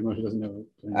we can say Moshe doesn't know.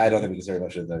 I don't think we can say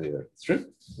Moshe doesn't know either. It's true.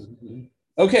 Mm-hmm.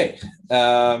 Okay.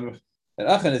 And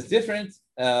Achan is different.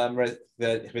 Right?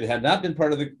 That if it had not been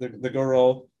part of the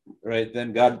Gorol, right,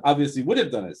 then God obviously would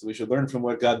have done it. So we should learn from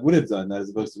what God would have done as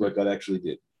opposed to what God actually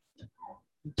did.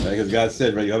 Right? Because God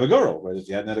said, right, you have a girl, right? If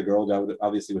you hadn't had a girl, God would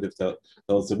have told.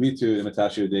 So we too, in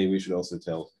Matashi Day, we should also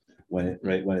tell when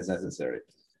it's necessary.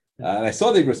 And I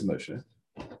saw the Bris Moshe.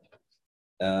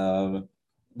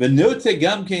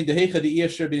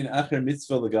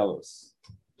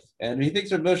 And he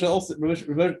thinks Rav Moshe also. Rav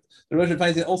Moshe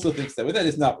Feinstein also thinks that. But that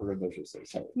is not what Rav Moshe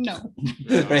says. No.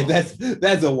 Right?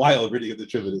 That's a wild reading of the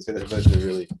Tribune. Rav Moshe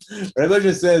really. Rav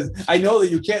Moshe says, "I know that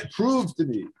you can't prove to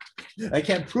me. I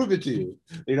can't prove it to you.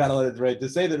 You're not allowed to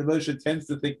say that Rav Moshe tends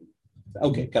to think."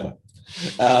 Okay, come on.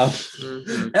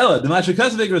 Ella, the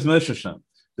Mashakasvik Rav Moshe Sham.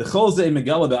 The Cholze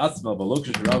Megala be'atzma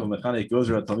b'lokshish Rav Mechanik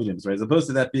gozer Talmidim. Right, as opposed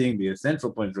to that being the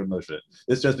central point for Moshe,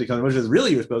 this just becomes Moshe is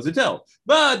really you're supposed to tell.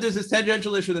 But there's this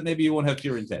tangential issue that maybe you won't have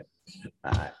pure intent.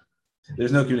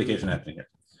 There's no communication happening here.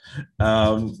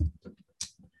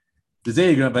 The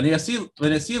Zayigram, when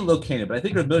I see Lokena, but I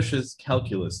think Rav Moshe's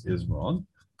calculus is wrong.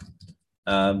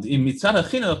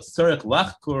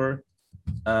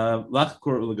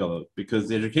 Because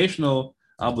the educational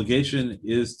obligation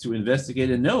is to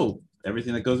investigate and know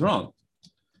everything that goes wrong.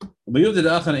 When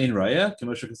Achan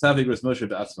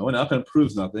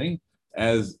proves nothing,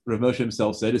 as Rav Moshe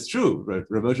himself said, it's true. Rav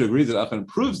Moshe agrees that Achan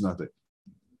proves nothing.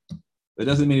 But it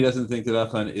doesn't mean he doesn't think that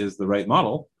Achan is the right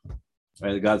model.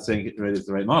 Right? God's saying it's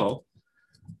the right model.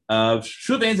 So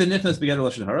since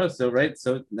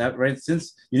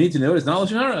you need to know it's not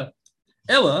Lashon Hara.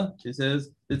 Ella, he says,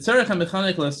 you have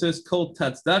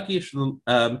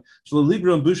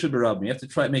to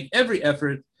try to make every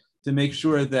effort to make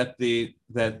sure that the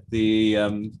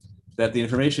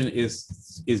information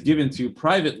is given to you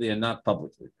privately and not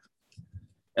publicly.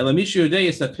 But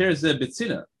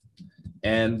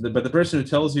the person who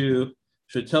tells you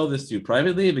should tell this to you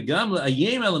privately. You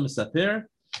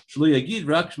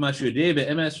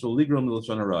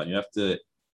have to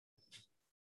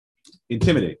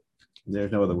intimidate.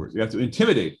 There's no other word. You have to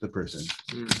intimidate the person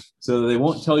so that they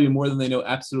won't tell you more than they know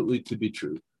absolutely to be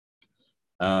true.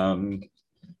 And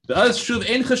then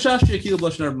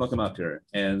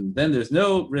there's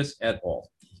no risk at all.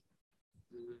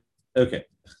 Okay.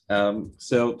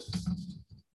 So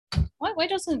why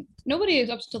doesn't nobody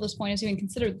up to this point has even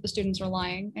considered that the students are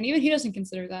lying, and even he doesn't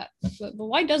consider that. But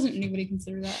why doesn't anybody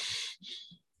consider that?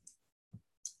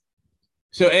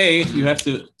 So you have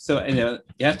to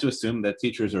assume that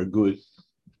teachers are good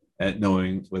at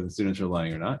knowing whether students are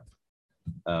lying or not.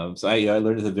 So I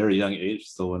learned at a very young age.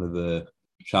 Still one of the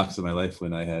shocks of my life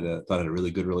when I thought I had a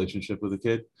really good relationship with a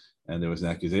kid, and there was an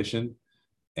accusation.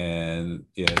 And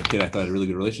the kid I thought had a really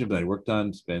good relationship, but I worked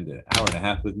on, spent an hour and a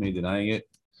half with me denying it.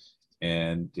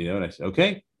 And and I said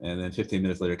okay, and then 15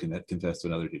 minutes later confessed to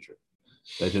another teacher.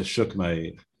 That just shook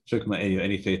my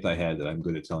any faith I had that I'm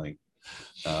good at telling.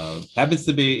 Happens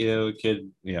to be a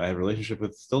kid I have a relationship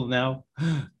with still now.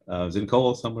 I was in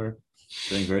Cole somewhere,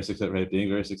 being very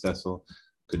successful.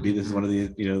 Could be this is one of the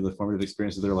the formative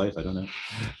experiences of their life. I don't know,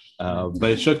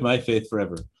 but it shook my faith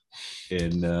forever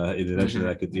in the notion that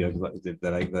I could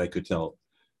that I could tell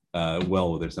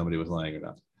well whether somebody was lying or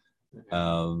not.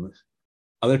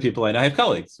 Other people I know, I have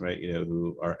colleagues, right,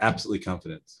 who are absolutely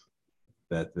confident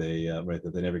that they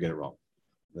that they never get it wrong.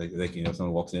 They if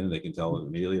someone walks in, they can tell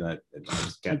immediately. And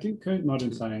I think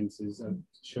modern science is at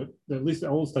least the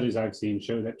old studies I've seen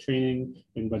show that training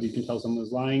in whether you can tell someone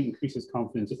is lying increases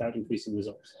confidence without increasing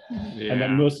results, and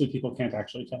that mostly people can't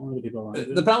actually tell whether people are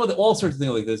lying. The problem with all sorts of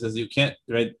things like this is you can't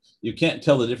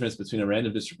tell the difference between a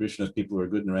random distribution of people who are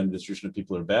good and a random distribution of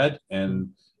people who are bad, and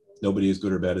nobody is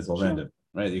good or bad. It's all random,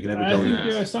 right? You can never tell.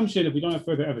 Your assumption, if we don't have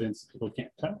further evidence, people can't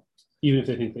tell, even if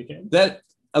they think they can.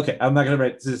 Okay, I'm not going to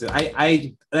write this.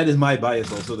 I that is my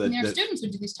bias also. That there are students who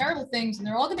do these terrible things, and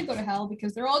they're all going to go to hell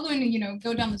because they're all going to,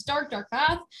 go down this dark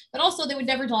path. But also, they would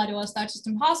never lie to us. That's just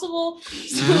impossible.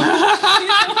 So,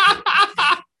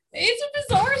 it's a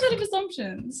bizarre set of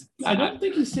assumptions. I don't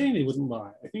think he's saying they wouldn't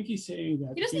lie. I think he's saying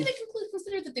that he doesn't even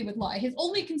consider that they would lie. His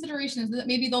only consideration is that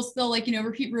maybe they'll still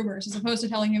repeat rumors as opposed to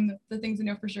telling him the things they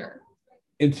know for sure.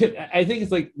 I think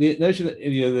it's like the notion that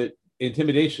that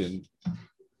intimidation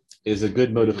is a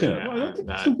good mode of Well, chinuch. I don't think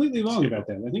it's completely wrong about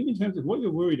that. I think in terms of what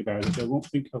you're worried about is they won't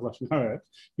think of Lashon Hara.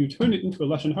 You turn it into a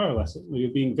Lashon Hara lesson where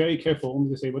you're being very careful only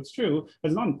to say what's true.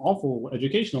 That's not an awful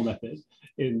educational method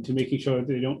into making sure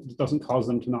that it doesn't cause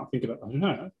them to not think about Lashon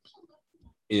Hara.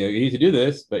 You need to do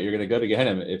this, but you're going to go to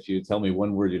Gehenna if you tell me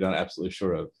one word you're not absolutely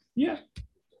sure of. Yeah.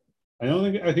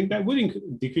 I think that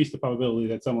would decrease the probability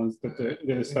that they're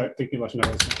going to start thinking Lashon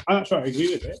Hara. I'm not sure I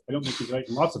agree with it. I don't think he's right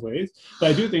in lots of ways, but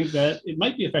I do think that it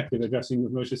might be effective addressing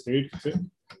with Moshe's third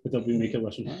concern that they'll be making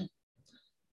Lashon Hara.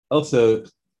 Also,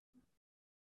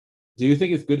 do you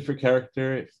think it's good for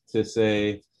character to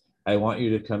say, "I want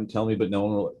you to come tell me, but no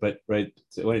one will," but right,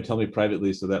 so when you tell me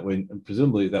privately, so that way,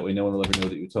 presumably that way, no one will ever know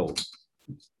that you told.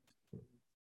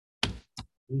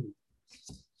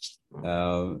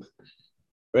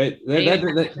 Right.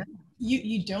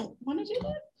 You don't want to do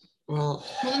that? Well,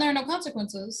 then there are no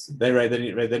consequences. Then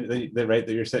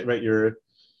you're saying right.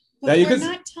 But we're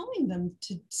not telling them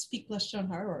to speak Lashon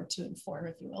Hara or to inform,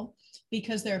 if you will,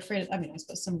 because they're afraid of, I mean, I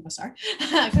suppose some of us are,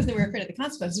 because they were afraid of the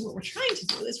consequences. What we're trying to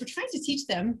do is we're trying to teach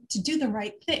them to do the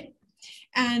right thing.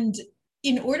 And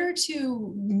in order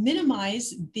to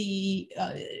minimize the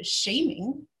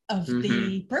shaming of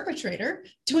the perpetrator,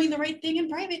 doing the right thing in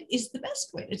private is the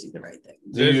best way to do the right thing.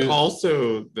 There's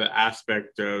also the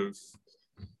aspect of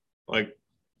like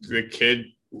the kid.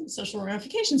 Social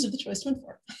ramifications of the choice to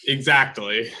inform.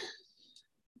 Exactly.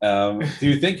 Do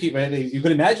you think you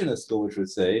could imagine a school which would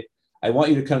say, "I want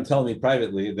you to come tell me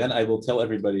privately, then I will tell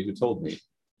everybody who told me,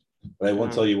 but I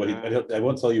won't tell you I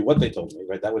won't tell you what they told me."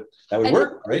 Right? That would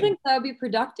work, right? I think that would be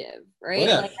productive, right? Well,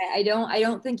 yeah. Like I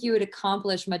don't think you would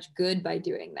accomplish much good by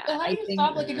doing that. Well, how do you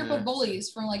stop like a group of bullies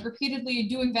from like repeatedly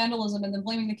doing vandalism and then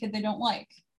blaming the kid they don't like?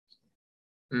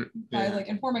 By like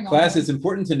informing class, it's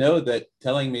important to know that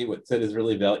telling me what said is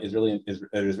really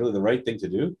the right thing to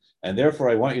do, and therefore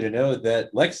I want you to know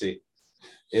that Lexi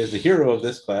is the hero of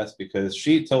this class because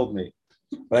she told me,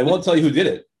 but I won't tell you who did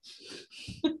it.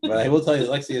 But I will tell you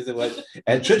Lexi is the one,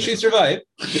 and should she survive,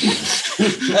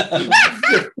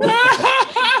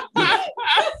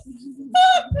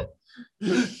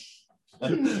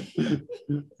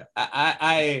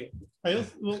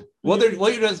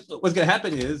 what's going to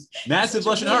happen is massive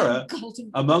Lashon Hara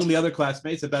among the other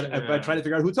classmates about trying to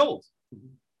figure out who told.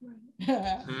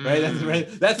 Right,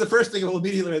 that's the first thing that will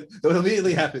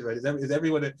immediately happen. Right, is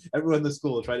everyone in the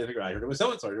school will try to figure out. I heard it was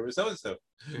so and so. I heard it was so and so.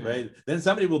 Right, then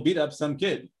somebody will beat up some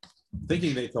kid,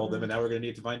 thinking they told them, and now we're going to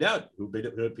need to find out who beat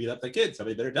up the kid.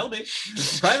 Somebody better tell me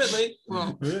privately.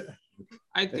 Well,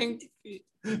 I think.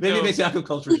 Maybe it makes Yaakov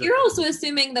culture. You're also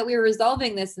assuming that we're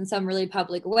resolving this in some really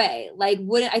public way. Like,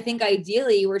 I think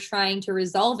ideally we're trying to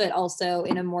resolve it also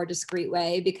in a more discreet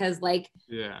way because,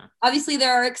 obviously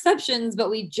there are exceptions,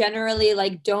 but we generally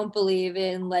don't believe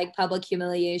in public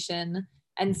humiliation.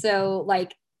 And so,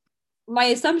 my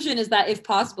assumption is that if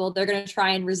possible, they're going to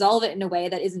try and resolve it in a way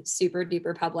that isn't super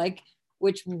duper public,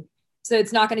 so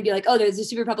it's not going to be like, oh, there's a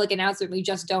super public announcement. We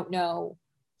just don't know.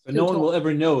 So no one will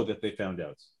ever know that they found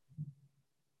out.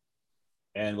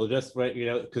 And we'll just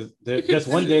because just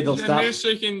one day they'll stop. They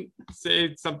can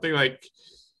say something like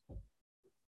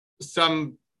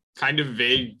some kind of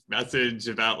vague message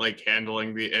about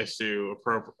handling the issue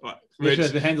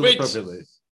appropriately.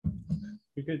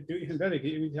 You could do even better.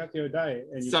 You have to die,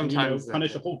 and you sometimes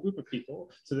punish a whole group of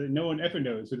people so that no one ever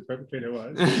knows who the perpetrator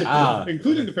was,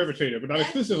 including the perpetrator, but not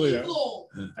exclusively.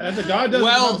 As a God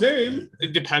doesn't observe.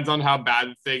 It depends on how bad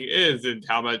the thing is and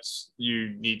how much you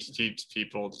need to teach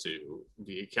people to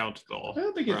be accountable. I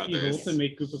don't think it's evil to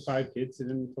make a group of 5 kids sit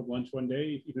in for lunch one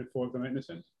day, even if 4 of them are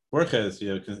innocent. Borges,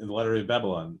 in the Lottery of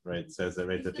Babylon, says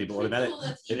that people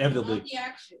inevitably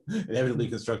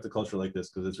construct a culture like this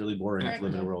because it's really boring to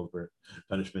live in a world where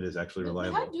punishment is actually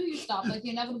reliable. How do you stop the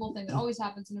inevitable thing that always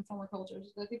happens in informal cultures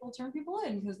is that people turn people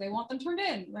in because they want them turned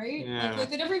in, right? Yeah.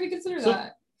 They never even consider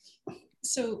that.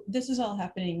 So this is all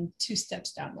happening 2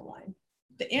 steps down the line.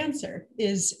 The answer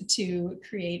is to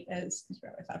create, as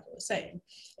Rabbi Fafra was saying,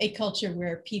 a culture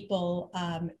where people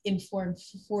inform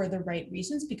for the right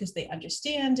reasons because they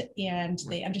understand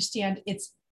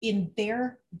it's in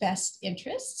their best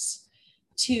interests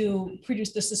to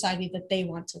produce the society that they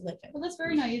want to live in. Well, that's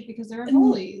very naive because there are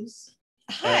bullies.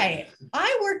 Hi,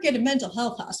 I work at a mental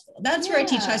health hospital. That's where I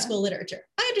teach high school literature.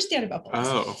 I understand about bullies.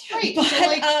 Oh, right. But,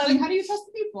 so how do you trust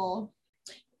the people?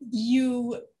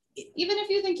 Even if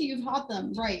you think you've taught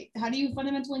them right, how do you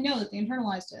fundamentally know that they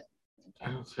internalized it?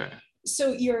 Okay.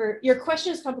 So your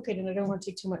question is complicated and I don't want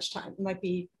to take too much time. It might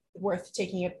be worth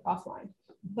taking it offline.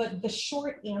 But the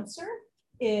short answer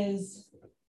is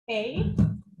A,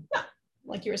 no,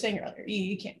 like you were saying earlier,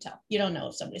 you can't tell. You don't know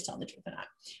if somebody's telling the truth or not.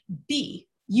 B,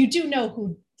 you do know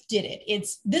who did it.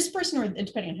 It's this person, or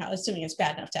depending on how, assuming it's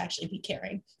bad enough to actually be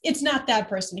caring. It's not that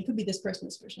person. It could be this person,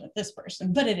 this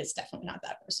person, but it is definitely not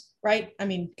that person, right? I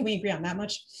mean, can we agree on that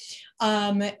much?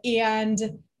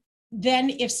 And then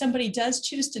if somebody does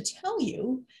choose to tell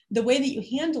you, the way that you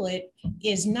handle it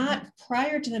is not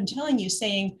prior to them telling you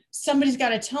saying, somebody's got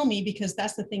to tell me because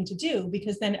that's the thing to do,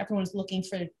 because then everyone's looking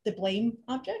for the blame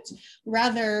object.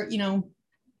 Rather,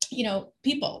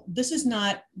 people, this is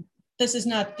not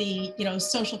the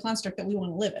social construct that we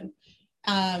want to live in.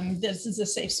 This is a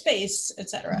safe space,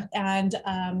 etc. And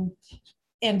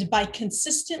by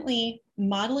consistently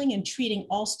modeling and treating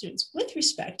all students with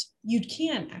respect, you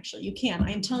can. I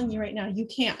am telling you right now, you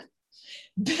can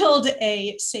build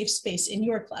a safe space in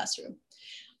your classroom.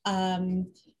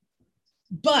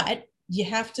 But you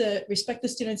have to respect the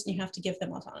students and you have to give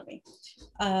them autonomy.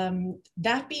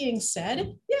 That being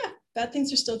said, yeah, bad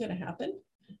things are still going to happen.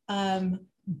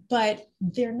 But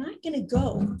they're not going to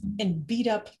go and beat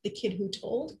up the kid who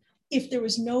told if there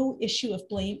was no issue of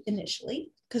blame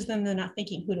initially, because then they're not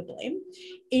thinking who to blame.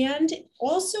 And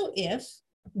also if,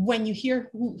 when you hear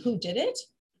who did it,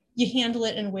 you handle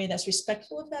it in a way that's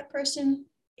respectful of that person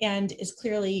and is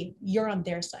clearly you're on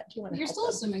their side. You're still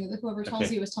assuming that whoever tells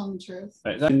you is telling the truth.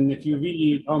 Right. And if you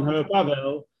read On Her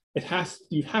Bavel,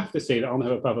 you have to say that On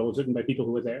Her Bavel was written by people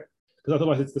who were there, because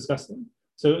otherwise it's disgusting.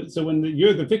 So when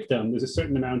you're the victim, there's a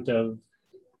certain amount of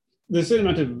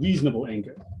reasonable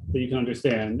anger that you can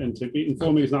understand, and to be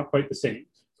informing is not quite the same,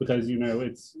 because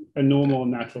it's a normal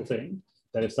and natural thing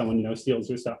that if someone steals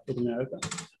your stuff,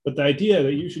 but the idea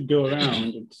that you should go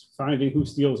around and finding who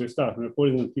steals your stuff and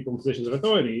reporting them to people in positions of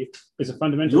authority is a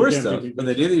fundamental your stuff. But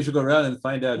the idea that you should go around and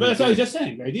find out. But that's what I was just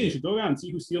saying. The idea you should go around and see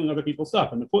who's stealing other people's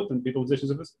stuff and report them to people in positions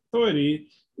of authority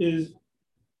is,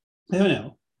 I don't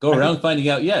know. Go around finding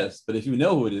out, yes, but if you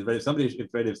know who it is, right?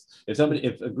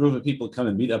 If a group of people come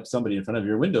and beat up somebody in front of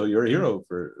your window, you're a hero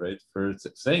for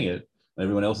saying it.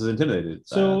 Everyone else is intimidated.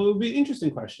 So it would be an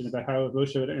interesting question about how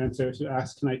Moshe would answer to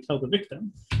ask, can I tell the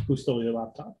victim who stole your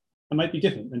laptop? It might be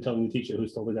different than telling the teacher who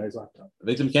stole the guy's laptop. The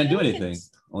victim can't do anything.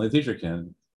 Only the teacher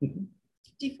can. Do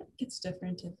you think it's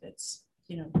different if it's,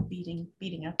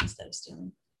 beating up instead of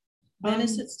stealing? Then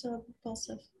is it still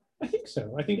impulsive? I think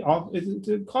so. I think it's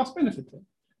a cost benefit thing.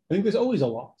 I think there's always a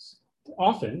loss.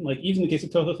 Often, like even in the case of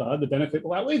Tochacha, the benefit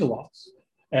will outweigh the loss.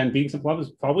 And beating people up is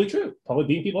probably true. Probably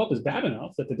beating people up is bad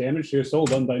enough that the damage to your soul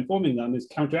done by informing them is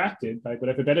counteracted by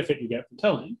whatever benefit you get from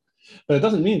telling. But it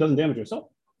doesn't mean it doesn't damage your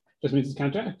soul. It just means it's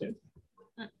counteracted.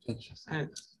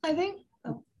 I think.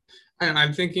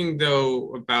 I'm thinking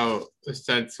though about the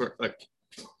sense where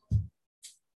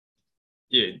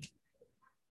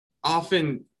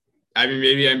often, I mean,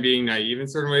 maybe I'm being naive in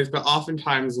certain ways, but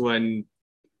oftentimes when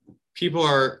people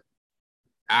are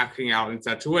acting out in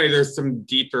such a way, there's some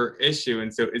deeper issue.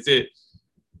 And so is it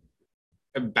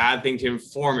a bad thing to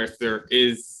inform if there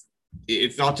is,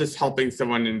 it's not just helping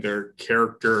someone in their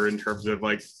character in terms of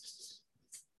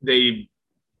they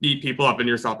beat people up and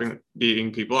you're stopping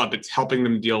beating people up, it's helping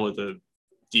them deal with a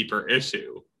deeper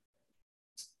issue.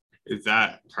 Is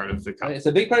that part of the It's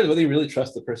a big part of whether you really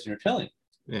trust the person you're telling.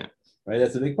 Yeah. Right.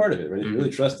 That's a big part of it, right? If you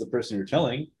really trust the person you're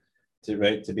telling to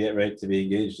be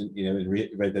engaged in,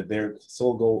 that their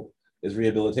sole goal is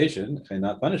rehabilitation and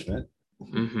not punishment,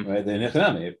 right? Then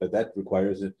economic, but that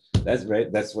requires it. That's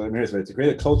right. That's what it means, right? To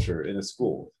create a culture in a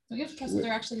school. So you have to trust that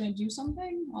they're actually going to do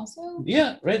something also.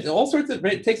 Yeah, right. All sorts of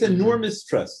It takes enormous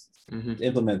trust to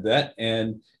implement that,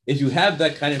 and if you have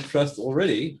that kind of trust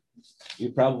already, you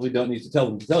probably don't need to tell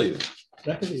them to tell you.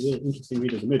 That could be a really interesting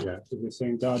read of the Midrash, because we're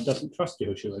saying God doesn't trust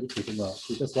Yehoshua to keep him well.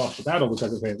 He just lost the battle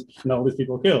because of him, and all these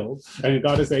people killed. And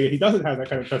God is saying he doesn't have that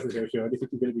kind of trust with Yehoshua. Do you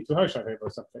think he's going to be too harsh on him or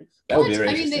something? That would be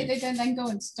very they then go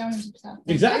and stone him stuff.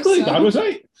 Exactly. So. God was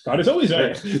right. God is always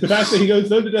right. The fact that he goes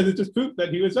so to death is just proof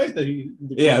that he was right. That he.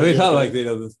 Yeah, we thought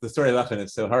the story of Achan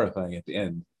is so horrifying at the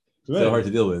end. Right. So hard to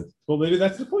deal with. Well, maybe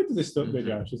that's the point of this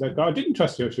Midrash, is that God didn't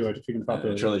trust Yehoshua to treat him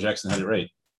properly. Shirley Jackson had it right.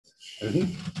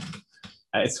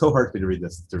 It's so hard for me to read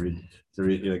this. To read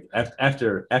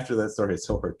after that story, it's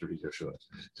so hard to read Yehoshua.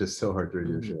 Just so hard to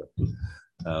read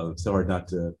Yehoshua. So hard not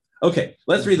to. Okay,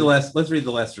 let's read the last. Let's read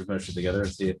the last of Moshe together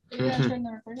and see it. I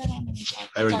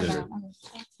already did it.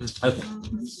 Okay.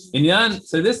 Inyan.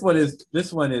 So this one is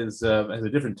has a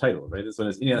different title, right? This one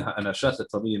is Inyan Anashas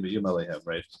Talmidim B'Yum Alehem,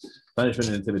 right? Punishment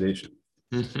and intimidation.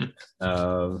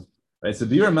 Right. So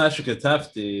Biur Masha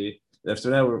Katafti. So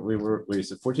now we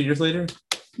said 14 years later.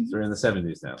 So we're in the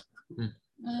 70s now.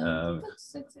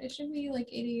 It should be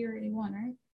 80 or 81,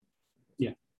 right?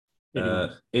 Yeah.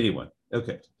 81.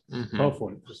 Okay.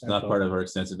 1240. It's not part of our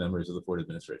extensive memories of the Ford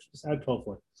administration. Just add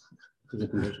 1240 to the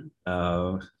condition.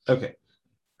 Okay.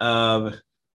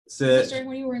 So, during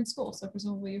when you were in school, so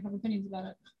presumably you have opinions about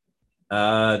it.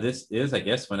 This is, I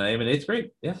guess, when I am in 8th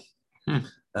grade. Yeah.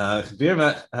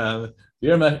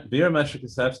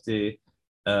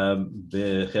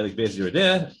 בחלק ב'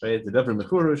 יודע, דבר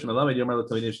מחורו שמלמד יאמר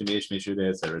לתלמידים שיש מישהו יודע,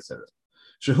 etc. etc.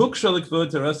 שהוקשה לכבוד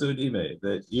תרסו את אימי,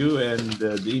 that you and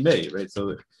the imay, right?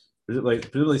 So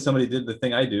presumably somebody did the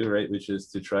thing I do, right, which is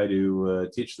to try to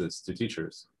teach this to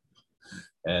teachers,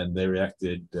 and they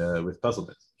reacted with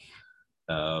puzzlement.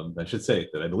 I should say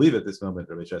that I believe at this moment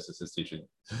Rabbi Chessis is teaching,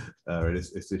 or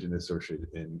is teaching this source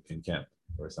in camp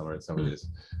or somewhere of these,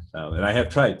 and I have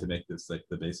tried to make this like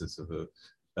the basis of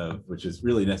which is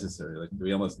really necessary. Like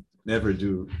we almost never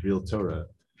do real Torah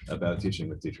about teaching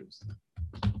with teachers,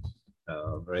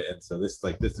 right? And so this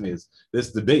to me is this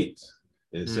debate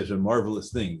is such a marvelous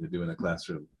thing to do in a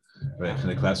classroom, right? In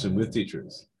a classroom with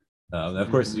teachers. And of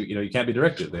course, you can't be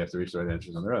directed; they have to reach the right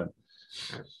answers on their own.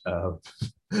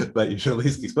 But you should at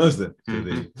least expose them to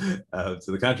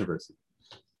the controversy.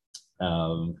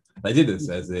 I did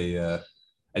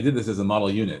this as a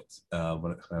model unit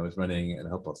when I was running, and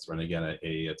help us run again a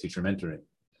teacher mentoring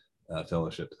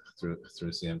fellowship through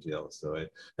CMTL. So I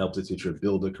helped a teacher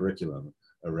build a curriculum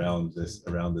around this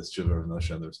Tshuva of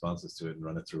Moshe and the responses to it, and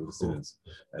run it through the students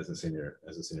as a senior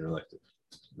elective.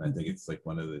 And I think it's like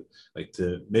one of the to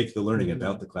make the learning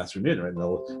about the classroom in, right?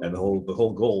 And the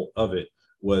whole goal of it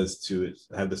was to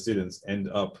have the students end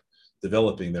up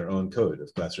developing their own code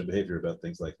of classroom behavior about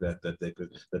things like that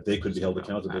they could be held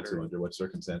accountable to under what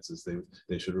circumstances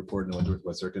they should report and under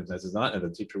what circumstances not, and the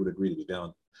teacher would agree to be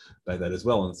bound by that as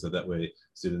well. And so that way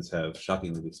students have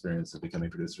shockingly the experience of becoming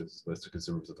producers as opposed to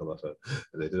consumers of halacha.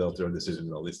 They develop their own decisions,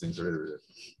 and all these things are iterative.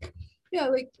 Yeah,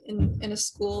 like in a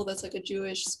school that's like a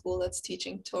Jewish school that's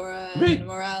teaching Torah right. and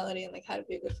morality and like how to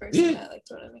be a good person. Yeah, like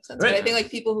totally makes sense. Right. But I think like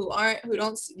people who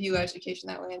don't view education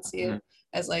that way and see it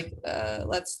as like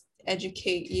let's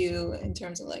educate you in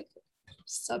terms of like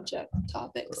subject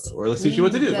topics, or let's teach you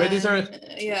what to do. Then, right? These are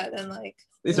then like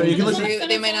these are you can listen.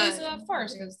 They may not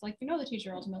first because like the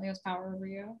teacher ultimately has power over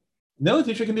you. No, the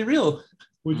teacher can be real.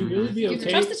 Would you really be okay? You can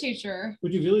trust the teacher.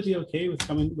 Would you really be okay with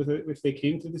coming with if they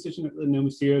came to the decision that no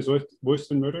Messiah is worse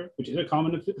than murder, which is a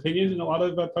common opinion in a lot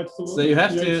of parts of the world? So you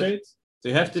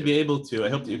have to be able to. I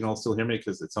hope that you can all still hear me,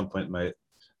 because at some point we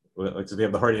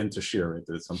have the hard end to shear, right?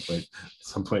 That at some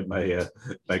point my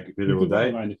computer will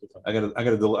die. I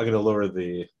gotta lower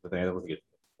the thing. I don't think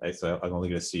it. So I'm only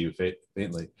gonna see you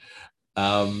faintly.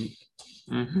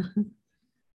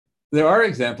 There are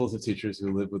examples of teachers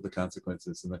who live with the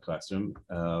consequences in the classroom,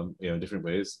 in different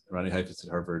ways. Ronnie Heifetz at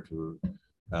Harvard, who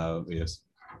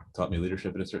taught me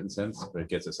leadership in a certain sense, but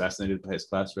gets assassinated by his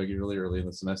class regularly early in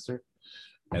the semester,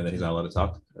 and then he's not allowed to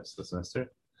talk the rest of the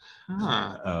semester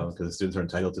because the students are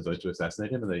entitled to vote to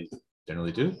assassinate him, and they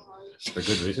generally do for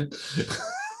good reason. It's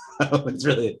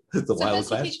a wild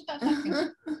class.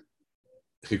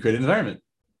 He created an environment,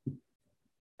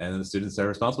 and then the students are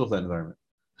responsible for that environment.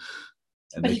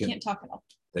 And but he can't talk at all.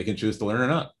 They can choose to learn or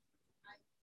not.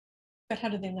 But how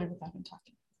do they learn without him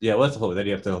talking? Yeah, well, that's the whole. Then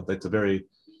you have to.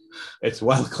 It's a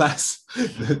wild class.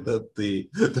 The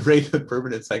rate of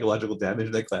permanent psychological damage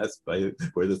in that class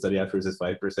where the study afterwards is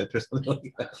 5% or something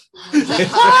like that.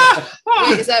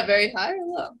 Wait, is that very high or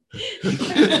low?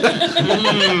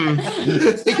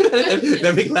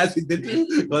 Every class we did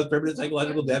caused permanent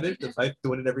psychological damage to 1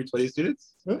 in every 20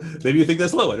 students. Maybe you think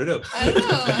that's low. I don't know.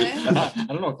 I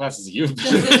don't know what classes you've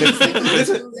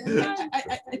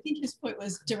I think his point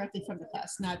was directly from the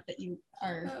class, not that you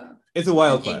are. It's a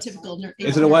wild class.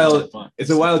 It's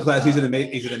a wild class. He's an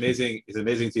amazing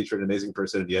teacher, an amazing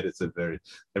person, and yet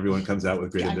everyone comes out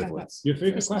with great ambivalence. Your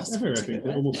favorite class ever, I think.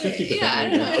 Almost 50%.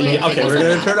 Yeah, okay, we're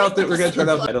gonna turn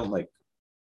off. I don't like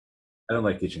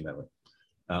teaching that way.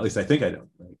 At least I think I don't.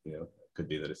 Could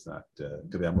be that it's not.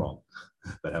 Could be I'm wrong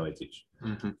about how I teach.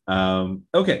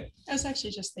 Okay. I was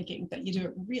actually just thinking that you do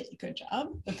a really good job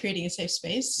of creating a safe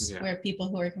space where people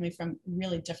who are coming from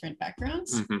really different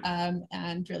backgrounds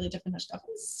and really different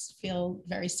hashkafas feel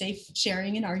very safe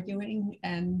sharing and arguing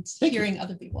and hearing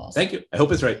other people also. Thank you. I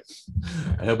hope it's right.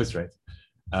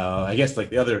 I guess like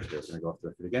the other, we're going to go off the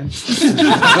record again.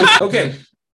 Okay.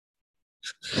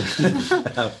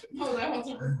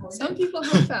 Some people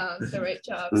have found the right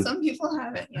job. Some people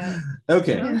haven't yet.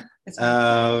 Okay.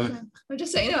 I'm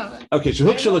just saying. No. Okay,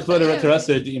 Shehuk Shalakvoda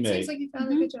Ratarasa It seems Dime. like you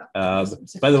found a good job.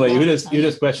 By the way,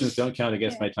 Yehuda's questions don't count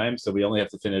against my time, so we only have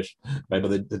to finish by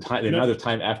the time, the amount of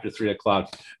time after 3:00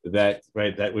 that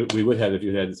we would have if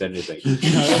you hadn't said anything.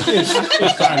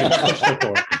 It's fine.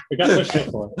 We got pushed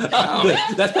before. Oh, good.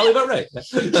 That's probably about right.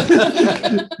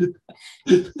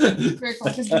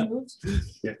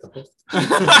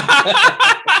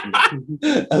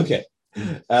 Okay.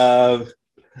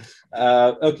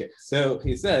 Okay, so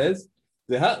he says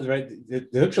the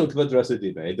Hukshal Kvod Rasa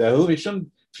Dibe, the Huvishum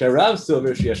Sharav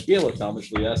Silver Shiashkiel Talmud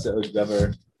Shliyasa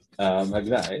Uddavar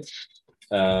Magnai,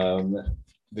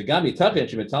 the Gami Tapian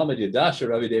Shimitalmud Yadash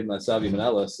Ravi Dev Masavi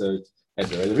Manala. So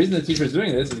the reason the teacher is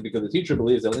doing this is because the teacher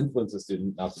believes they'll influence the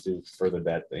student not to do further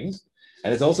bad things,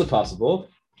 and it's also possible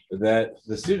that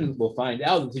the student will find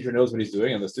out the teacher knows what he's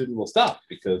doing, and the student will stop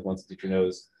because once the teacher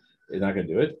knows he's not going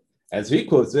to do it. As he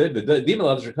quotes it, so the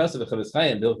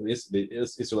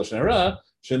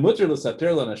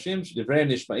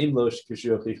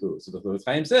Chofetz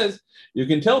Chaim says you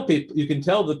can tell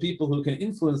the people who can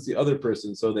influence the other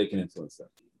person so they can influence them.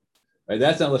 Right?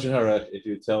 That's not Lashon Hara if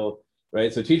you tell,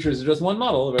 right? So teachers are just one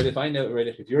model, right? If I know, right,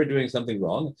 if you're doing something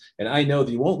wrong, and I know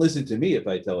that you won't listen to me if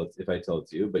I tell it to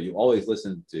you, but you always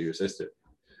listen to your sister,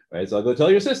 right? So I'll go tell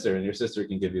your sister, and your sister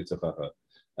can give you tzedakah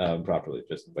properly,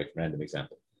 just like random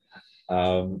example.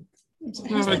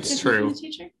 That's true.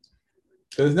 So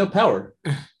there's no power.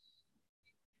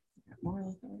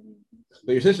 But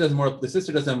your sister has more. The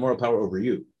sister doesn't have moral power over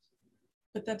you.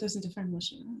 But that doesn't define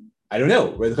Lashon. I don't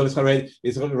know. Right?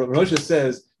 Moshe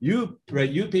says, you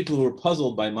people who were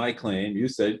puzzled by my claim, you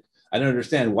said, I don't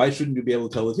understand. Why shouldn't you be able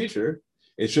to tell the teacher?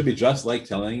 It should be just like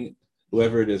telling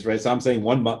whoever it is, right? So I'm saying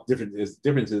one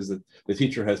difference is that the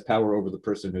teacher has power over the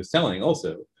person who's telling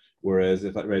also. Whereas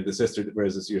if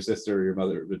your sister or your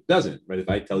mother doesn't, right? If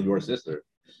I tell your sister,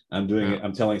 I'm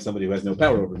telling somebody who has no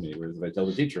power over me. Whereas if I tell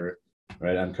the teacher,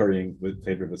 right, I'm currying with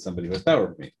favor with somebody who has power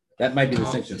over me. That might be the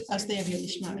distinction.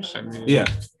 Yeah.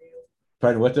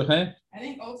 Pardon, what, Tochai? I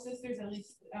think all sisters at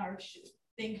least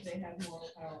think they have moral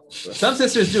power. Some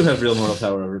sisters do have real moral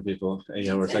power over people,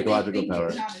 or psychological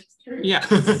power. Yeah.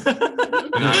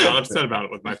 I'm upset about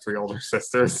it with my 3 older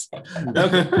sisters.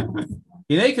 Okay.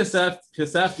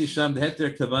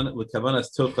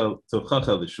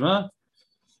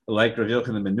 Like Rav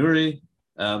Yochanan Menuri,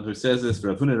 who says this,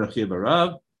 Rav Huna Rachia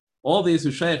Barav, all these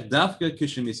who shaykh dafka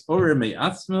kishemis orer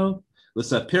me'atzmo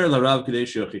l'saper larav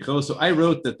kadesh yochicho. So I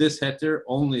wrote that this heter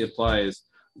only applies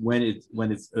when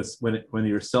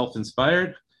you're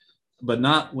self-inspired, but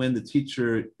not when the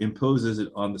teacher imposes it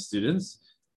on the students.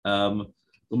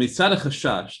 Umitzad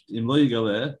chashash im lo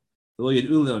yigaleh lo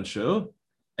yid'u le'onsho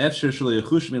efsher shelo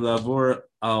yechush milavor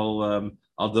al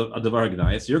davar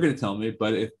gnai. So you're going to tell me,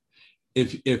 but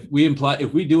if we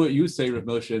do what you say, Rav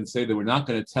Moshe, and say that we're not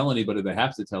going to tell anybody they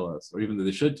have to tell us, or even that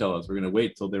they should tell us, we're going to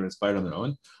wait till they're inspired on their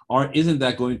own, or isn't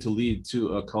that going to lead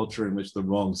to a culture in which the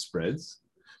wrong spreads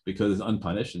because it's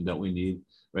unpunished, and don't we need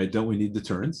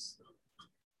deterrence,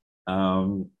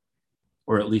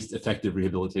 or at least effective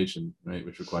rehabilitation, right,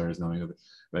 which requires knowing who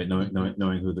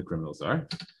the criminals are.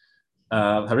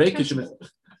 No,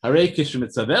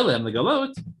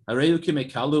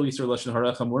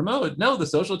 the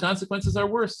social consequences are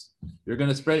worse. You're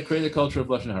going to create a culture of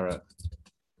Lashon Hara.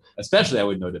 Especially, I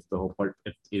would note if the whole part,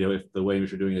 if the way which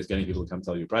you're doing is getting people to come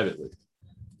tell you privately,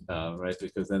 right?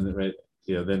 Because then, right,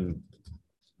 then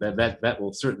that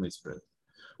will certainly spread.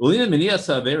 And everybody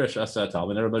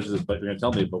says, but you're going to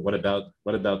tell me, but what about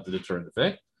the deterrent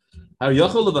effect? Even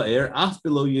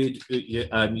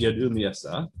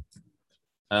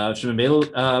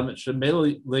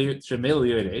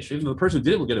the person who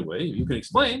did it will get away. You can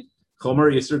explain. You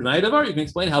can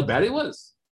explain how bad it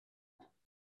was.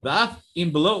 And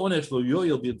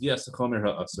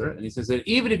he says that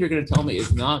even if you're going to tell me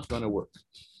it's not going to work,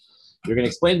 you're going to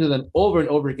explain to them over and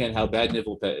over again how bad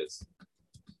nivel peh is.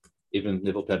 Even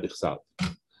nivel peh bichsav.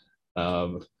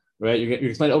 Right? You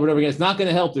explain over and over again, it's not going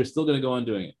to help. They're still going to go on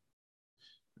doing it.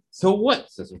 So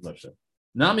what, says Rav Moshe?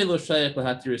 Nami lo shayach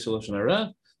lahatir shaloshon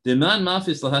hara. So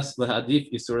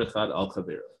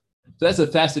that's a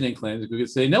fascinating claim. We could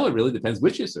say, no, it really depends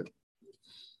which Yisur.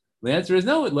 The answer is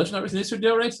no, Lashon Hara is an Yisur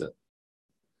D'oraisa.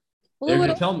 Well, it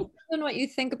would depend on what you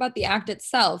think about the act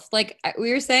itself. Like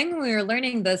we were saying when we were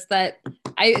learning this, that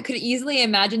I could easily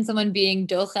imagine someone being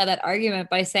docha that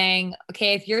argument by saying,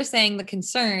 okay, if you're saying the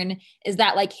concern is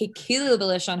that like hikilu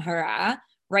b'Lashon Hara,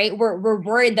 right? We're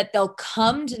worried that they'll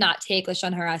come to not take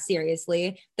Lashon Hara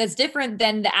seriously. That's different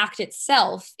than the act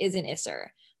itself is an Isser.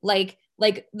 Like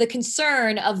the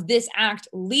concern of this act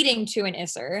leading to an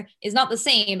Isser is not the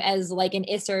same as like an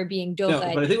Isser being docha.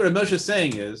 No, but I think what Moshe is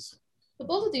saying is But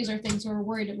both of these are things we're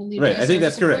worried it will lead Right, to. I think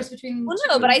that's correct. Well,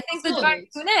 no, but I think the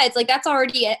it's like that's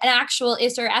already an actual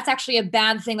Isser. That's actually a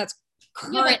bad thing. That's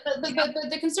current. Yeah, but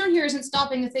the concern here isn't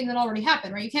stopping the thing that already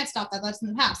happened, right? You can't stop that. That's in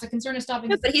the past. The concern is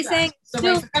stopping. No, but he's saying. So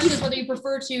right, the question is whether you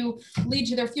prefer to lead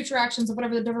to their future actions of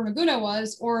whatever the Dover Maguna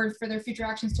was, or for their future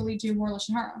actions to lead to more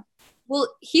Lashon Hara.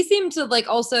 Well, he seemed to like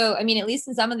also, I mean, at least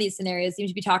in some of these scenarios, seems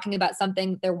to be talking about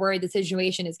something they're worried the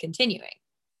situation is continuing.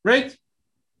 Right.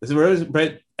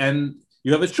 Right. And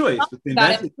you have a choice between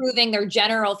about improving their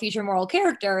general future moral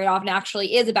character. It often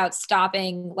actually is about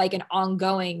stopping like an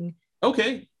ongoing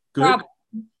good problem.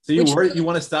 So you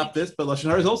want to stop this, but Lashon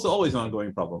Hara is also always an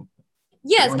ongoing problem.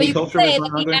 Yes, but you could say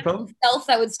that the act itself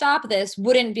that would stop this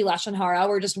wouldn't be Lashon Hara.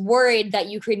 We're just worried that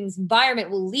you creating this environment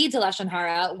will lead to Lashon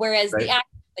Hara, whereas the act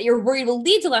that you're worried will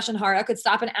lead to Lashon Hara could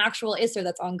stop an actual Isser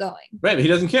that's ongoing. Right, but he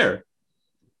doesn't care.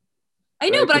 I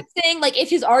know, but I'm saying like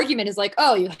if his argument is like,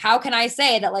 oh, how can I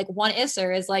say that like one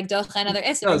Isser is like Docha another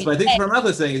Isser? No, so I think Ramat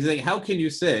is saying, how can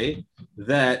you say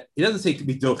that he doesn't say to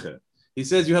be Docha. He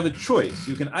says you have a choice.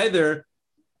 You can either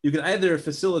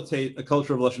facilitate a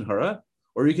culture of Lashon Hara,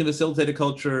 or you can facilitate a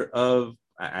culture of,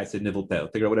 I said nivel pel,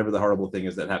 figure out whatever the horrible thing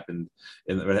is that happened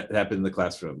in the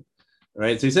classroom.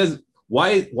 Right? So he says,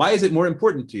 why is it more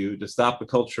important to you to stop a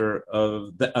culture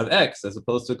of X as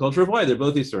opposed to a culture of Y? They're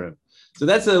both Yisurim. So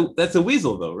that's a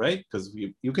weasel though, right? Because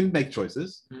you can make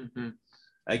choices. Mm-hmm.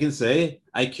 I can say,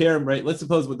 I care, right? Let's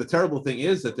suppose what the terrible thing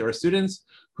is that there are students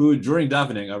who during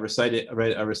davening are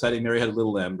reciting Mary Had a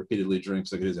Little Lamb repeatedly during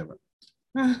Pesukei Zimra.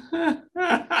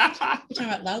 You're talking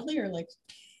about loudly or like?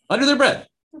 Under their breath,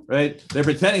 right? They're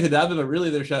pretending to daven, but really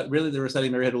they're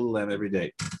reciting Mary Had a Little Lamb every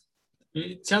day.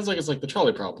 It sounds like it's like the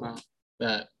trolley problem.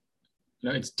 That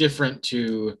it's different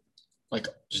to like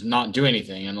just not do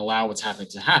anything and allow what's happening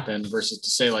to happen versus to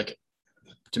say like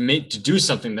to do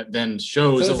something that then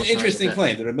shows. So it's an interesting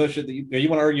claim that Rav Moshe, that you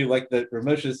want to argue like that Rav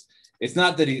Moshe's. It's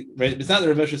not that it's not that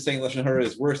Rav Moshe is saying Lashon Hara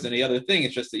is worse than any other thing.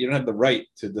 It's just that you don't have the right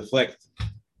to deflect,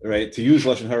 right? To use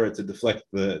Lashon Hara to deflect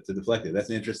it. That's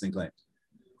an interesting claim.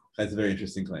 That's a very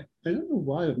interesting claim. I don't know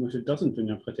why Rav Moshe doesn't bring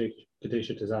up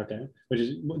Kadesha Tezakeh, which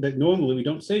is that normally we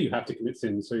don't say you have to commit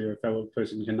sin so your fellow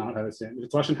person cannot have a sin. If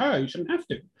it's Lashon Hara, you shouldn't have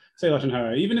to say Lashon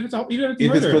Hara, even if it's murder.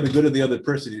 If it's for the good of the other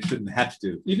person, you shouldn't have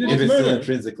to. Even if it's still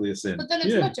intrinsically a sin. But then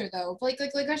it's mutter though. Like the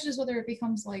question is whether it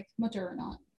becomes like mutter or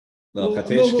not. No,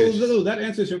 that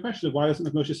answers your question of why doesn't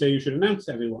Rav Moshe say you should announce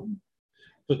to everyone?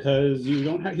 Because you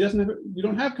don't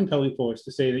have compelling force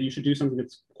to say that you should do something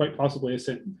that's quite possibly a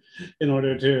sin in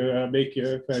order to make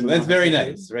your friend. So that's very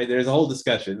nice, right? There's a whole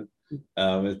discussion.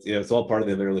 It's all part of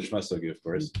the other Lishma Sugi, of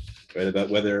course, right? About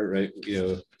whether, right,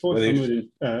 Dalet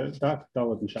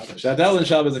and Shabbos. Dalet and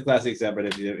Shabbos is a classic example.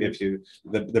 If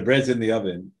the bread's in the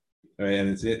oven, right, and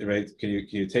it's right, can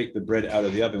you take the bread out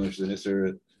of the oven, which is an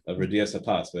Isser of Radias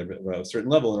Hapas, at a certain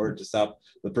level, in order to stop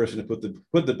the person to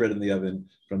put the bread in the oven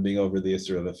from being over the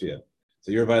Isser of Afiyah.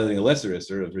 So you're violating a lesser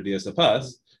Isser of Radias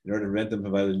Hapas in order to prevent them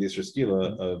from violating the Isser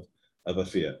Skila of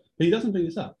Afiyah. But he doesn't bring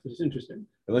this up, which is interesting.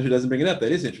 Unless he doesn't bring it up,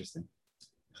 that is interesting.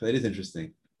 That is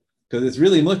interesting. Because it's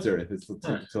really mutter if it's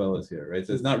Tuelas here, right?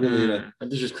 So it's not really they're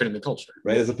just creating the culture.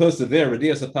 Right, as opposed to there,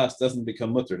 Radias Hapas doesn't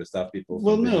become mutter to stop people.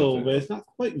 Well, no, but it's not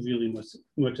quite really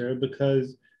mutter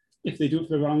because if they do it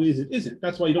for the wrong reason, it isn't.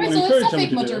 That's why you don't want to encourage them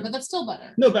to do it. But that's still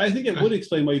better. No, but I think it would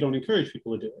explain why you don't encourage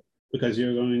people to do it because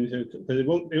they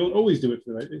won't always do it for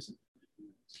the right reason.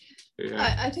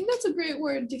 Yeah. I think that's a great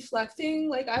word, deflecting.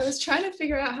 Like I was trying to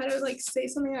figure out how to like say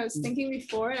something I was thinking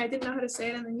before and I didn't know how to say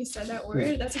it, and then you said that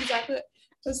word. That's exactly what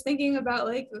I was thinking about,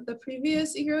 like the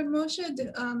previous Igor Moshe.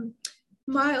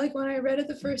 When I read it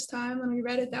the first time, when we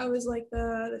read it, that was like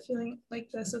the feeling, like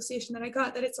the association that I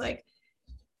got, that it's like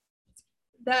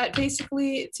that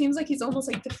basically it seems like he's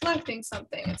almost like deflecting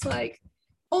something. It's like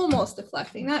almost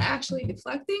deflecting, not actually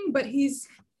deflecting, but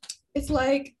it's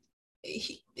like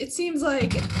it seems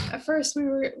like at first we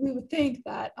would think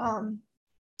that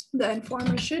the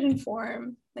informer should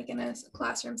inform, like in a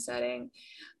classroom setting,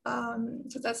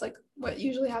 because that's like what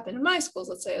usually happened in my schools.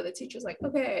 Let's say the teacher's like,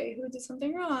 okay, who did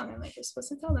something wrong, and like you're supposed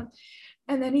to tell them,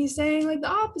 and then he's saying like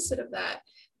the opposite of that,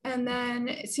 and then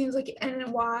it seems like,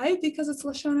 and why? Because it's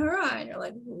Lashon Hara, and you're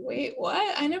like, wait,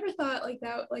 what? I never thought like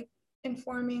that, like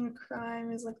informing a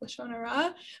crime is like Lashon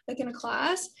Hara, like in a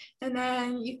class, and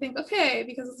then you think, okay,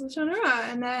 because it's Lashon Hara,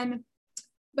 and then,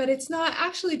 but it's not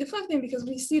actually deflecting because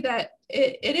we see that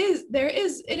it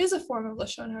is a form of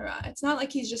Lashon Hara. It's not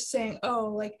like he's just saying,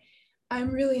 oh, like I'm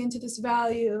really into this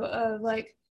value of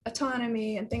like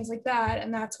autonomy and things like that,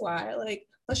 and that's why like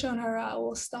Lashon Hara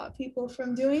will stop people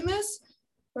from doing this.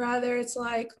 Rather, it's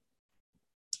like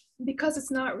because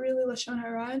it's not really Lashon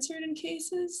Hara in certain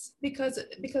cases, because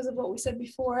of what we said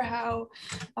before, how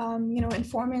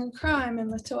informing a crime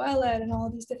and Latoelet and all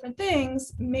these different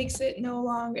things makes it no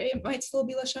longer, it might still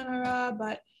be Lashon Hara,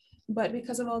 but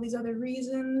because of all these other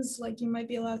reasons, like you might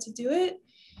be allowed to do it.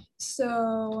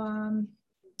 So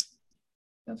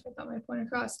if I got my point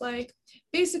across, like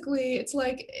basically it's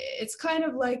kind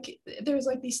of like there's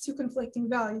like these two conflicting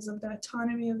values of the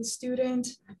autonomy of the student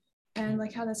and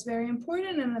like how that's very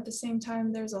important, and at the same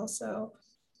time there's also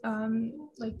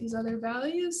like these other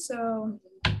values. So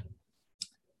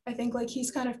I think like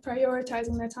he's kind of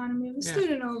prioritizing the autonomy of the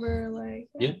student over like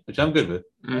which I'm good with.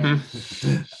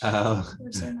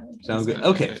 Sounds good.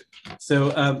 Okay, so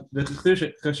the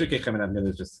Choshuke coming up, I'm going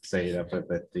to just say that,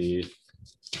 but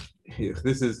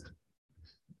this is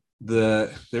there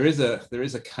is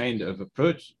a kind of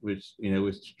approach which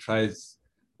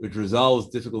which resolves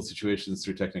difficult situations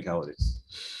through technicalities,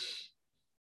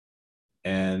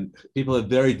 and people have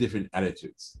very different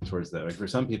attitudes towards that. Like for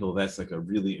some people, that's like a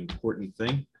really important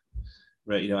thing,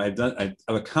 right? I've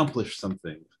accomplished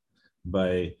something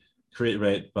by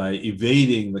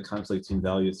evading the conflicting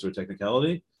values through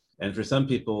technicality, and for some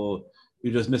people,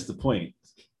 you just miss the point.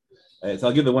 So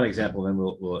I'll give the one example, then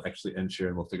we'll actually end share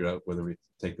and we'll figure out whether we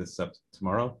take this up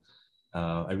tomorrow.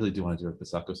 I really do want to do it with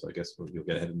Pisako, so I guess you'll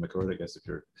get ahead in Makor. I guess if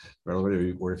you're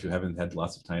already, or if you haven't had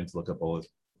lots of time to look up all the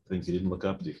things you didn't look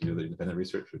up, you can do the independent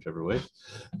research, whichever way.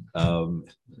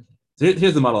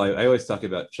 Here's the model. I always talk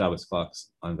about Shabbos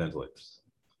clocks on ventilators.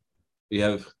 We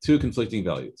have two conflicting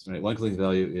values, right? One conflicting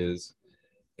value is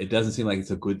it doesn't seem like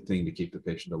it's a good thing to keep the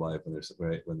patient alive when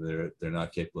they're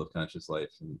not capable of conscious life,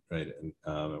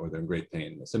 or they're in great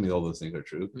pain. Assuming all those things are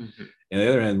true. Mm-hmm. And on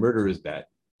the other hand, murder is bad,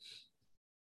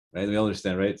 right? We all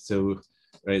understand, right? So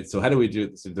how do we do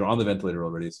this? They're on the ventilator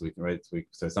already, so we can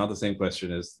so it's not the same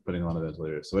question as putting them on the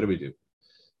ventilator. So what do we do?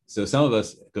 So some of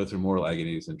us go through moral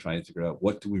agonies and try and figure out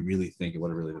what do we really think and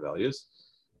what are really the values.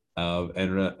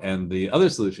 And the other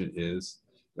solution is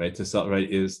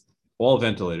is all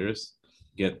ventilators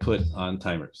get put on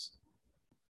timers,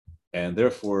 and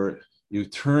therefore you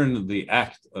turn the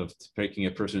act of taking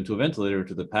a person into a ventilator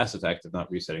to the passive act of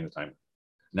not resetting the timer.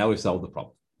 Now we've solved the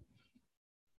problem.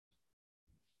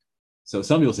 So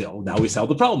some people say, oh, now we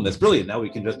solved the problem. That's brilliant. Now we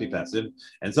can just be passive.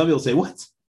 And some people say, what?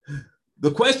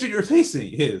 The question you're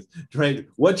facing is, right,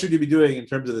 what should you be doing in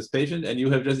terms of this patient? And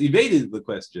you have just evaded the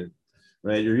question,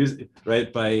 right? You're using,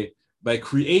 right, by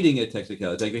creating a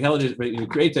technicality. Technicalities, right? You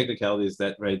create technicalities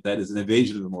that is an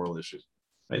evasion of the moral issue,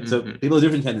 right? Mm-hmm. So people have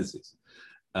different tendencies.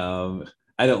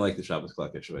 I don't like the Shabbos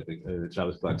clock issue. I think the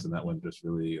Shabbos clocks in that one just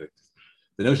really, like,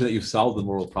 the notion that you've solved the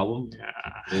moral problem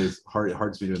is hard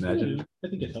for me to imagine. I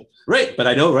think it helps. Right, but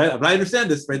I know, right? But I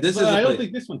understand this, right? I don't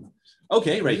think this one helps.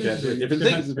 Okay, right. Different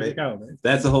things, right?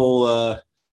 That's a whole,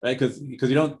 right? Because you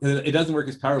don't, it doesn't work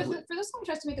as powerfully. For this one,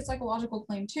 tries to make a psychological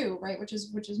claim too, right? Which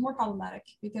is more problematic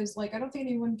because, like, I don't think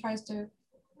anyone tries to.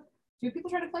 Do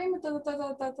people try to claim that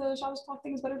the Shabbos clock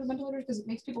thing is better than ventilators because it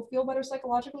makes people feel better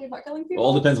psychologically about killing people?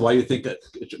 All depends why you think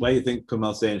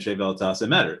Kumal Say and Shevel Tasa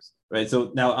matters, right?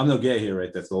 So now I'm no gay here,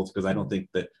 right? That's the whole, because I think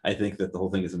that the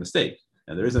whole thing is a mistake,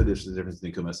 and there is no difference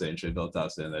between Kumal Say and Shevel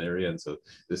Tasa in that area, and so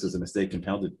this is a mistake,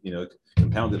 compounded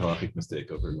halachic mistake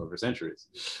over centuries.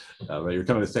 Right? You're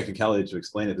coming with technicality to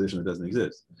explain a position that doesn't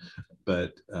exist,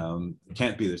 but it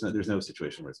can't be. There's no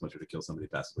situation where it's much better to kill somebody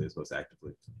passively as opposed to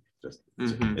actively.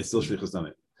 It's still shlichus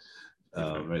damim,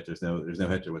 right? There's no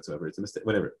heter whatsoever. It's a mistake.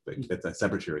 Whatever. It's a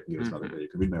separate shir. I can give us another day. You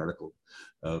can read my article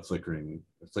of flickering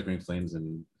flames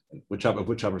and wood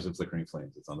choppers and flickering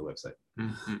flames. It's on the website.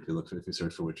 Mm-hmm. If you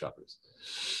search for wood choppers.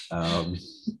 I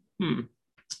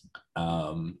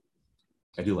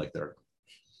do like the article.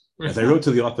 As I wrote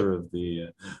to the author of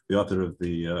the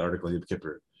article in Yom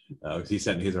Kippur, he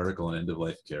sent me his article on end of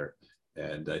life care.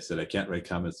 And I said, I can't write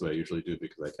comments the way I usually do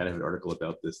because I kind of have an article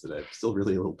about this that I'm still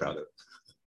really a little proud of.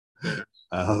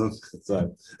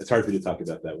 So it's hard for me to talk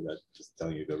about that without just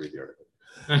telling you to go read the article.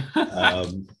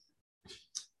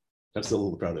 I'm still a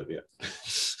little proud of it,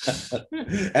 yeah.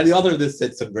 And the author of this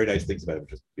said some very nice things about him,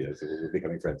 so we're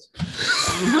becoming friends.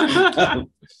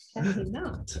 Definitely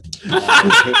not.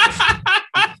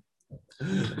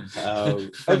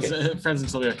 Friends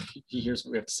until he hears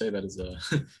what we have to say. That is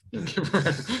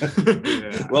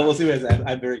Well, we'll see.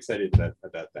 I'm very excited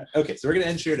about that. Okay, so we're going to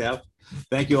end share now.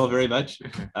 Thank you all very much.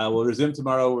 We'll resume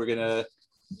tomorrow.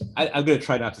 I'm going to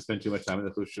try not to spend too much time in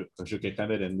the Choshuke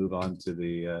Temet and move on to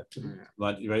the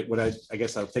right. What I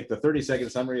guess I'll take the 30-second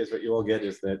summary is what you all get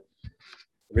is that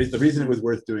the reason it was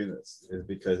worth doing this is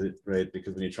because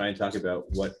when you try and talk about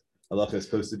what halacha is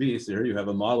supposed to be, so here you have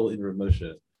a model in Rav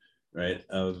Moshe, right,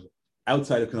 of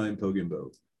outside of Kanayim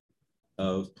Pogimbo,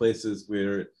 of places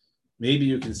where maybe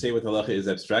you can say what halacha is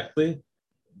abstractly,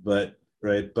 but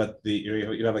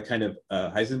you have a kind of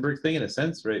Heisenberg thing in a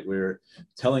sense, right, where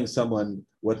telling someone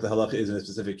what the halacha is in a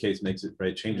specific case makes it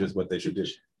changes what they should do.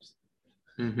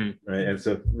 Right, and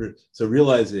so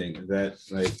realizing that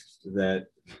that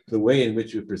the way in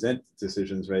which you present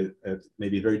decisions may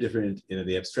be very different in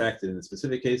the abstract and in the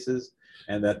specific cases,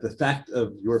 and that the fact of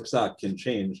your psak can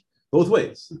change both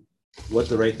ways. What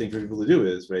the right thing for people to do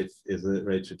is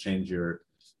to change your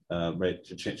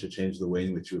to change the way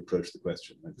in which you approach the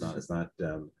question. It's not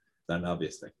an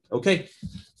obvious thing. Okay,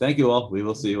 thank you all. We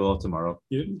will see you all tomorrow.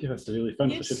 You didn't give us a really fun.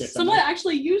 Someone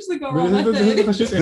actually used the Go Raw method.